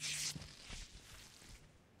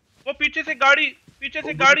 वो पीछे से गाड़ी।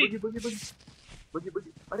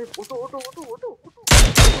 बजी। अरे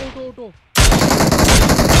ऑटो।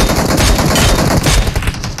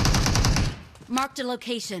 Marked a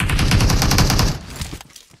location.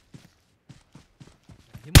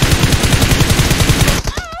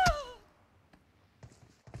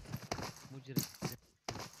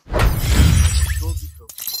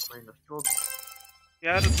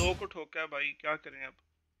 यार दो को ठोका भाई, क्या करें अब।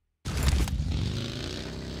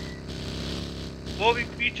 वो भी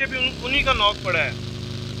पीछे भी उन्हीं का नॉक पड़ा है।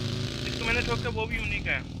 जिसको मैंने ठोका वो भी उन्हीं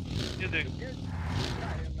का है। ये देख।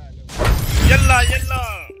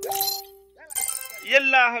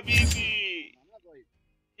 यल्ला हबीबी।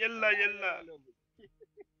 यल्ला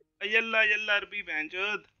अरबी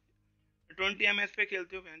बहनचोद। 20 ms पे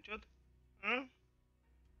खेलते हो बहनचोद?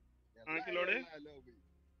 हाँ के लोड़े।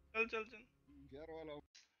 चल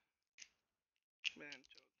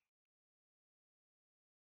बहनचोद।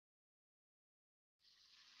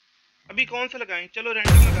 अभी कौन सा लगाएं? चलो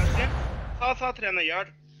रैंडम लगाते हैं। साथ रहना यार।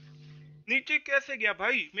 नीचे कैसे गया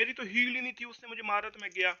भाई? मेरी तो हील ही नहीं थी, उसने मुझे मारा तो मैं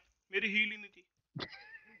गया। मेरी हील ही नहीं थी।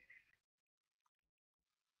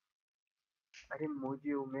 अरे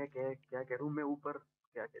मुझे मैं क्या करूं मैं ऊपर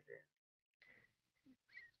क्या कहते हैं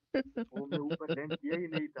वो मैं ऊपर लैंड किया ही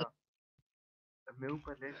नहीं था।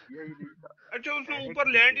 अच्छा उसने ऊपर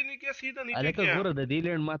लैंड ही नहीं किया, सीधा नीचे अलका किया। गोरा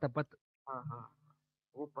दीलैंड माता पत। हाँ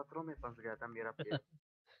वो पत्थरों में फंस गया था मेरा प्लेयर।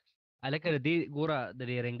 अलका दी गोरा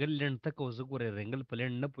दे रेंगल लैंड तक उस गोरे रेंगल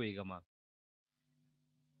प्लेन न पोएगा मां।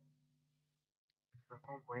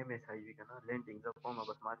 वही में चाहिए का ना लैंडिंग जब कौन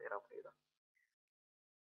बस मार तेरा पड़ेगा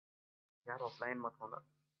यार। ऑफलाइन मत होना।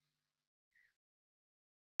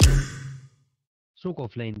 सो को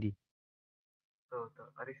ऑफलाइन दी तो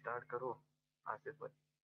अरे स्टार्ट करो आसिफ भाई।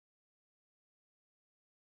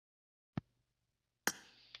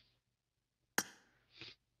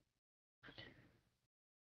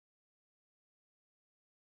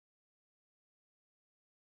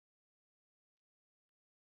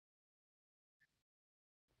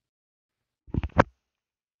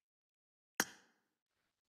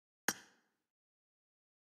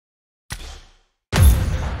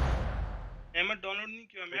 मैं डाउनलोड नहीं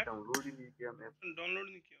किया। मैं डाउनलोड ही नहीं किया। मैं डाउनलोड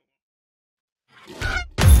नहीं किया।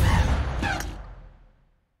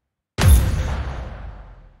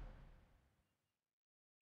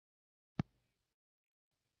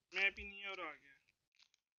 मैं भी नहीं और आ गया।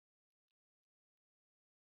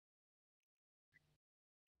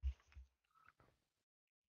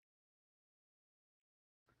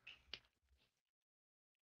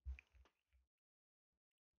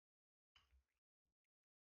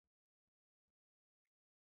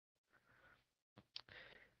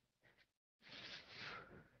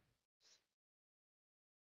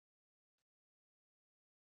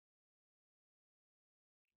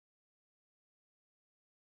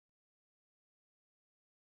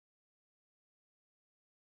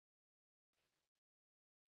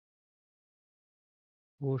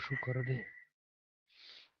 वो शुक्र दे।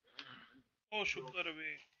 ओ शुक्र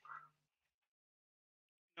वे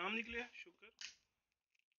नाम निकले शुक्र।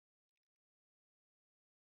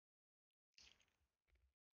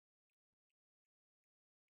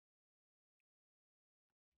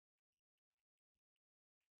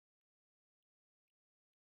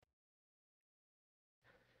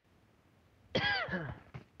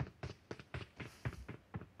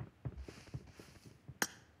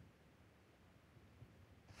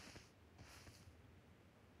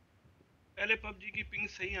 पहले पबजी की पिंग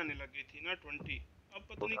सही आने लग गई थी ना 20, अब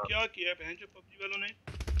पता नहीं क्या किया है जो पबजी वालों ने,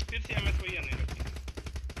 फिर से एमएस वही आने लगी।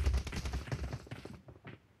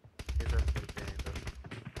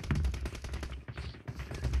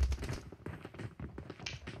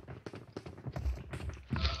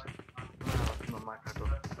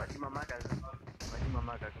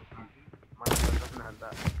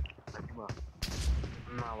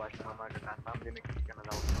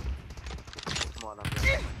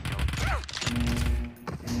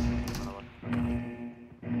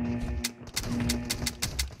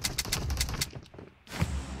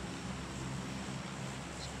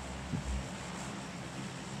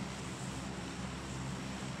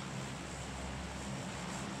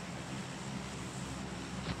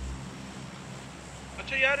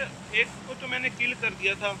 अच्छा यार, एक को तो मैंने किल कर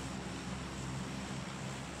दिया था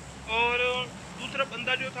और दूसरा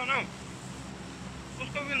बंदा जो था ना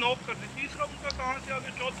उसको भी नॉक कर दिया। तीसरा उनका कहाँ से आ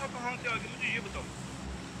गया, चौथा कहाँ से आ गया, मुझे ये बताओ।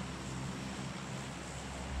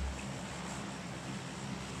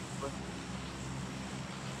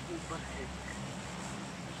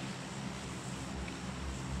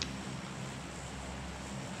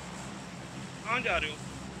 कहाँ जा रहे हो?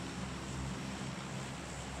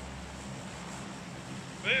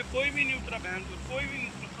 कोई भी नहीं उतरा बहन, तो कोई भी नहीं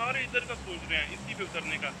उतरा, सारे इधर का सोच रहे हैं इसी पे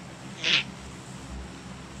उतरने का।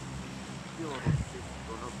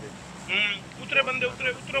 उतरे बंदे,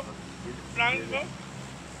 उतरे, उतरो फ्लांग को।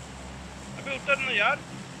 अबे उतरना यार।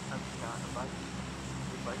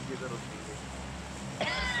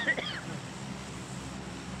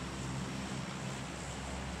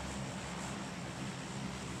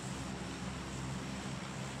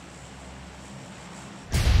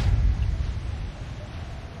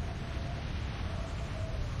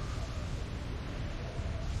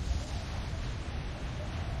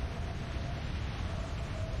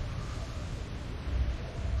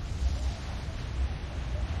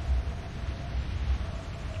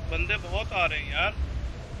 बंदे बहुत आ रहे हैं यार।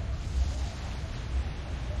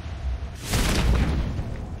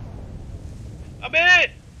 अबे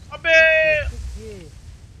अबे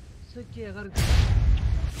सच्चे अगर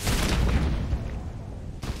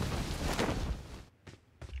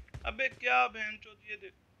अबे क्या बहन चोद, ये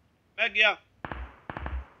देख मैं गया।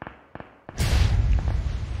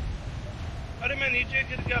 अरे मैं नीचे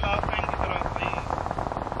गिर गया लास्ट टाइम की तरह भाई।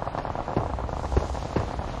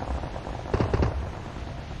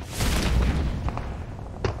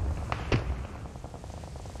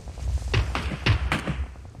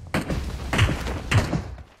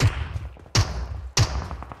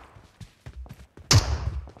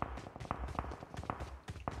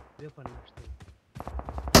 वेपन नष्ट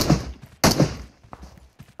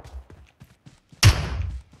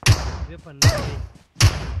वेपन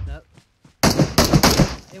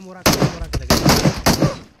मोराक लगे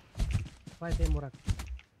फाइट मोराक।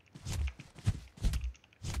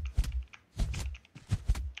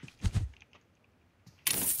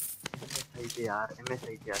 सही थे यार, एमएस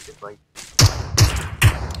सही थे आसिफ भाई।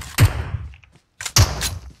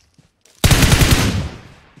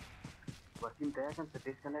 वसीम तयार से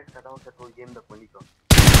डिस्कनेक्ट करा होता तो गेम द कोनी को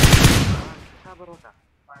क्या भरोसा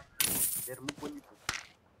यार मुझे कोनी तो।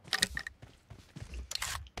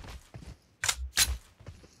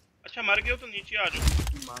 अच्छा मर गए हो तो नीचे आ जाओ।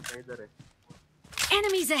 मां का इधर है।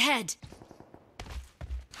 Enemies ahead.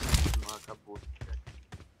 मां का बोल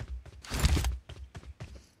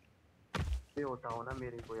ये होता हो ना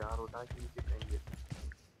मेरे को यार, होता कि नीचे कहेंगे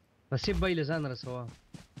आसिफ भाई ले जान रसवा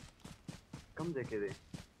कम देखे दे।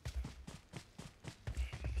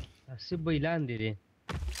 आसिफ भाई लान दे रे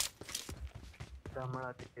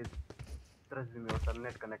हमारा ट्रस्ट भी में होता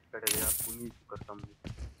नेट कनेक्ट करे यार पुनी करता हूं।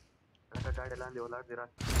 लगा गाड़ी लांदे होला जरा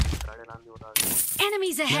गाड़ी लांदे होला।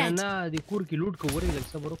 Enemies ahead. ना दी कुर की लूट को वरी लग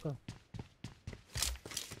सब रोका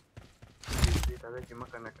ये दादा की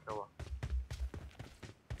मका कनेक्ट हुआ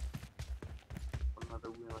अन्ना तो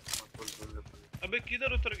वो मत बोल दो। अबे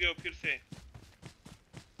किधर उतर गए हो फिर से?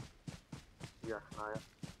 यस आया।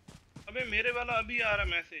 अबे मेरे वाला अभी आ रहा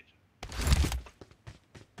मैसेज।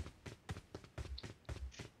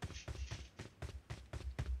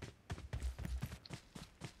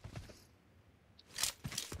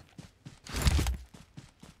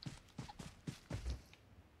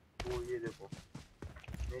 वो ये देखो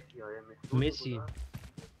मेसी आया। मेसी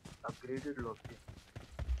अपग्रेडेड लॉक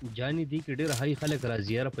जानी दी कि डेर हाई खले करा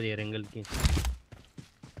जियार पर एंगल की।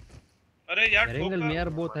 अरे यार एंगल में यार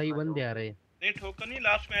बहुत हाई बंदे आ रहे। नहीं ठोका नहीं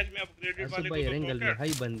लास्ट मैच में अपग्रेडेड वाले को तो एंगल में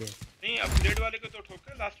हाई बंदे नहीं, अपग्रेड वाले को तो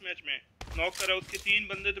ठोका लास्ट मैच में, नॉक करा उसके 3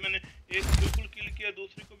 बंदे तो मैंने एक बिल्कुल किल किया,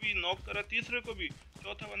 दूसरे को भी नॉक करा, तीसरे को भी,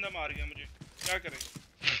 चौथा बंदा मार गया मुझे। क्या करें,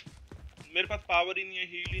 मेरे पास पावर ही नहीं है,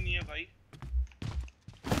 हील ही नहीं है भाई।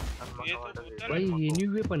 ये तो होता है भाई ये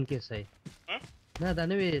न्यू वेपन कैसा है? हाँ? ना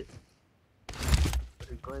दानवे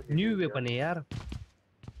न्यू वेपन है यार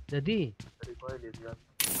जदी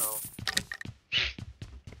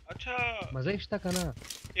अच्छा मजा इश्ता करना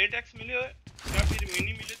 8x मिले या फिर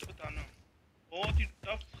मिनी मिले तो बताना। बहुत ही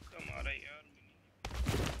टफ का मारा है यार मिनी।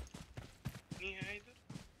 नहीं है इधर,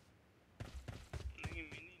 नहीं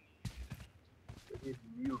मिनी नहीं है ये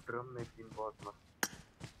न्यू ड्रम में किन बहुत मस्त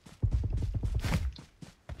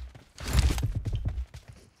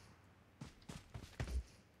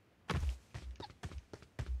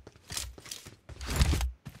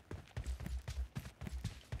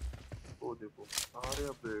वो देखो सारे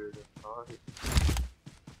अपडेट सारे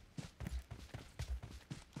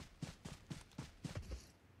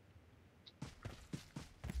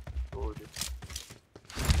वो देखो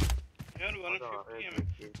यार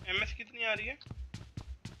 150 एमएस कितनी आ रही है?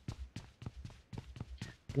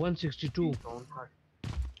 162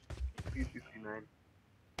 369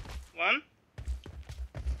 1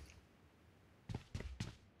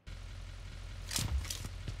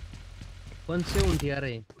 170 आ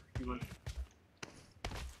रहे हैं।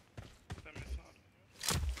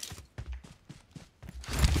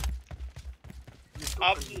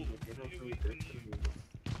 आप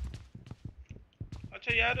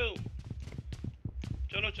अच्छा यार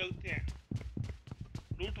चलो चलते हैं,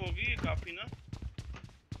 लूट होगी काफी ना,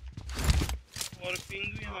 और पिंग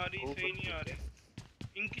भी हमारी सही नहीं आ रही,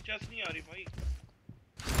 पिंग की चस नहीं आ रही भाई,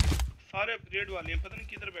 सारे अपग्रेड वाले हैं, पता नहीं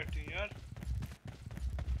किधर बैठे हैं यार।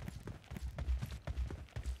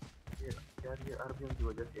 यार ये अरबियों की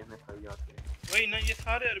वजह से एमएसआई आते हैं। वही ना, ये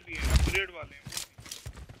सारे अरबी हैं, अपग्रेड वाले हैं।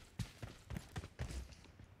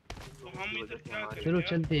 तो हम इधर क्या करें? चलो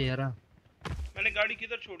चलते हैं यार। मैंने गाड़ी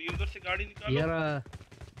किधर छोड़ी है? उधर से गाड़ी निकालो यार।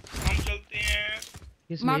 हम चलते हैं।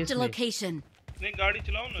 Mark the location. नहीं गाड़ी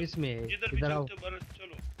चलाओ ना, इसमें जिधर भी चलते हो बस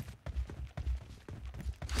चलो।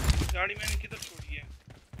 गाड़ी मैंने किधर छोड़ी है?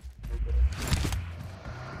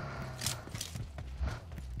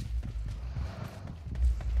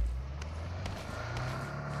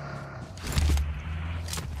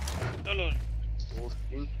 चलो वो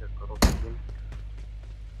पिंग चेक करो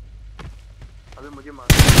अबे मुझे मार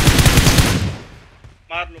लो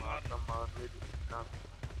मार ले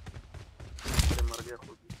अरे मर गया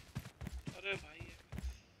खुद ही। अरे भाई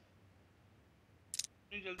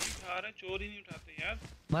इतनी जल्दी उठा रहे, चोर ही नहीं उठाते यार।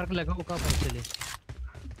 मार्क लगाओ कहाँ पर चले।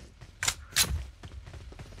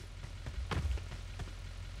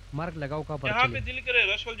 मार्क लगाओ कहाँ पर चले। यहाँ पे दिल करे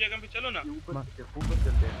रश वाली जगह पे चलो ना। ऊपर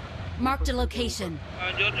चलते हैं। Mark the location.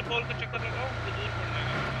 George Paul का चक्कर लगाओ तो दूर पड़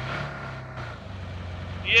जाएगा।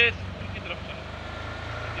 ये स्कूल की तरफ चलो।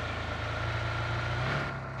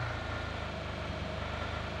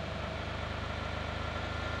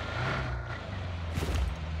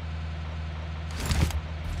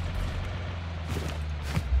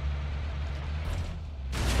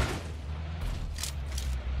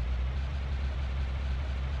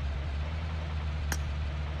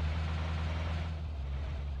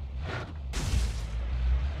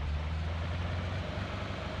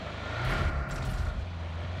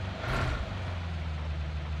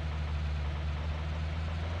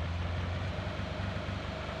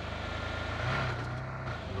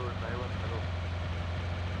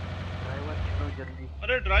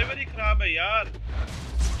 अरे ड्राइवर ही खराब है यार।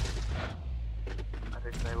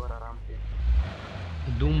 अरे ड्राइवर आराम से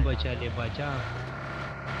धूम बचा ले बचा।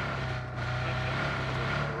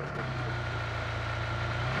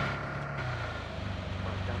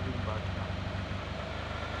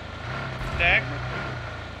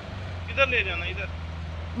 इधर ले जाना इधर।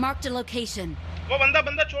 Mark the location. वो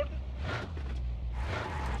बंदा छोड़ दे।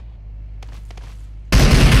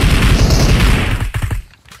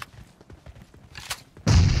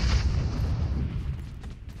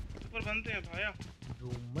 बनते हैं भाया।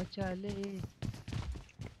 धूम मचा ले।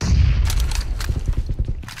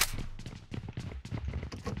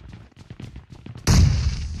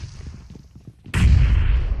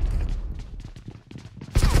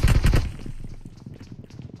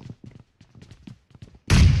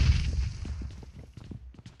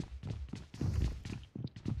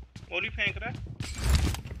 और ही फेंक रहा है।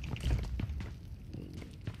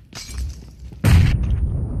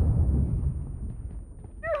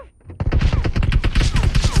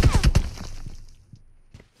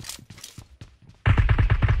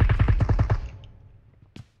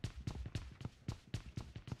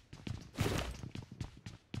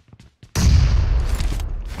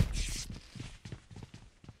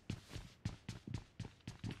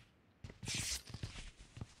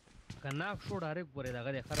 नाक छोड़ आ रहे ऊपर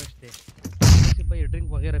लगा देखा रस्ते से भाई ड्रिंक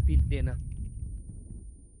वगैरह पीते हैं ना।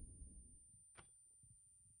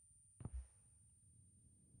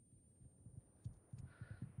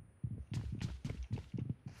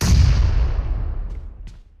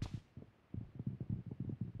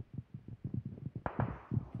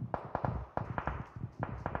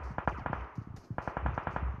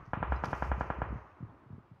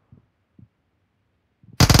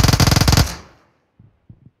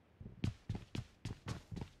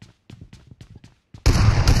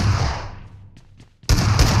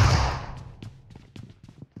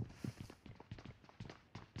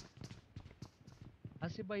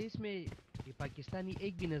 आसिफ भाई इसमें ये पाकिस्तानी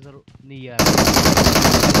एक भी नजर नहीं आ रहा।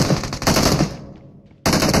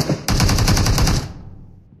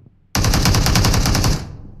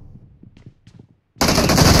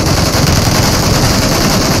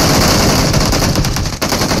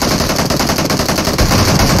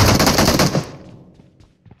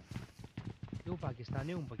 क्यों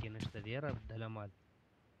पाकिस्तानी उन पके नश्ता दे यार धलामाल।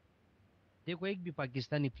 देखो एक भी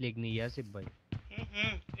पाकिस्तानी फ्लैग नहीं है आसिफ भाई।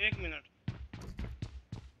 एक मिनट।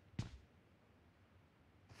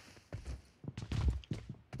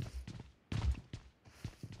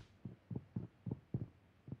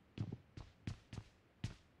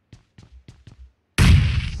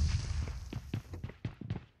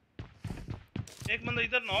 एक बंदा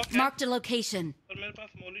इधर नॉक है। Marked a location. पर मेरे पास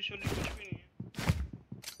मोली शोली कुछ भी नहीं है।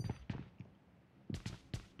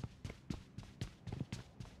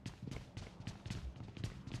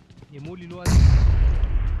 ये मूली लो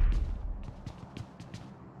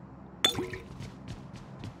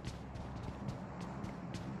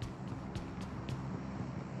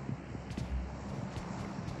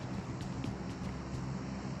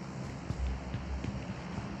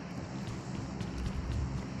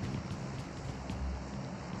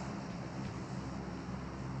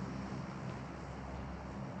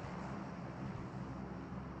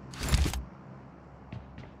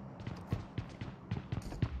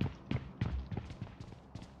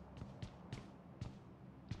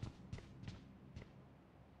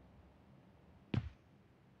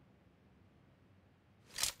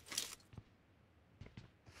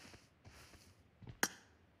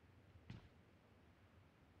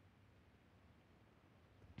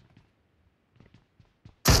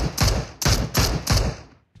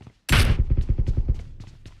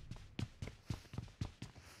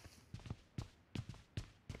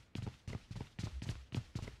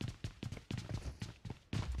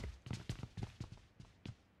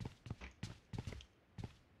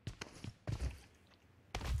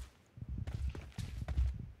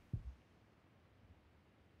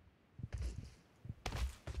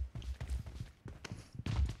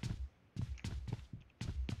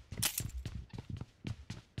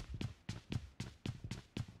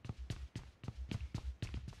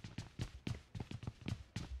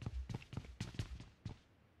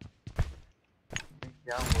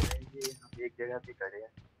क्या हो रहा है ये? हम एक जगह पे खड़े हैं।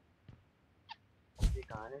 ये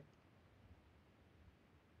कहाँ है?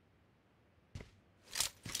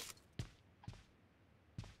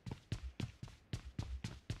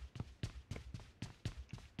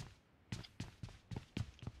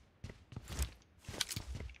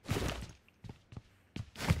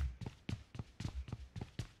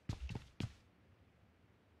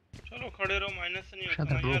 चलो खड़े रहो, माइनस से नहीं होता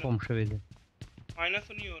शायद ना ड्रॉप यार। हम शवेद माइनस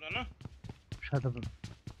तो नहीं हो रहा ना। शायद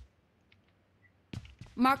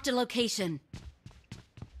Marked a location.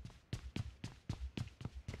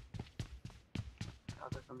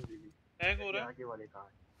 हैक हो रहा है। आगे वाले कहाँ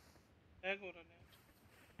है? हैक हो रहा है।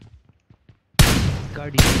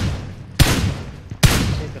 गाड़ी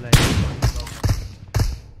से चलाई।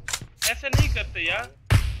 ऐसे नहीं करते यार।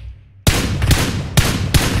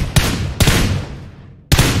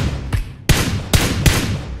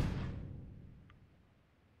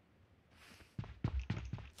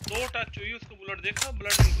 दो टच हुई उसको, बुलेट देखा,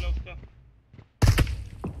 ब्लड निकला उसका।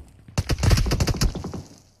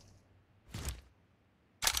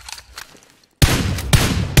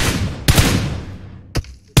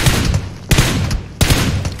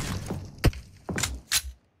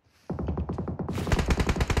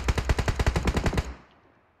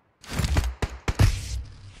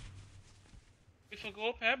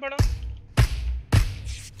 स्कोप है बड़ा।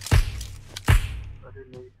 अरे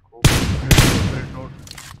नहीं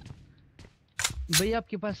भाई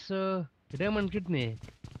आपके पास डायमंड कितने हैं?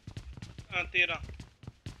 13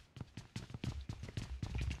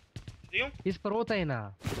 दियो। इस पर होता है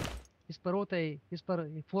ना, इस पर होता है, इस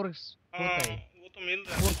पर फोर्स होता है। वो तो मिल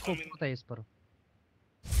रहा है। फोर्स को होता है इस पर।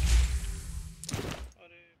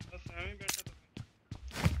 अरे बस मैं ही बैठा था,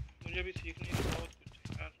 मुझे भी सीखने की बहुत कुछ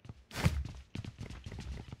है यार।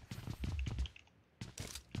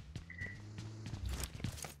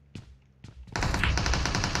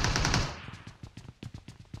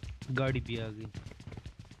 गाड़ी भी आ गई।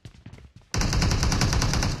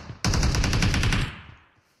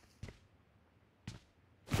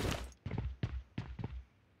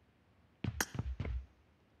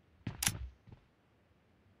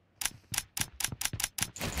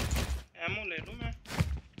 एमो ले लूं मैं।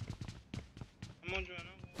 एमो जो है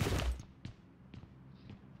ना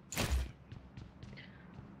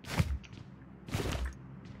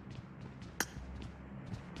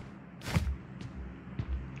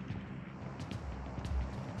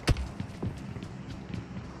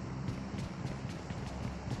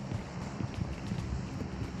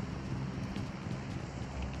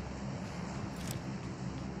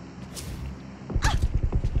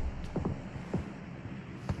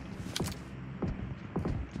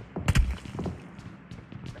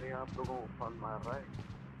लोगों को फन मार रहा है।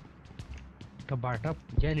 टपाटप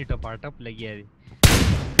यानी टपाटप लगी है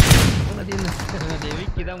देवी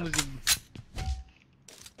किदा मुझे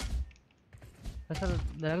ऐसा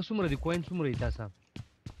लगा सुमर दी कॉइन सुमर ही था सा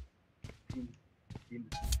तीन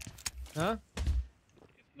हाँ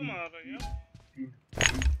किसको मार रहा है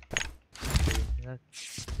यार?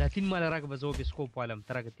 ला 3 माला रख बस वो स्कोप वाला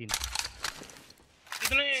तरह के 3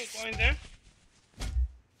 कितने कॉइंस हैं?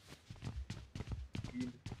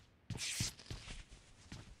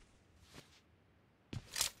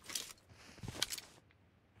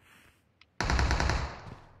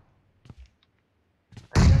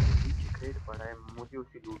 क्रेट पड़ा है, मुझे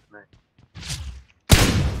उसे लूटना है।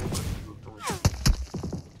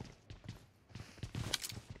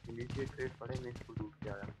 नीचे क्रेट पड़े, मैं इसको लूट के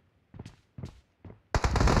आया।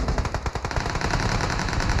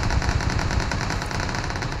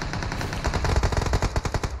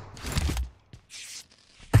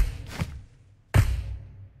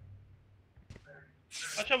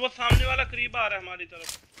 अच्छा वो सामने वाला करीब आ रहा है हमारी तरफ।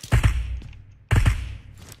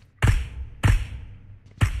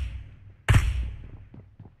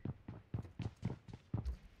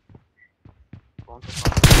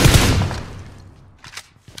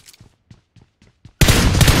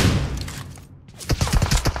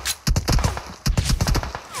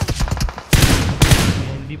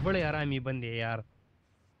 बड़े आरामी बंदे हैं यार।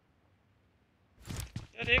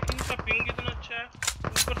 यार एक इनका पिंग कितना अच्छा है,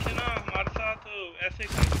 ऊपर से ना हमारे साथ ऐसे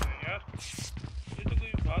करते हैं यार, ये तो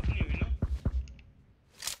कोई बात नहीं हुई ना।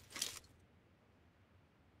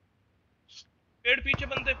 पेड़ पीछे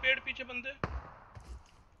बंदे, पेड़ पीछे बंदे।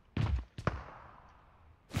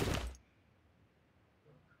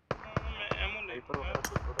 मैं एमो ले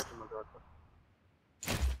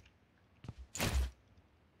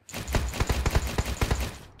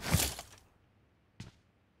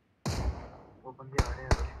वो बंदे आ रहे हैं,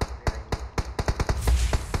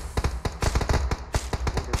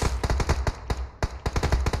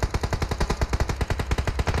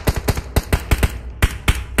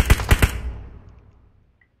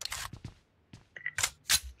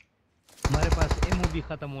 हमारे पास एमओ भी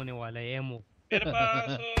खत्म होने वाला है। एमओ मेरे पास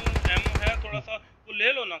एमो है थोड़ा सा, वो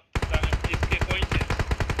ले लो ना इसके कॉइन से।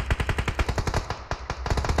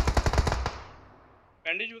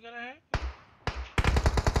 बैंडेज वगैरह है?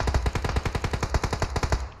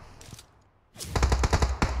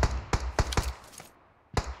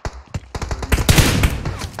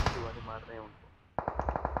 मार रहे हैं उनको।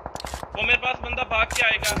 वो मेरे पास बंदा भाग के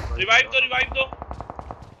आएगा, रिवाइव दो, रिवाइव दो।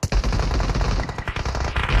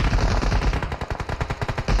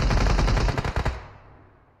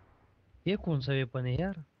 ये कौन सा वेपन है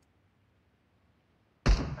यार?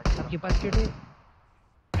 आपके पास किट है?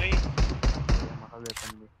 नहीं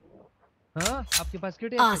वेपन में। हाँ आपके पास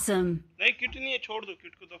किट है? Awesome. नहीं किट नहीं है, छोड़ दो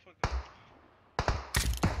किट को, दफा कर।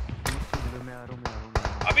 मैं आ रहा हूँ।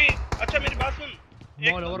 अभी अच्छा मेरी बात सुन,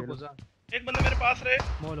 मॉल ओवर को जा। एक बंदा मेरे पास रहे,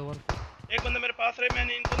 मॉल ओवर। एक बंदा मेरे पास रहे,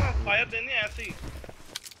 मैंने इनको ना फायर देने ऐसे ही।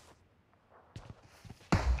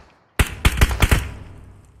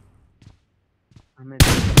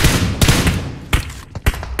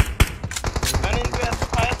 मैंने इनको ऐसे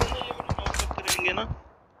फायर देने, ये मुझे नॉक करते रहेंगे ना।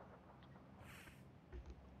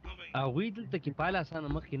 अगुई दलता की पाला सान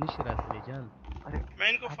मखी नशरा तले जान। मैं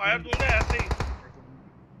इनको फायर दूंगा ऐसे ही,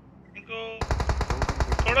 इनको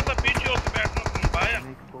थोड़ा सा पीछे होके बैठना पाया।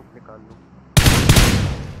 मैं एक स्कोप निकाल लूं।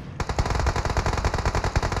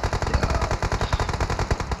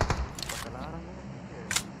 चला रहा हूँ।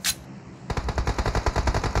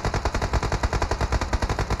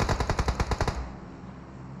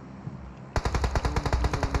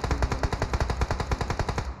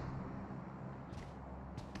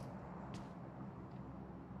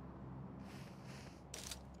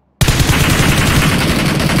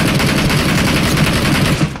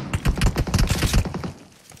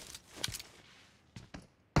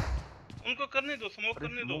 उनको करने दो, स्मोक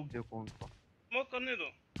करने दो, देखो उनको स्मोक करने दो।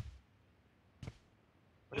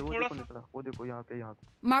 अरे वो देखो निकला, वो देखो यहाँ पे।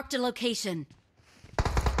 Marked a location.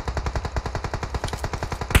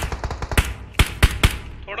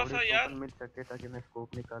 थोड़ा सा यार मिल सके ताकि मैं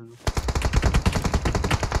स्कोप निकाल लूं।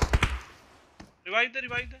 रिवाइव दे,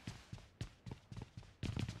 रिवाइव दे।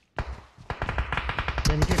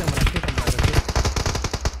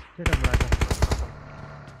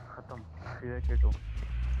 खत्म किट हो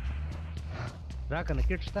राका ना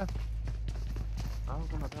किट्स था। हाँ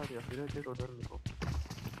तो हटा दिया, फिर किट उधर लिखो।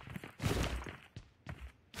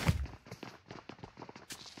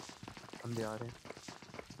 बंदे आ रहे हैं।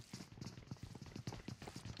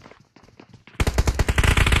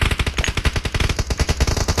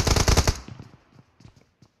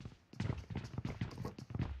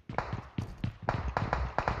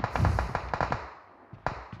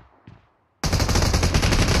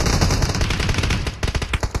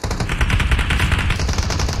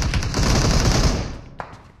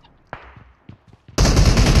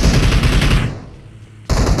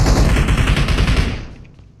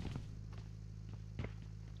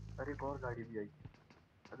 एक और गाड़ी भी आई।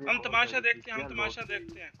 अबे हम एक और तमाशा गाड़ी देखते हैं, थी, हम क्या तमाशा लोग-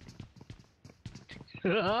 देखते हैं।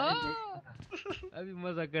 अभी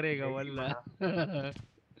मजा करेगा मेसी वल्ला। मरा।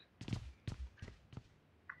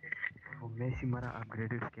 वो मेसी मरा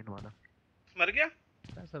अपग्रेडेड स्किन वाला। मर गया?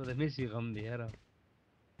 सर मेसी गम दे यार।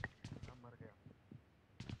 हाँ मर गया।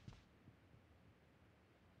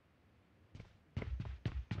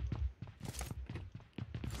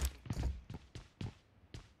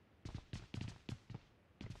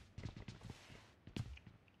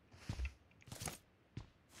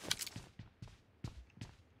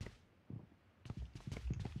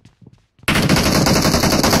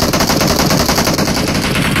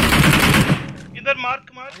 इधर मार्क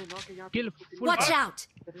मार। अरे नॉक है यहाँ पे, किल उसको full Watch out!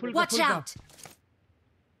 Full Watch full out!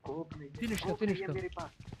 Scope नहीं है, Finish कर, स्कोप finish नहीं है कर। मेरे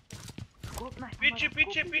पास। स्कोप नहीं, पीछे, हमारा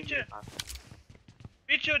पीछे, स्कोप नहीं है पीछे। मेरे पास।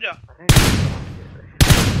 पीछे हो जा। अरे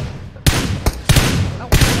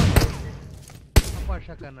apa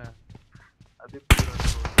shakana अभी पूरा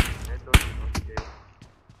रेड डॉट है।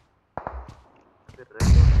 अभी रेड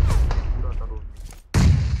डॉट पूरा करो।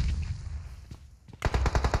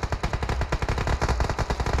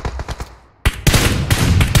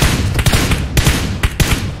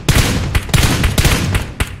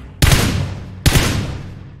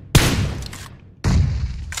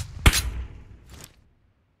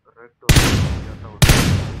 रेड डॉट ज्यादा होता है।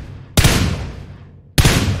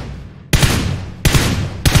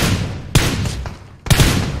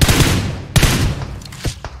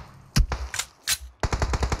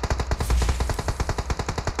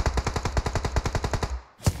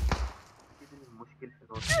 कितनी मुश्किल से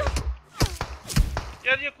नोट किया।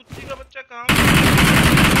 यार ये कुत्ती का बच्चा कहाँ?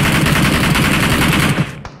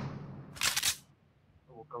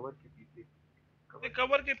 वो कवर के पीछे। ये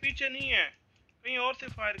कवर के पीछे नहीं है, कहीं और से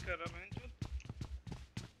फायर कर रहा है।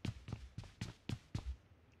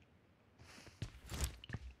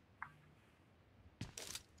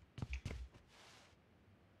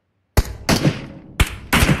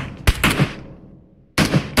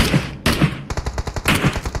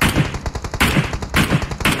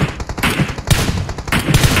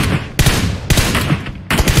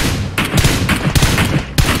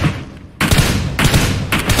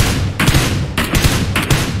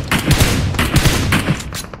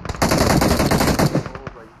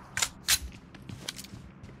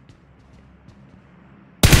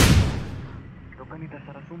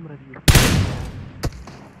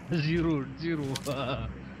 zero zero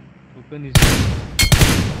bukan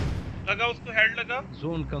लगा उसको हेड लगा।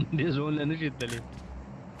 zone kam de zone la nishitale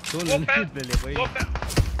zone वो la पैर, nishitale bhai वो पैर।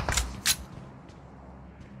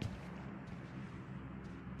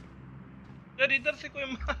 यार इधर से कोई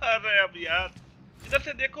मार रहा है अब यार। इधर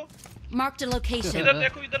से देखो, Marked a location. इधर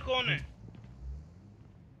देखो, इधर कौन है?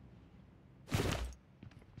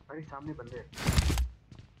 अरे सामने बंदे हैं।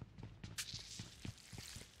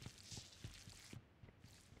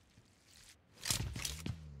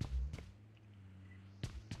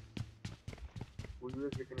 वो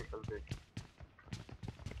यूएस लेके निकलते हैं।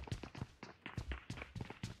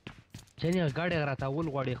 chani gaadi agar ata wul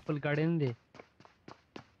gaadi khpal gaadi ne de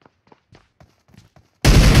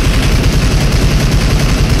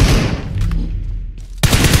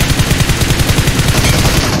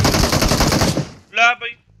ला भाई,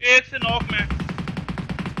 एक से नॉक में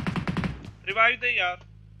रिवाइव दे यार।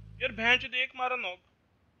 यार भैंचोद एक मारा नॉक।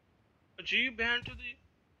 अजीब भैंचोद दी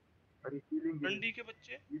अरे हीलिंग डंडी के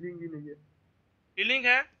बच्चे। हीलिंग भी नहीं है। हीलिंग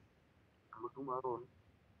है? वो तुम मारो।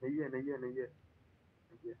 नहीं है नहीं है नहीं है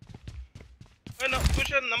नहीं है। ना,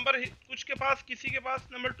 कुछ नंबर कुछ के पास, किसी के पास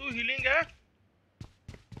नंबर 2 हीलिंग है?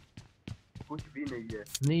 कुछ भी नहीं है।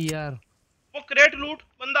 नहीं यार वो क्रेट लूट।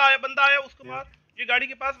 बंदा आया उसको मार। ये गाड़ी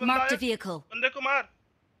के पास बंदा Marked a आया, vehicle. बंदे को मार।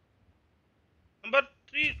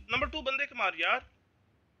 नंबर 2 बंदे को मार यार।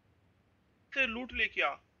 से लूट लेके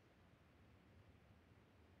आ।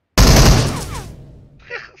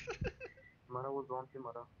 मारा वो जोन से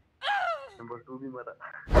मारा। नंबर 2 भी मारा।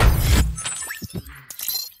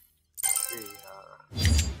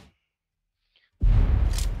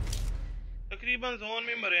 तकरीबन जोन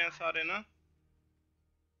में मरे हैं सारे ना।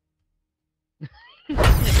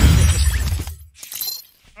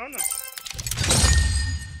 हाँ ना।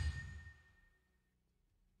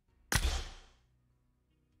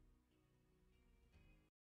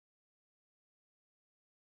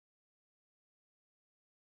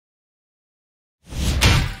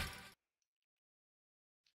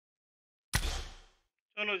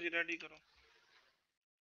 चलो जी रेडी करो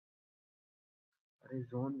अरे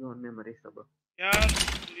जोन में मरे सब यार।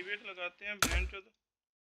 लिवेट लगाते हैं भैंचोद।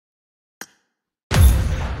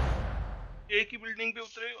 एक ही बिल्डिंग पे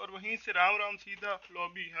उतरे और वहीं से राम राम सीधा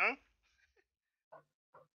लॉबी। हाँ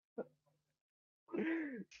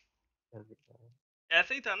कर सकता है।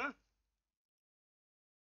 ऐसे ही था ना?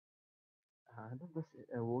 हाँ ना, बस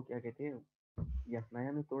वो क्या कहते हैं,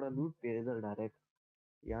 यफनाया में थोड़ा लूट पे रेजर डायरेक्ट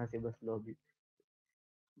यहाँ से बस लॉबी,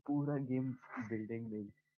 पूरा गेम बिल्डिंग में ही।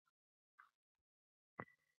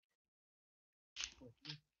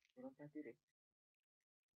 तुरंत आती रे।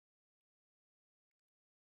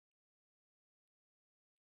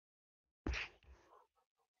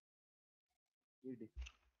 ये डिस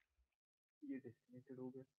ये डिस्कनेक्टेड हो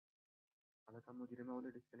गया। हालांकि मुझे में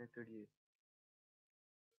वाले डिस्कनेक्टेड ये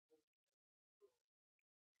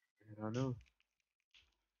हैरान हो।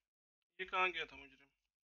 ये कहाँ गया था मुजरिम?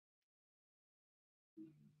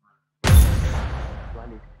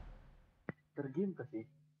 वाले तर गेम कसे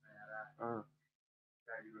हाँ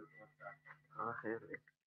हाँ खैर है।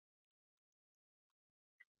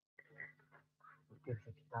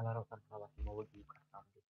 कैसे कितना रो करता वाकी मैं वो गेम करता हूँ।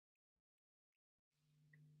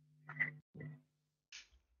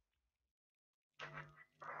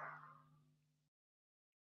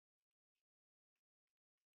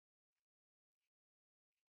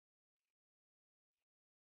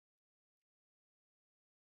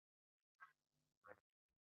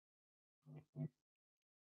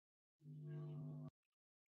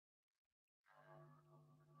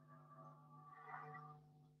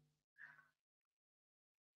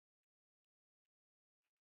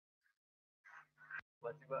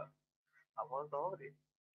 बस आवाज तो हो रही।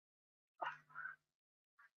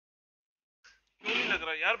 क्यों नहीं लग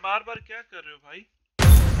रहा यार? बार बार क्या कर रहे हो भाई?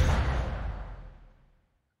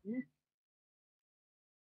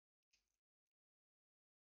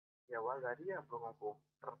 ये आवाज आ रही है आप लोगों को?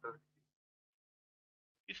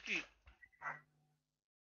 इसकी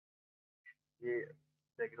ये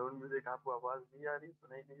बैकग्राउंड म्यूजिक आपको आवाज नहीं आ रही,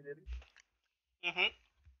 सुनाई नहीं दे रही?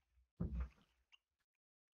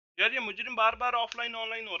 यार ये मुजरिम बार बार ऑफलाइन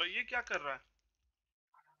ऑनलाइन हो रहा है, ये क्या कर रहा है?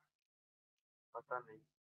 पता नहीं।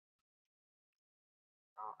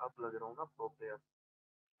 हाँ अब लग रहा हूँ ना प्रो प्लेयर।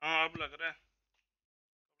 हाँ अब लग रहा है,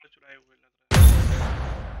 कपड़े चुराए हुए लग रहा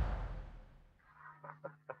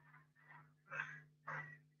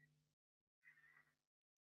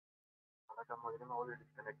हालांकि मुझे में ऑलरेडी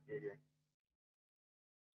डिस्कनेक्ट किए गए।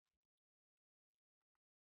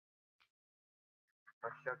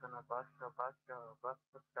 पास्ता करना पास्ता पास्ता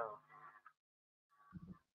पास्ता।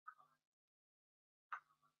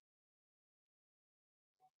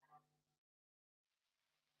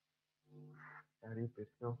 अरे फिर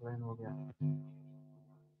से ऑफलाइन हो गया।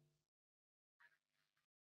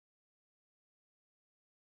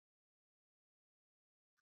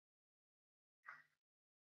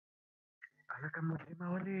 हालांकि मुझे में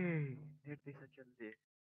वाले नेट जैसा चल दे।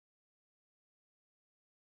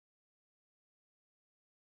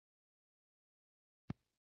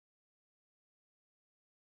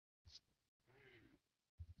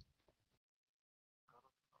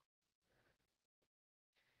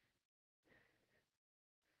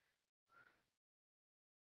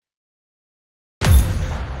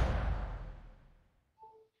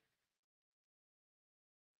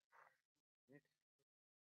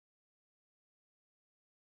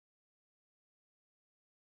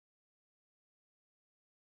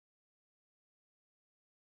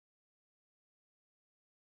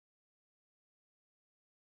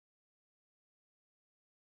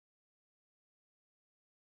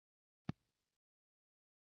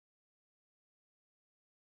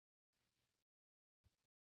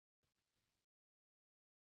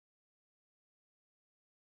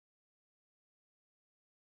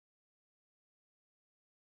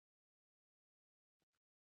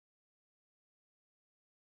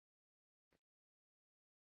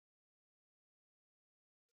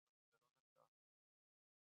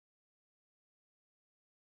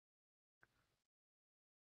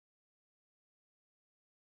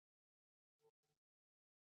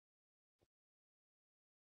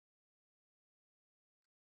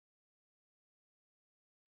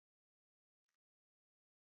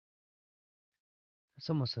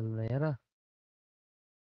 ऐसा मसला है यार।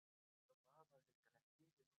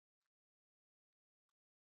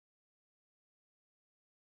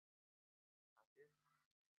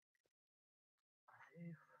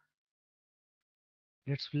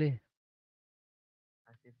 Let's play.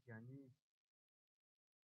 आसिफ जानी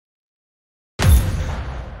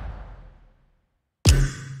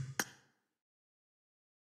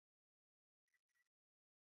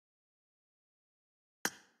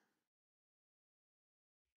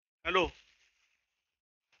हेलो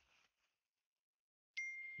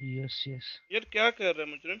यस यस। यार क्या कर रहा है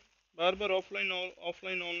मुजरिम? बार बार ऑफलाइन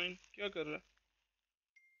ऑफलाइन ऑनलाइन क्या कर रहा है?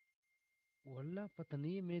 वल्ला पता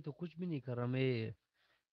नहीं, मैं तो कुछ भी नहीं कर रहा।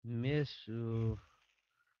 मैं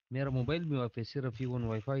मेरा मोबाइल भी वाईफाई, सिर्फ ही वन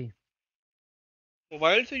वाईफाई।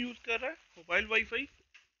 मोबाइल से यूज कर रहा है, मोबाइल वाईफाई?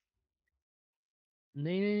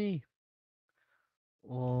 नहीं नहीं नहीं,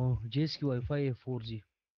 ओ जेस की वाईफाई है 4G।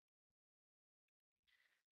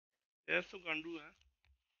 ऐसा तो गांडू है।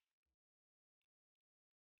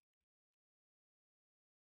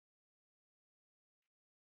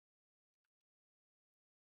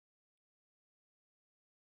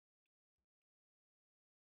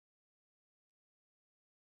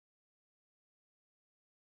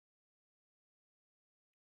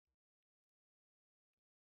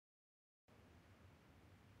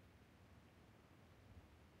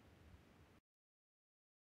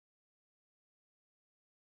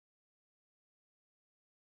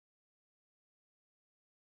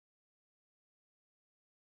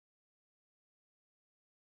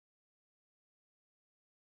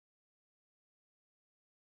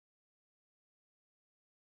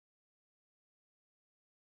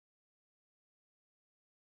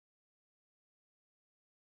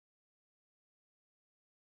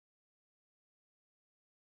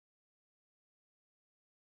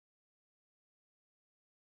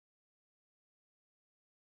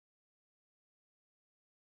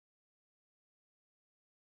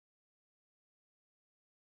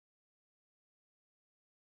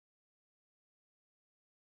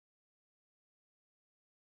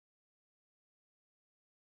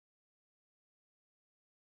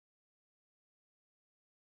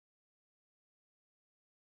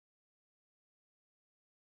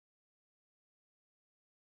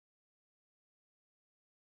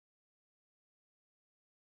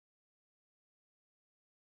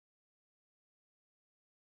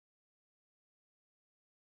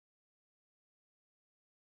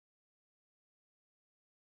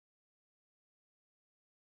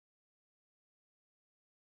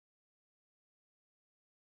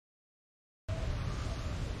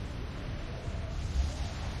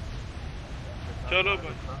 चलो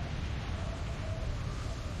भाई।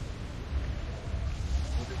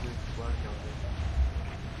 मुझे कोई स्क्वाड क्या हो गया?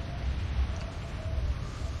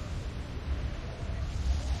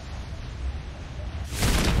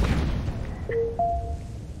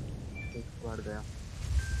 एक स्क्वाड गया।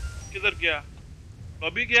 किधर गया?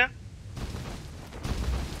 लॉबी गया?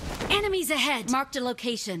 Enemies ahead. Marked a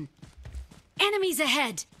location. Enemies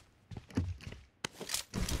ahead.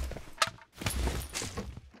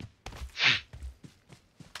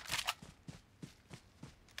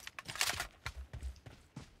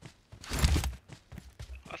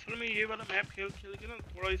 असल में ये वाला मैप खेल खेल के ना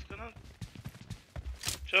थोड़ा इसका ना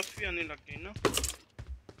चस्प भी आने लग गई ना।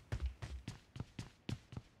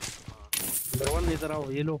 नंबर 1 इधर आओ,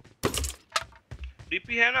 ये लो।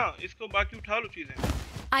 डीपी है ना, इसको बाकी उठा लो चीजें।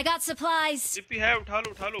 I got supplies. डीपी है, उठा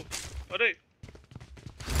लो उठा लो। अरे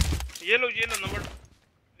ये लो नंबर,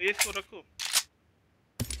 इसको रखो,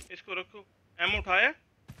 इसको रखो। एमो उठाया?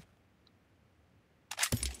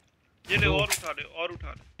 ये ले, और उठा ले, और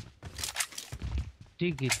उठा ले।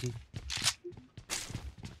 ठीक है ठीक।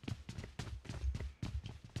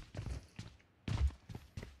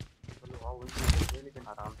 चलो आओ, वहीं पे चलते हैं, लेकिन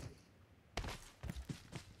आराम से।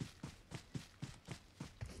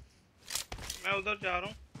 मैं उधर जा रहा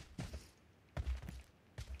हूँ।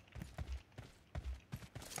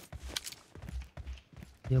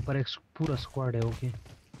 यहाँ पर एक पूरा स्क्वाड है। ओके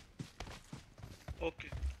ओके,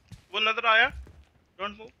 वो नजर आया।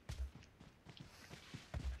 Don't move,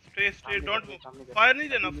 stay don't move. Fire नहीं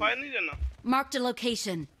देना, फायर नहीं देना। Marked a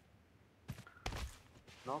location.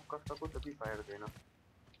 नॉक कर सको तभी फायर देना।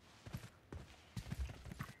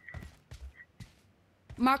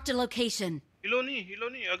 Marked a location. हिलो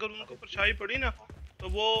नहीं, अगर उनको परछाई पड़ी ना तो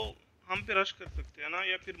वो हम पे रश कर सकते हैं ना,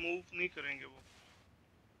 या फिर मूव नहीं करेंगे वो।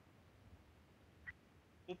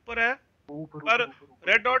 ऊपर है, पर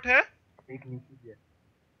रेड डॉट है। एक नीचे भी है,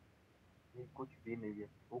 ये कुछ भी नहीं है।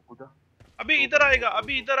 वो कूदा। अभी इधर आएगा,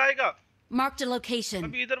 अभी इधर आएगा। Marked a location.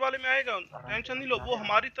 अभी इधर वाले में आएगा, टेंशन नहीं लो। वो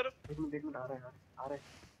हमारी तरफ। एक मिनट आ रहा है।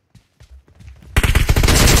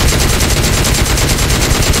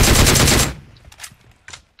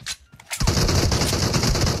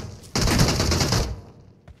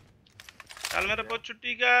 चल मेरा बहुत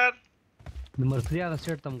छुट्टी कर। नंबर 3 आगा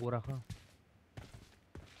सेट तुमको रखा।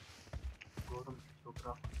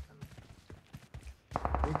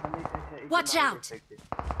 Watch out.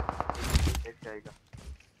 एक जाएगा,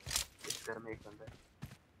 इस घर में एक बंदा है।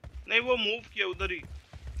 नहीं, वो मूव किया उधर ही।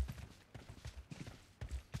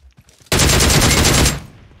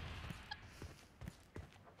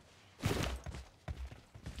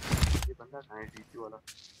 ये बंदा कहाँ है? डीसी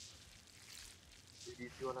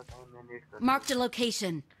वाला कहाँ है? मैं नेट कर। Marked a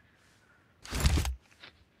location.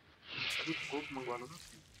 अभी स्कोप मंगवा लो ना।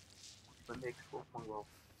 बंदे एक स्कोप मंगवाओ।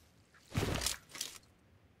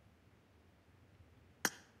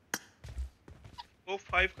 वो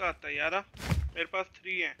 5 का आता है यार, मेरे पास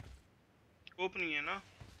 3 है, स्कोप नहीं है ना।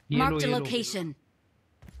 Marked a location.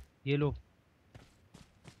 ये लो।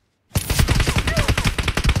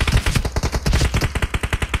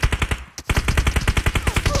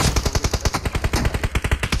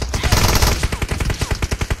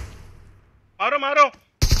 मारो मारो।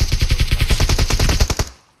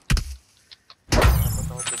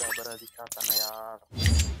 बताओ तो बड़ा दिखाता ना यार।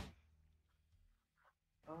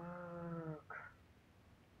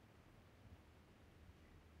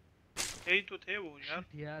 यही तो थे वो यार।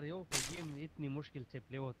 Shit यार, यो गेम इतनी मुश्किल से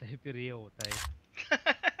प्ले होता है, फिर ये होता है।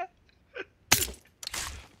 यार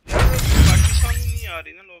पाकिस्तानी नहीं आ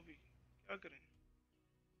रही ना लॉबी, क्या करें।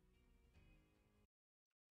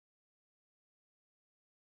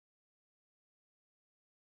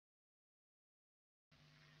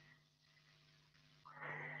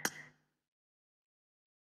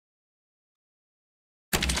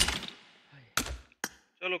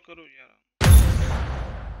 चलो करो यार,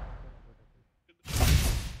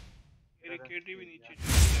 मेरी केटी भी नीचे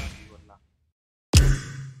जा रही है।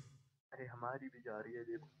 अरे हमारी भी जा रही है,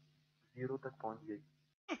 देखो 0 तक पहुंच गई।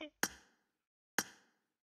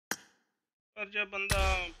 पर जब बंदा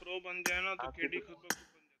प्रो बन जाए ना तो केटी खुद ब खुद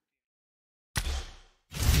बन जाती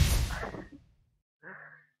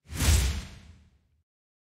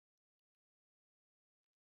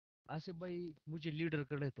आसिफ भाई मुझे लीडर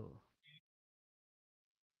करे तो।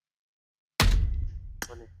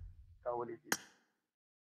 बोले क्या बोली थी?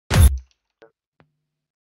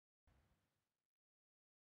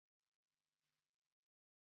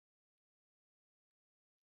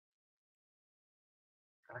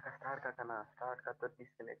 स्टार्ट का करना, स्टार्ट का तो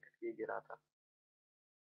डिस्कनेक्ट किए गिरा था।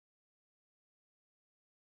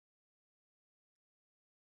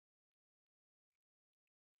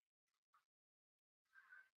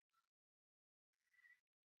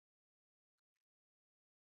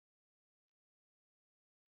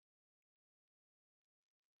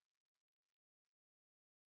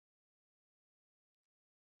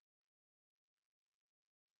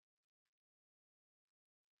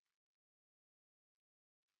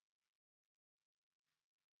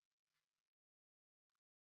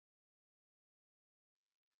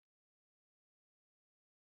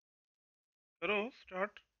 करो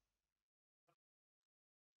स्टार्ट।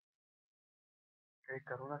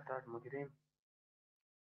 करो ना स्टार्ट। मुजरिम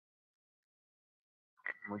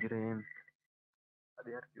मुजरिम।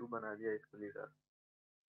 अरे यार क्यों बना दिया इसको लीडर?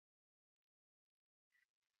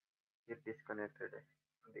 ये डिस्कनेक्टेड है,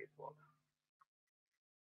 देखो।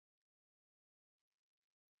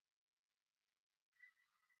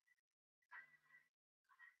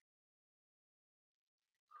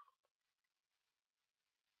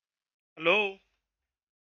 हेलो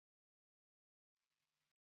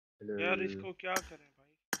हेलो यार, इसको क्या करें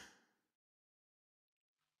भाई।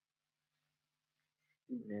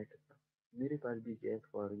 नेट, मेरे पास भी गैस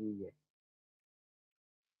फॉर गई है।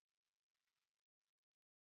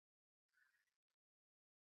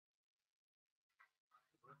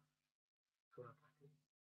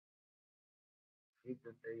 एक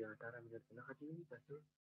घंटे या 18 मिनट से लगा नहीं करते।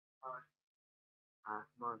 हाँ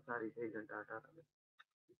हाँ सॉरी, 1 घंटा 18 मिनट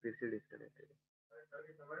फिर से डिस्कनेक्टेड है।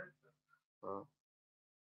 हाँ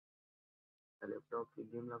लैपटॉप की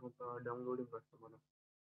गेम लागू तो डाउनलोडिंग करता मला,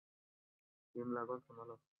 गेम लागू तो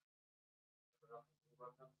मला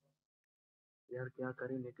यार क्या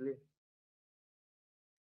करें निकले।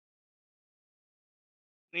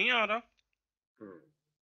 नहीं आ रहा।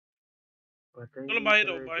 पता ही चलो नहीं बाहर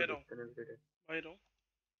चला रहो, है कि बाहर रहो, डिस्कनेक्टेड है। बाहर रहो।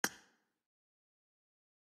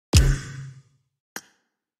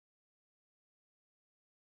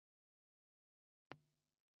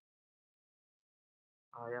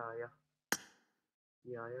 आया आया,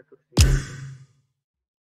 ये आया तो सही है।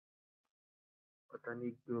 पता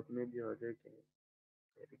नहीं ग्रुप में भी आ जाए कि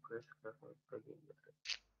रिक्वेस्ट कर रहा हूँ उसका गेम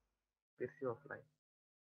फिर से ऑफलाइन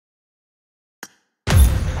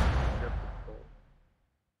जब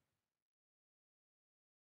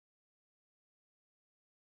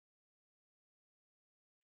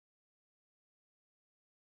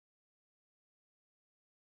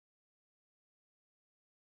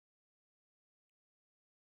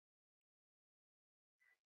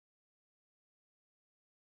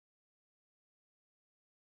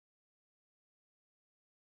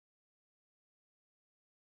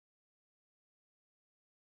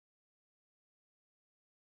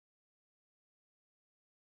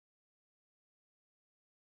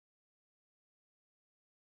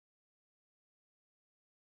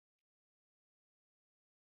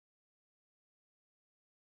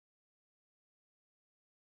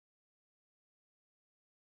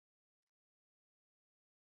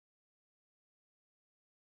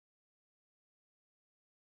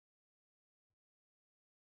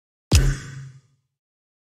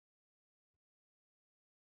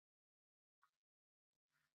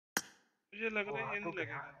मुझे लग वो रहा है ये हाथों नहीं पे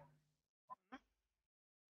लगेगा।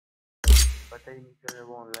 पता ही नहीं चल रहा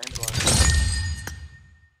वो ऑनलाइन तो आ गया।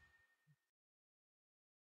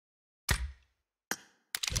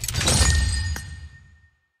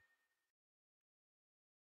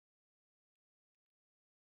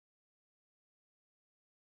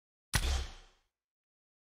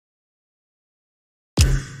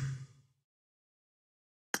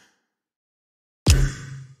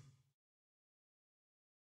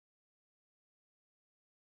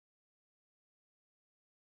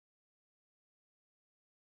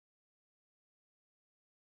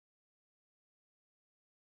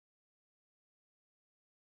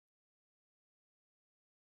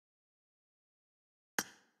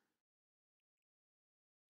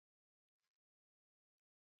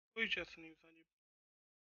 कोई चेस नहीं साजी।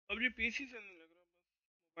 अब ये पीसी से नहीं लग रहा, बस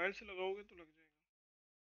मोबाइल से लगाओगे तो लग जाएगा।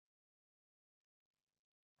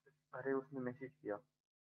 अरे उसने मैसेज किया,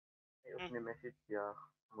 हम्म, उसने मैसेज किया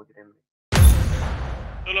मुजरिम ने।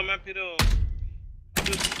 चलो मैं फिर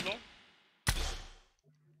वीडियो सुन रहा हूँ।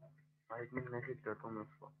 5 मिनट मैसेज करता हूँ मैं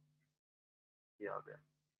उसको, ये आ गया।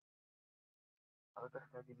 atas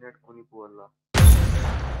lagi net ko ni po wala.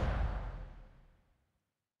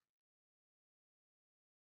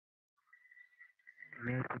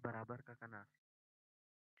 Net के बराबर का कना।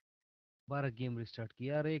 बारह गेम रिस्टार्ट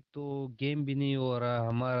किया यार, एक तो गेम भी नहीं हो रहा,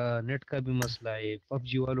 हमारा नेट का भी मसला है,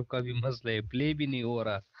 पबजी वालों का भी मसला है, प्ले भी नहीं हो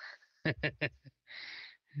रहा।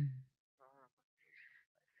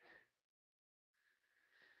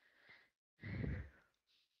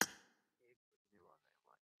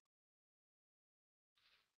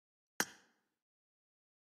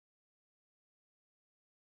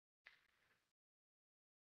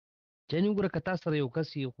 Jadi gue kata saya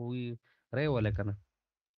kasih hui rewale kana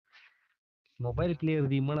mobile player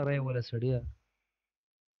di mana rewale sedia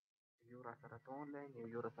Yo rasa rata online,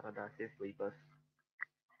 yo rasa rata Asif वही बस.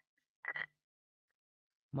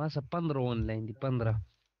 masa 15 online di 15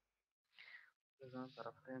 Jangan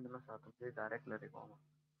taraf friend na satu play direct lari ko.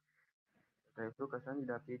 Kaya itu kasan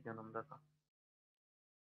dati janam data.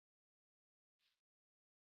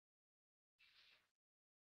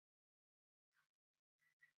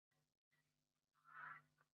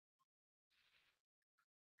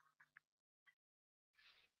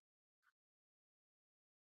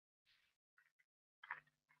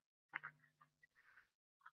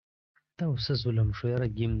 tahu sesulam show yara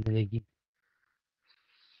game lagi.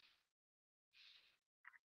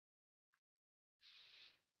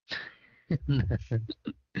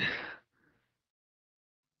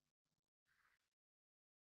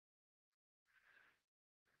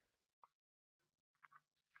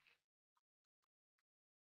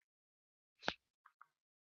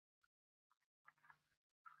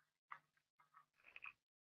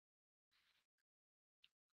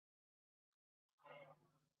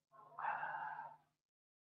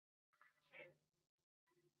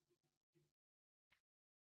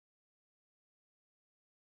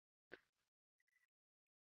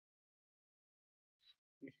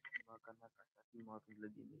 Makan na kasati makan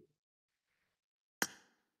lagi ni.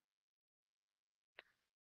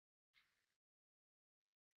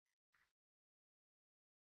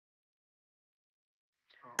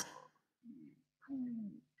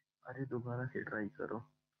 अरे दोबारा से try करो.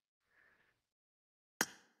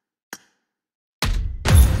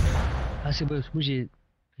 Asih bos मुझे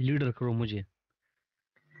leader करो मुझे.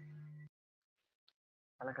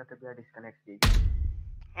 अलग कते पे डिस्कनेक्ट की.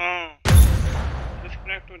 हाँ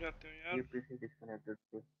डिस्कनेक्ट हो जाते हो यार। ये पीसी डिस्कनेक्टेड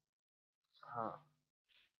थे. हाँ.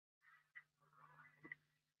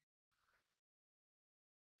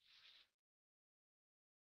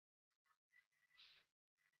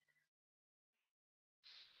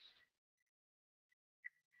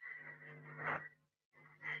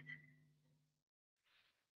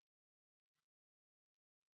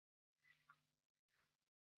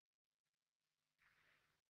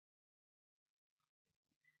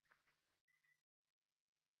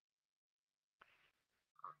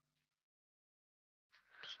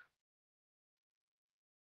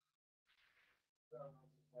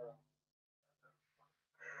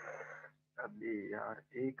 अबे यार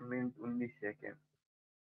 1 minute 19 second.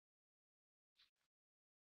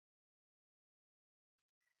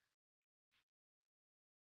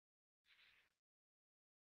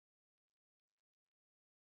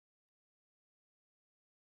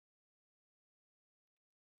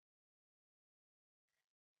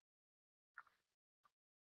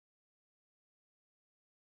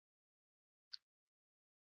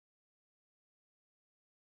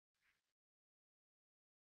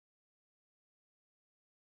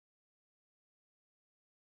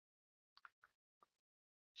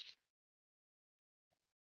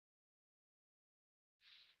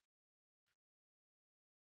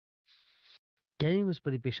 Kayaknya mas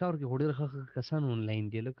pati Peshawar ke hodir kasan online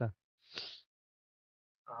dia loh kak.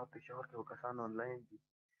 Peshawar के वो कसान ऑनलाइन थी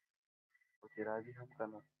उसे राजी हम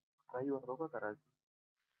करना सही और होगा का राजी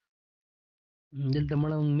Dil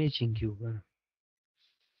tamara matching क्यों कर?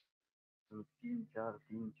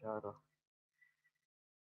 3-4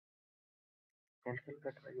 कैंसिल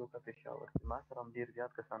कर रही होगा पेशावर मास्टर हम देर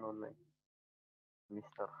जात कसान ऑनलाइन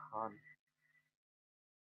मिस्टर खान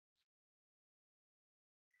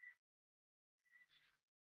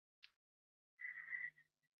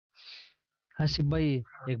आसिफ भाई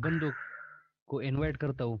एक बंदों को इनवाइट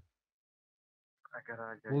करता हूँ. अगर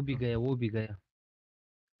आ जाए वो भी गया.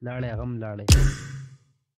 लाड़े हम लाड़े.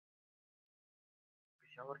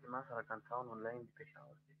 पेशावर के मास्टर कसान ऑनलाइन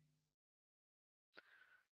पेशावर के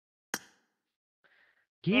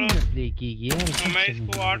गेम में प्ले की यार. मैं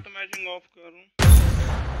इसको आर्ट मैचिंग ऑफ करूं,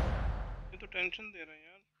 ये तो टेंशन दे रहा है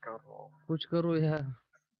यार. करो कुछ करो यार.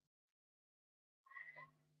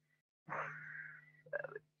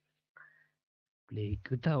 प्ले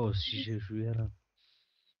कितना हो शीशे यार.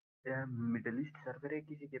 यार मिडिल ईस्ट सर्वर है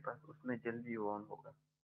किसी के पास उसमें जल्दी ऑन होगा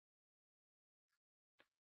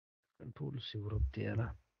कंट्रोल से उड़ते यार.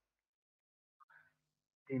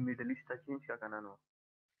 ये मिडिल ईस्ट का चेंज का करना हो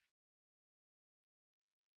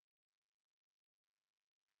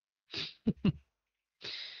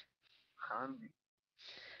खान जी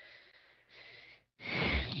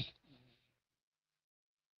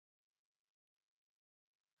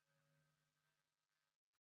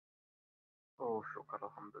ओ शुक्र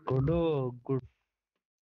अल्हम्दुलिल्लाह गुड.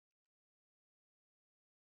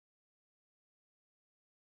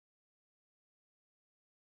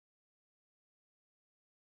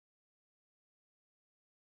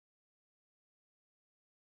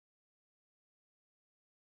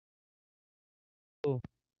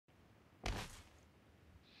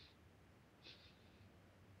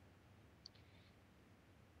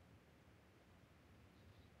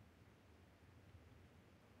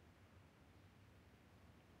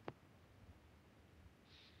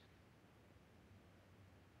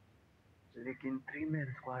 लेकिन 3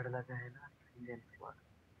 मैन स्क्वाड लगा है ना 3 मैन स्क्वाड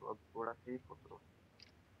तो अब थोड़ा सेफ हो तो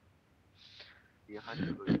यहाँ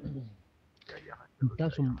चलो या यहाँ चलो या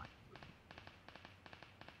तासुम यहाँ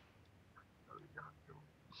चलो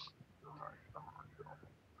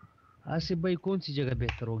आसिफ भाई कौन सी जगह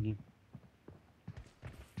बेहतर होगी?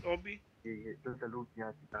 लॉबी ये तो लूट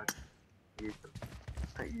यहाँ से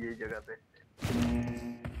ये जगह पे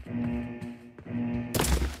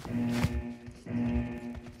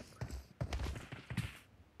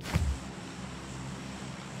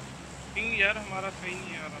पिंग यार हमारा सही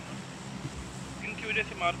नहीं आ रहा ना, पिंग की वजह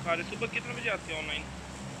से मार खा रहे. सुबह कितने बजे आते हैं ऑनलाइन?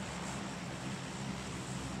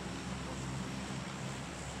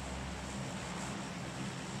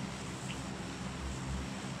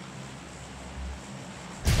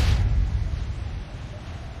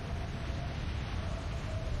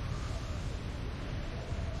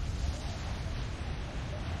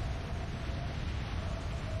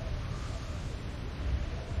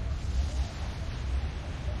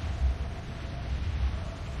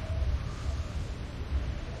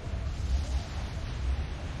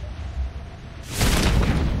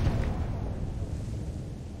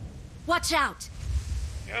 Watch out!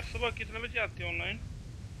 यार सुबह कितने बजे आते हैं ऑनलाइन?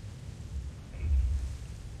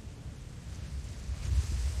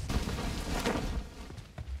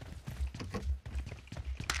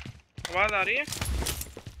 आवाज आ रही है?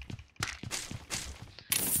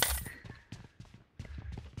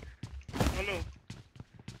 हेलो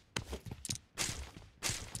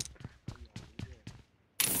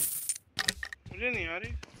मुझे नहीं आ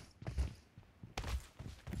रही.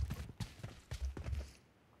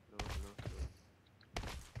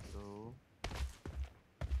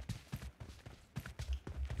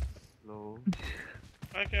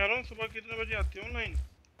 मैं कह रहा हूँ सुबह कितने बजे आते हो ऑनलाइन?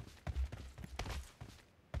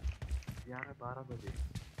 11-12 बजे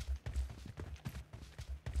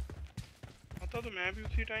आता तो मैं भी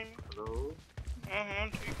उसी टाइम. हेलो हाँ हाँ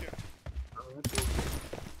ठीक है. तो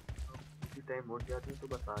उसी टाइम उठ जाते हैं तो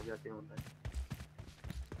बस आ जाते हैं ऑनलाइन.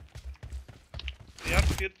 यार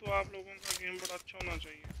फिर तो आप लोगों का गेम बड़ा अच्छा होना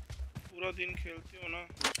चाहिए, पूरा दिन खेलते हो ना,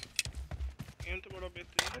 गेम तो बड़ा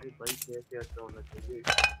बेहतरीन. अरे भाई कैसे अच्छा होना चाहिए?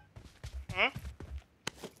 हाँ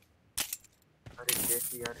अरे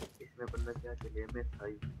कैसे यार इसमें बंदा क्या चले में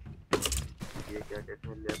भाई ये क्या कहते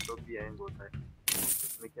हैं लैपटॉप भी हैंग होता है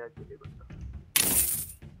इसमें क्या चले बंदा.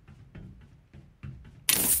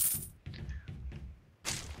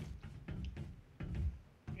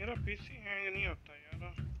 मेरा पीसी हैंग नहीं होता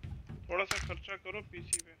यार, थोड़ा सा खर्चा करो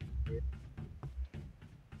पीसी पे.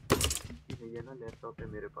 पीसी नहीं है ना लैपटॉप है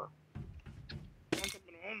मेरे पास. हाँ तो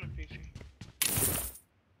बनवाओ ना पीसी.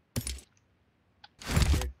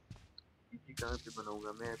 कहाँ पे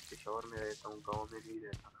बनाऊंगा? मैं पेशावर में रहता हूँ, गांव में नहीं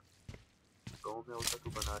रहता। गांव में होता तो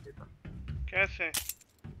बना देता। कैसे?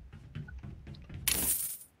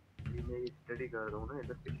 ये मैं स्टडी कर रहा हूँ ना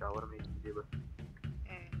इधर पेशावर में, इसलिए बस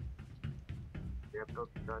लैपटॉप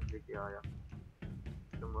के साथ लेके आया,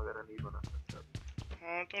 सिस्टम वगैरह नहीं बना सकता।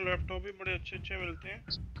 हाँ तो लैपटॉप भी बड़े अच्छे अच्छे मिलते हैं,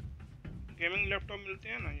 गेमिंग लैपटॉप मिलते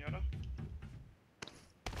हैं ना यार।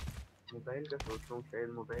 मोबाइल का सोच रहा हूँ, शायद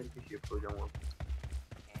मोबाइल की शिफ्ट हो जाऊँ अब।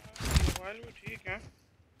 मोबाइल भी ठीक है,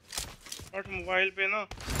 बट मोबाइल पे ना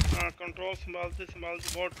कंट्रोल संभालते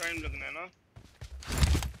संभालते बहुत टाइम लगना है ना।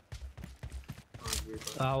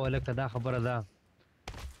 वाला कदा खबर अदा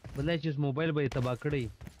बल्ले चीज मोबाइल भाई तबाह कड़ी।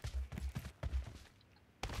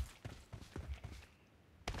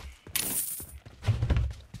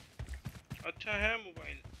 अच्छा है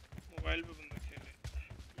मोबाइल, मोबाइल पे बंदा खेले,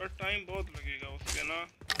 बट टाइम बहुत लगेगा उस पे ना।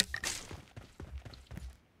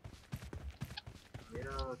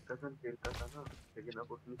 मेरा कजन खेलता था ना, लेकिन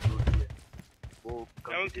अब उसने छोड़ दिया। वो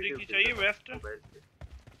लेवल 3 की कॉम्पिटिटिव चाहिए खेलता था वेस्ट। मोबाइल पे।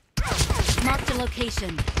 Mark the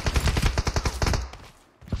location.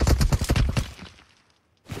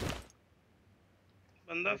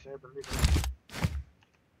 बंदा बंदे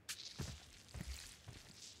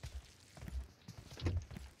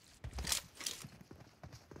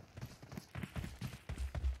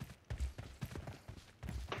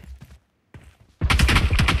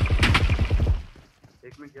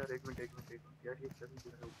एक मिनट यार, एक मिनट यार, ये चल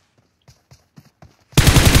क्या है?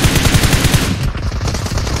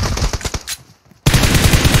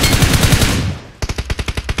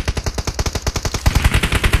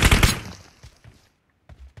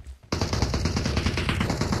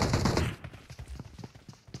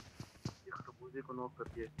 ये खरबूजे को नॉक कर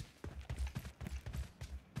दिया।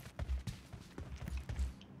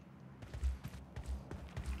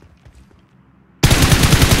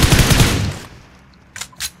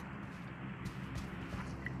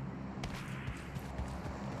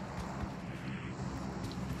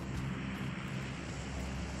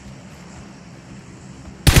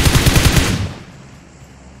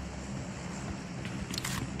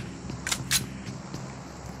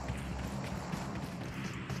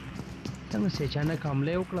 तंग से अचानक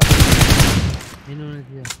हमले उकड़ा इन्होंने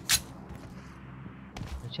किया,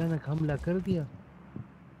 अचानक हमला कर दिया।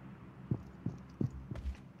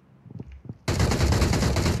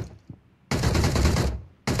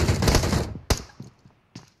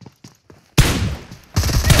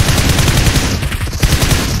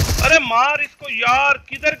 अरे मार इसको यार,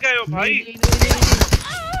 किधर गए हो भाई? नहीं, नहीं, नहीं,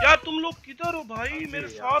 नहीं। यार तुम लोग किधर हो भाई? मेरे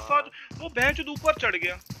साथ साथ वो बेंच ऊपर चढ़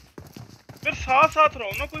गया। फिर साथ साथ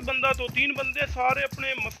रहो ना, कोई बंदा तो, 3 बंदे सारे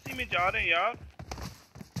अपने मस्ती में जा रहे हैं यार।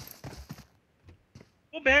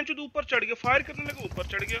 वो बेंच ऊपर चढ़ गया, फायर करने लगा ऊपर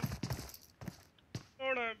चढ़ गया।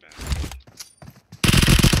 थोड़ा है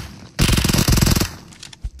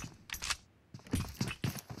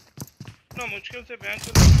इतना मुश्किल से बेंच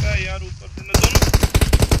लगता है यार, ऊपर से न दोनों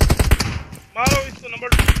मारो इसको। नंबर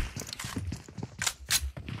 2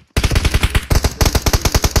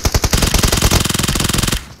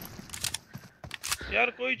 यार,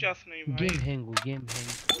 कोई चांस नहीं भाई। Game hang.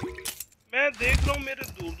 मैं देख रहा हूँ मेरे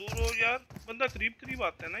दूर दूर हो यार, बंदा करीब करीब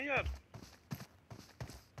आता है ना यार।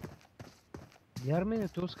 यार मैंने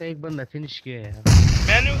तो उसका एक बंदा फिनिश किया है यार।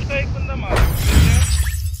 मैंने उसका एक बंदा मारा।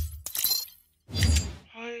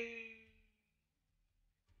 हाय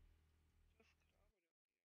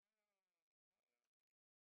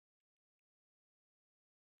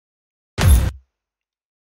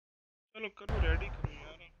चलो करो, रेडी करो।